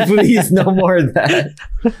place, please, no more of that.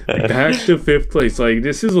 back to fifth place. Like,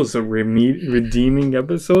 this was a redeeming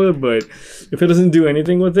episode, but if it doesn't do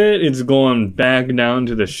anything with it, it's going back down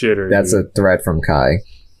to the shitter. That's a threat from Kai.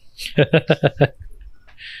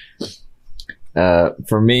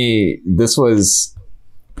 For me, this was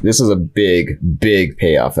a big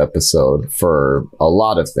payoff episode for a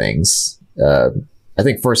lot of things. I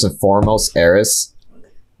think first and foremost, Eris.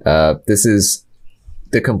 This is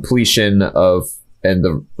the completion of, and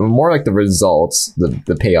the more like the results,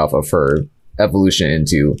 the payoff of her evolution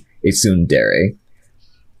into a tsundere.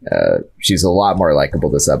 She's a lot more likable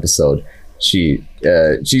this episode.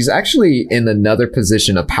 She's actually in another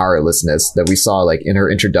position of powerlessness that we saw like in her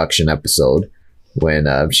introduction episode when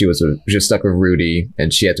she was stuck with Rudy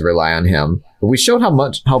and she had to rely on him. But we showed how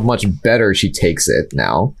much better she takes it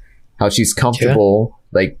now. How she's comfortable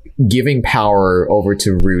like giving power over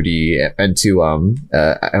to Rudy and to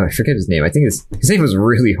I forget his name. I think his name was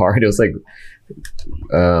really hard. It was like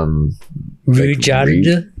Rujardo?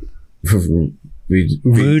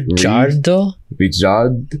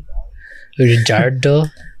 Rujardo?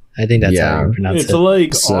 I think that's how you pronounce it's it.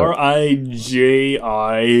 Like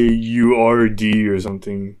Rijiurd or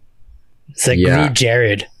something. It's like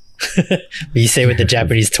Jared. You say with the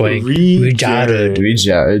Japanese twang.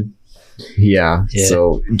 Rujardo. Yeah.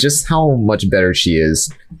 So just how much better she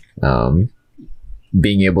is,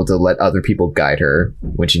 being able to let other people guide her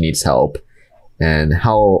when she needs help, and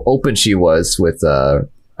how open she was with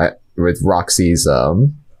Roxy's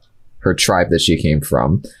her tribe that she came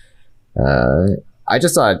from. I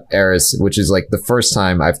just thought Eris, which is like the first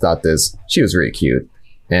time I've thought this, she was really cute,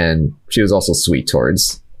 and she was also sweet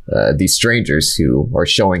towards these strangers who are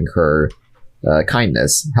showing her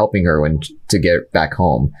kindness, helping her to get back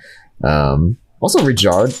home. Also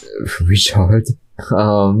Richard,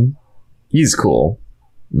 he's cool.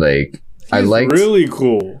 Like, he's really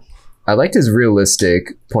cool. I liked his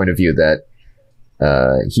realistic point of view that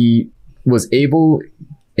he was able,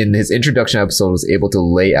 in his introduction episode, was able to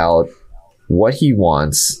lay out what he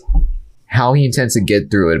wants, how he intends to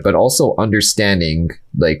get through it, but also understanding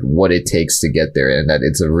like what it takes to get there, and that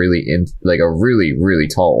it's a really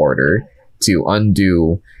tall order to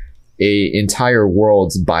undo a entire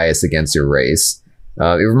world's bias against your race.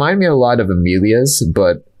 It reminded me a lot of Amelia's,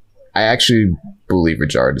 but I actually believe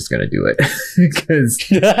Richard is going to do it because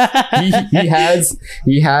he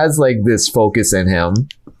has like this focus in him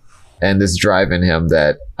and this drive in him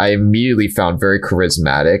that I immediately found very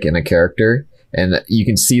charismatic in a character. And you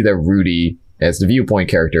can see that Rudy, as the viewpoint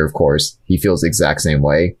character, of course, he feels the exact same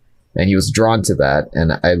way, and he was drawn to that.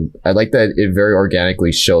 And I like that it very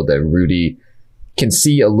organically showed that Rudy can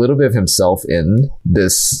see a little bit of himself in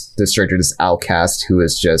this stranger, this outcast who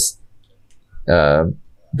has just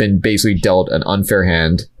been basically dealt an unfair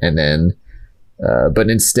hand, and then but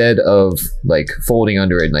instead of like folding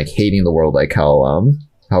under it and like hating the world like how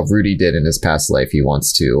Rudy did in his past life, he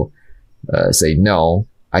wants to say, no,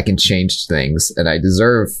 I can change things, and I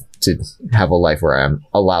deserve to have a life where I'm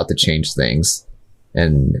allowed to change things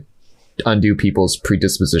and undo people's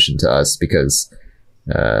predisposition to us, because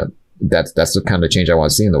that's the kind of change I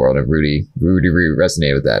want to see in the world. And Rudy really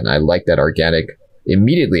resonated with that, and I like that organic,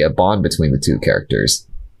 immediately a bond between the two characters.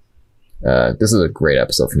 This is a great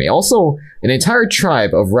episode for me. Also, an entire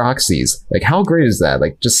tribe of Roxy's. Like, how great is that?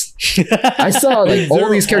 Like, just I saw like all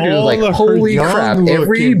these characters. Like, holy crap!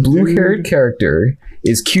 Every blue-haired character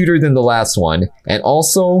is cuter than the last one, and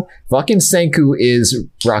also fucking Senku is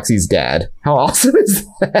Roxy's dad. How awesome is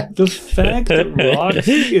that? The fact that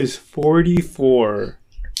Roxy is 44.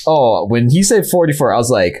 Oh, when he said 44, I was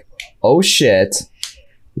like, oh shit,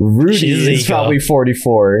 Rudy is probably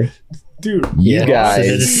 44. Dude, you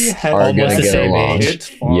guys are gonna get along. It's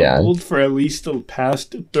fondled for at least the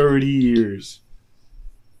past 30 years.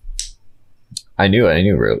 I knew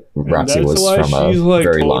Roxy was from a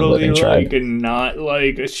very long-living tribe. Like, not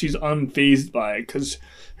like she's unfazed by it, because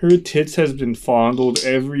her tits has been fondled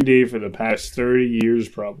every day for the past 30 years,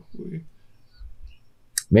 probably.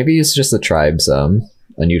 Maybe it's just the tribe's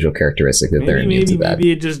unusual characteristic that they're immune to that.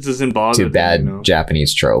 Maybe it just doesn't bother them, bad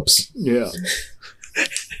Japanese tropes. Yeah.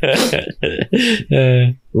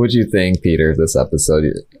 What do you think, Peter, of this episode?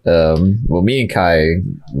 Well, me and Kai,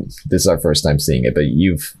 this is our first time seeing it, but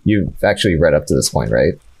you've actually read up to this point,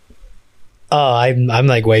 right? Oh, I'm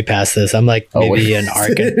like way past this. I'm like maybe wait. an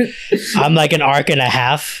arc. I'm like an arc and a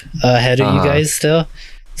half ahead of you guys still.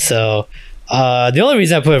 So the only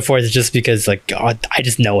reason I put it forth is just because like God, I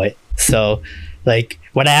just know it. So like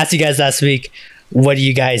when I asked you guys last week, what do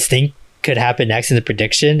you guys think could happen next in the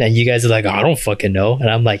prediction, and you guys are like, oh, I don't fucking know, and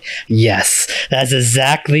I'm like, yes, that's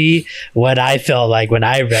exactly what I felt like when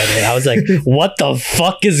I read it. I was like, what the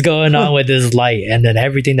fuck is going on with this light? And then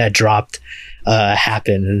everything that dropped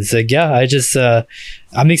happened, and it's like, yeah, I just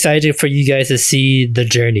I'm excited for you guys to see the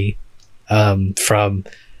journey from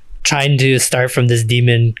trying to start from this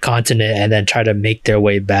demon continent and then try to make their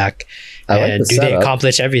way back. And do they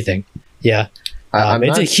accomplish everything? Yeah.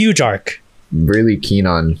 It's a huge arc. Really keen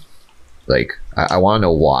on, like, I want to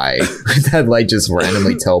know why that light just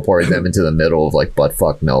randomly teleported them into the middle of like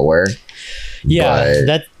buttfuck nowhere. Yeah,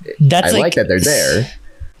 but that's I like that they're there.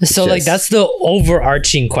 So like that's the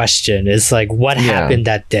overarching question is like what happened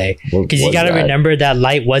that day, because you got to remember that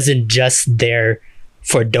light wasn't just there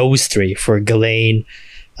for those three, for Ghislaine,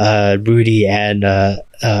 Rudy, and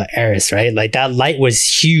Eris, right? Like that light was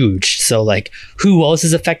huge. So like who else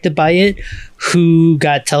is affected by it? Who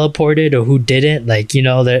got teleported or who didn't? Like, you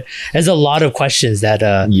know, there's a lot of questions that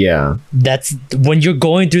that's when you're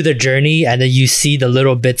going through the journey and then you see the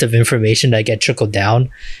little bits of information that get trickled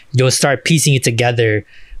down, you'll start piecing it together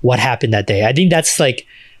what happened that day. I think that's like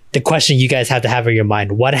the question you guys have to have in your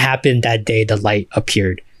mind. What happened that day the light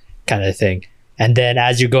appeared, kind of thing. And then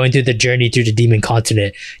as you're going through the journey through the demon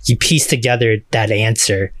continent, you piece together that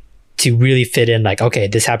answer to really fit in, like, okay,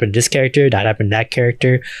 this happened to this character, that happened to that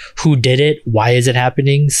character, who did it, why is it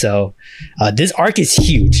happening? So this arc is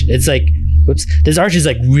huge. It's like, this arc is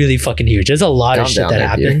like really fucking huge. There's a lot of shit that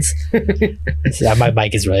happens. Yeah, my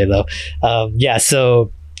mic is really low. Yeah,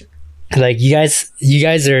 so like you guys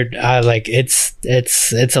are like,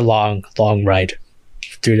 it's a long ride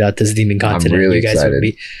throughout this demon continent. I'm really you guys excited.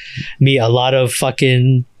 will meet a lot of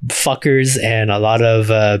fucking fuckers and a lot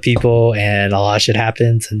of people, and a lot of shit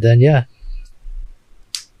happens, and then yeah,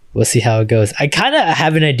 we'll see how it goes. I kind of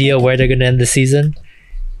have an idea where they're gonna end the season,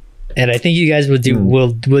 and I think you guys would do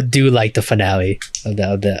will do like the finale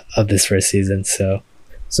of this first season. So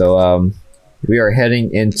we are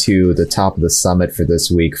heading into the top of the summit for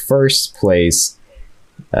this week. First place.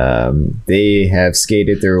 They have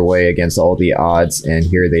skated their way against all the odds, and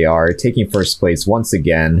here they are taking first place once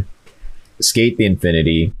again. Skate the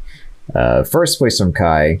Infinity. First place from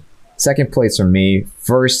Kai, second place from me,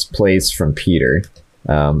 first place from Peter.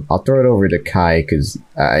 I'll throw it over to Kai because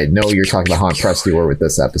I know you're talking about how impressed you were with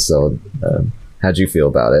this episode. How'd you feel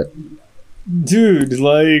about it? Dude,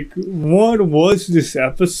 like, what was this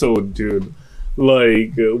episode, dude?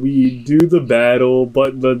 Like, we do the battle,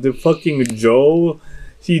 but the fucking Joe,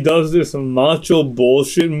 he does this macho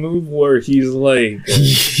bullshit move where he's like...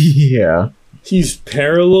 yeah. He's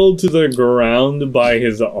parallel to the ground by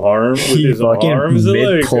his arm, with his arms.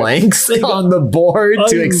 Mid-planks like, on the board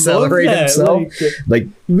to accelerate himself. Like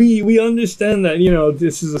we understand that, you know,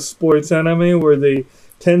 this is a sports anime where they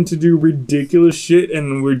tend to do ridiculous shit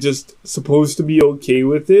and we're just supposed to be okay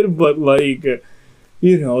with it, but like,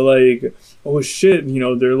 you know, like, oh shit, you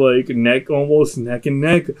know, they're like almost neck and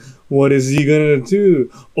neck. What is he gonna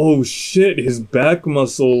do? Oh shit, his back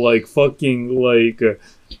muscle like fucking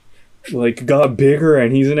like got bigger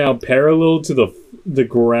and he's now parallel to the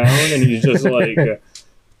ground and he's just like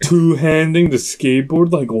two-handing the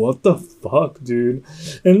skateboard. Like, what the fuck, dude?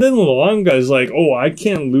 And then Long Guy's like, oh, I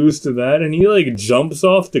can't lose to that, and he like jumps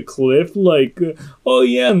off the cliff like, oh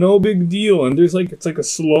yeah, no big deal. And there's like, it's like a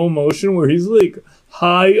slow motion where he's like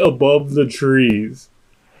high above the trees.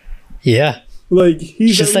 Yeah, like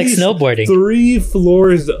he's just like snowboarding 3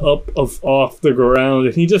 floors up off the ground,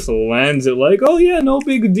 and he just lands it like, oh yeah, no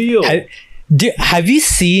big deal. Have you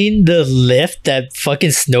seen the lift that fucking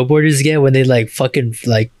snowboarders get when they like fucking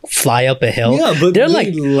like fly up a hill? Yeah, but they're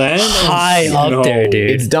like land high up there,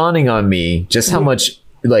 dude. It's dawning on me just how much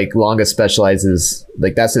like Longa specializes.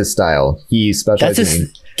 Like that's his style. He specializes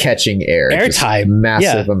in catching air time,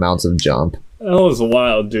 massive amounts of jump. That was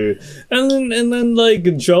wild, dude. And then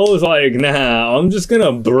like Joe was like, nah, I'm just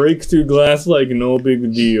gonna break through glass like no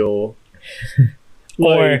big deal.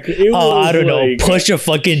 Like, or I don't know, push a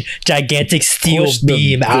fucking gigantic steel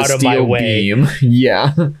beam out of my way.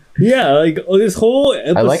 Yeah. Yeah, like this whole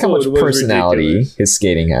episode, I like how much personality ridiculous. His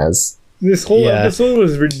skating has. This whole episode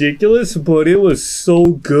was ridiculous, but it was so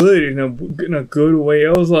good in a good way.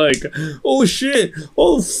 I was like, oh shit,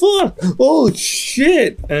 oh fuck, oh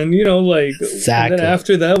shit. And you know, like, exactly. And then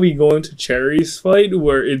after that we go into Cherry's fight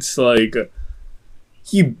where it's like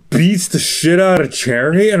he beats the shit out of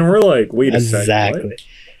Cherry and we're like, wait a second. What?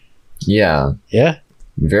 Yeah.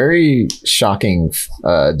 very shocking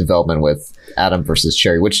development with Adam versus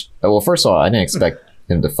Cherry, which, well, first of all, I didn't expect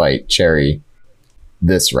him to fight Cherry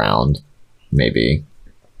this round, maybe.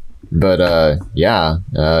 But yeah,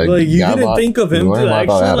 like you didn't think of him to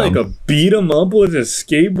actually like beat him up with a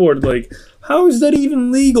skateboard. Like, how is that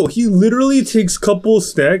even legal? He literally takes couple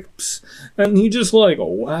steps and he just like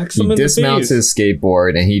whacks him in the face. He dismounts his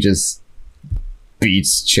skateboard and he just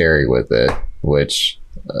beats Cherry with it, which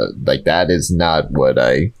like that is not what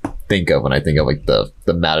I think of when I think of like the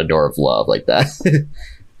matador of love like that.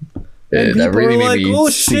 And that really made me oh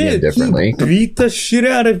see shit, him differently. he beat the shit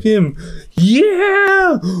out of him.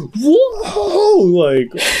 Yeah, whoa! Like,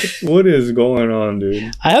 what is going on,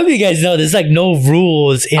 dude? I hope you guys know there's like no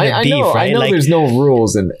rules in a beef, right? I know like, there's no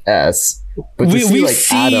rules in S, but we've like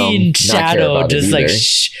seen Shadow just like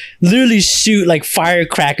literally shoot like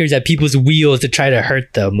firecrackers at people's wheels to try to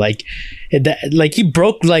hurt them. Like he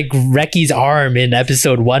broke like Reki's arm in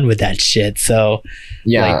episode 1 with that shit. So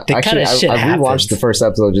yeah, like, actually, I rewatched the first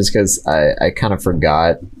episode just because I kind of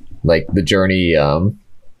forgot like the journey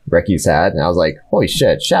Reki's had, and I was like, holy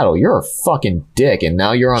shit, Shadow, you're a fucking dick, and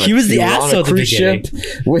now you're on he was the asshole on a cruise ship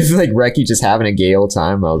with like Reki just having a gay old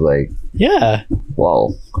time. I was like, yeah,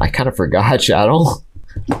 well, I kind of forgot, Shadow.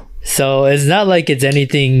 So it's not like it's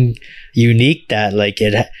anything unique that like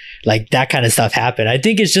it like that kind of stuff happened. I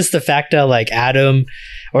think it's just the fact that like Adam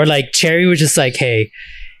or like Cherry was just like, hey,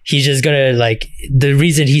 he's just gonna like the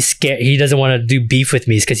reason he's scared, he doesn't want to do beef with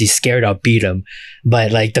me is because he's scared I'll beat him.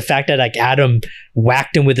 But like the fact that like Adam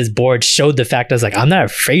whacked him with his board showed the fact that I was like, I'm not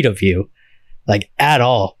afraid of you, like at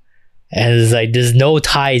all. And it's like there's no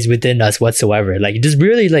ties within us whatsoever. Like just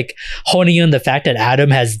really like honing in the fact that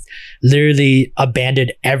Adam has literally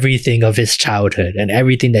abandoned everything of his childhood and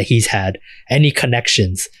everything that he's had, any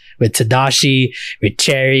connections with Tadashi, with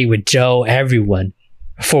Cherry, with Joe, everyone,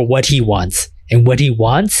 for what he wants. And what he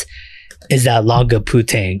wants is that Longa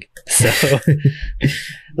Putang. So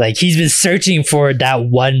like he's been searching for that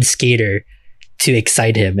one skater to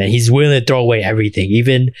excite him, and he's willing to throw away everything,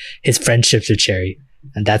 even his friendships with Cherry.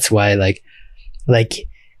 And that's why like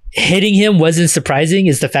hitting him wasn't surprising,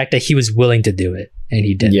 is the fact that he was willing to do it and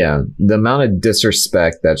he did. Yeah, the amount of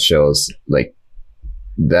disrespect that shows, like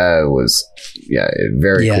that was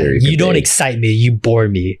very clear. You don't excite me, you bore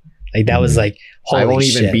me. Like that was like, holy I won't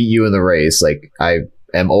shit. even beat you in the race. Like I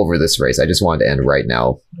am over this race. I just want to end right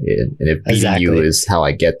now. And if beating you is how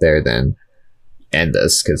I get there, then end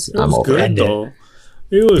this because I'm over it. Though.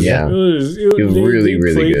 It was really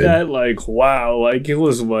good. That like wow, like it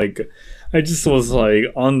was like I just was like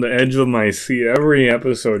on the edge of my seat every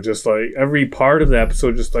episode, just like every part of the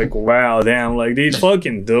episode, just like wow, damn, like they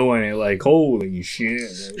fucking doing it, like holy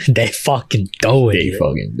shit, they fucking doing it.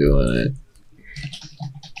 Fucking doing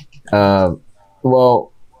it.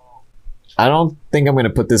 Well, I don't think I'm gonna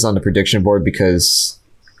put this on the prediction board because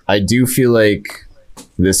I do feel like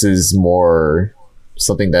this is more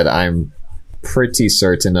something that I'm pretty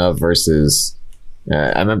certain of versus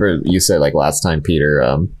I remember you said like last time, Peter,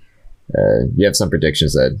 you have some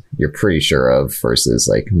predictions that you're pretty sure of versus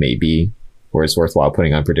like maybe where it's worthwhile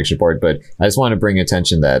putting on prediction board. But I just want to bring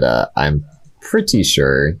attention that I'm pretty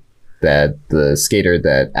sure that the skater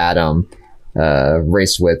that Adam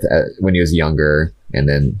raced with when he was younger and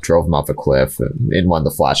then drove him off a cliff in one of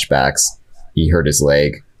the flashbacks, he hurt his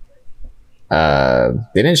leg.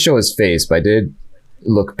 They didn't show his face, but I did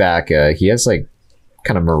look back. He has like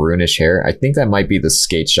kind of maroonish hair. I think that might be the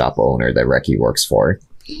skate shop owner that Reki works for.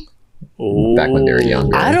 Ooh. Back when they were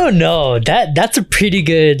younger. I don't know. That's a pretty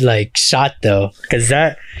good like shot though, because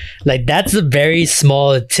that's a very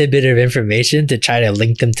small tidbit of information to try to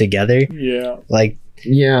link them together. Yeah. Like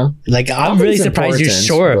I'm really surprised you're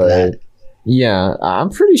sure of that. Yeah, I'm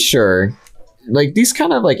pretty sure. Like these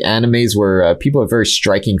kind of like animes where people have very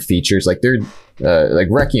striking features, like they're like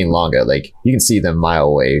Reki and Longa, like you can see them a mile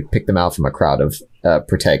away, pick them out from a crowd of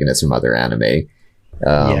protagonists from other anime.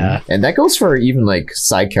 And that goes for even like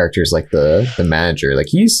side characters like the manager. Like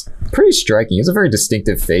he's pretty striking. He has a very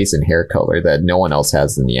distinctive face and hair color that no one else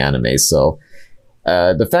has in the anime. So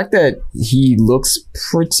the fact that he looks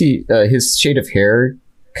pretty, his shade of hair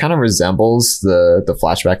kind of resembles the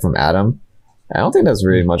flashback from Adam. I don't think that's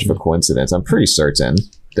really much of a coincidence. I'm pretty certain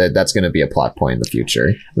that that's going to be a plot point in the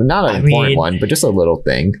future. Not an important one, but just a little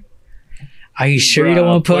thing. Are you sure you don't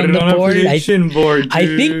want to put it on the board? I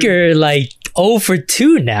think you're like 0 for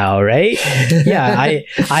 2 now, right? Yeah,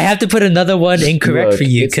 I have to put another one incorrect for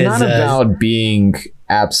you. It's not about being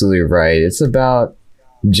absolutely right. It's about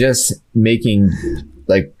just making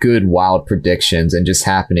like good wild predictions and just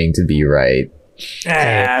happening to be right.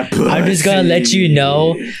 I'm just gonna let you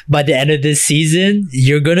know by the end of this season,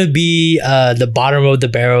 you're gonna be the bottom of the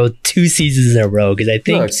barrel 2 seasons in a row because I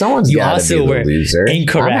think Look, someone's you gotta also be the were loser.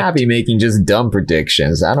 incorrect. I'm happy making just dumb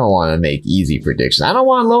predictions. I don't want to make easy predictions. I don't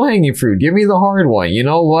want low hanging fruit. Give me the hard one. You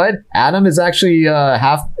know what? Adam is actually a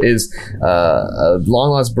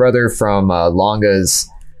long lost brother from Longa's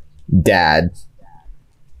dad,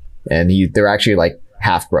 and they're actually like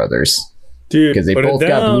half brothers. Dude, because they both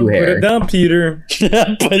got blue hair. Put it down, Peter.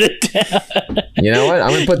 Put it down. You know what?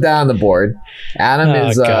 I'm gonna put that on the board. Adam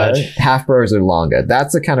is half brothers of Longa.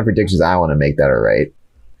 That's the kind of predictions I want to make that are right.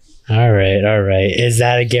 All right. Is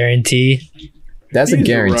that a guarantee? That's a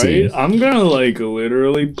guarantee. Right. I'm gonna like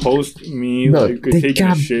literally post me like taking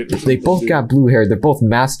a shit. They both got blue hair. They're both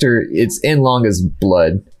master. It's in Longa's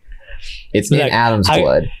blood. It's in Adam's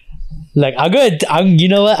blood. Like you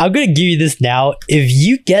know what? I'm gonna give you this now. If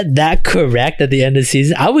you get that correct at the end of the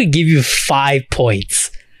season, I would give you 5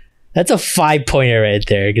 points. That's a 5-pointer right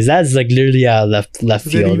there because that's like literally left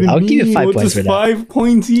field. I'll give you 5 points for that. 5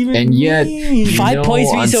 points even? And yet, 5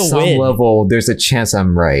 points means on a some win. level, there's a chance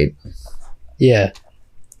I'm right. Yeah.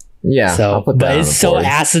 So I'll put that but it's so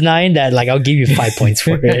asinine that like I'll give you 5 points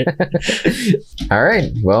for it. All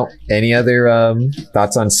right. Well, any other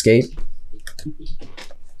thoughts on Skate?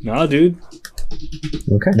 Nah, dude.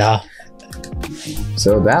 Okay. Nah.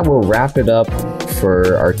 So that will wrap it up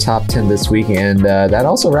for our top 10 this week, and that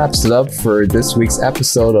also wraps it up for this week's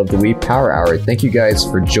episode of the Weeb Power Hour. Thank you guys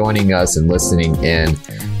for joining us and listening in.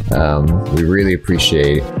 We really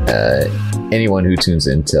appreciate anyone who tunes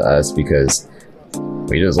into us because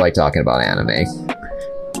we just like talking about anime.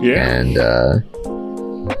 Yeah. And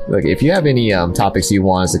look, if you have any topics you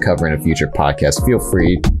want us to cover in a future podcast, feel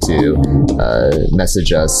free to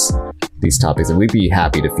message us these topics, and we'd be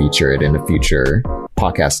happy to feature it in a future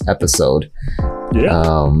podcast episode.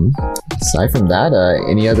 Yeah. Aside from that,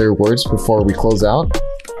 any other words before we close out?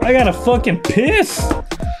 I gotta fucking piss.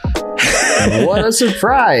 What a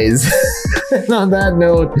surprise! And on that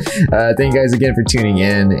note, thank you guys again for tuning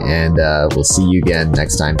in, and we'll see you again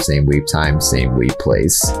next time. Same weeb time, same weeb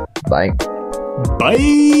place. Bye.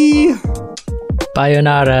 Bye.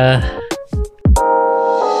 Sayonara.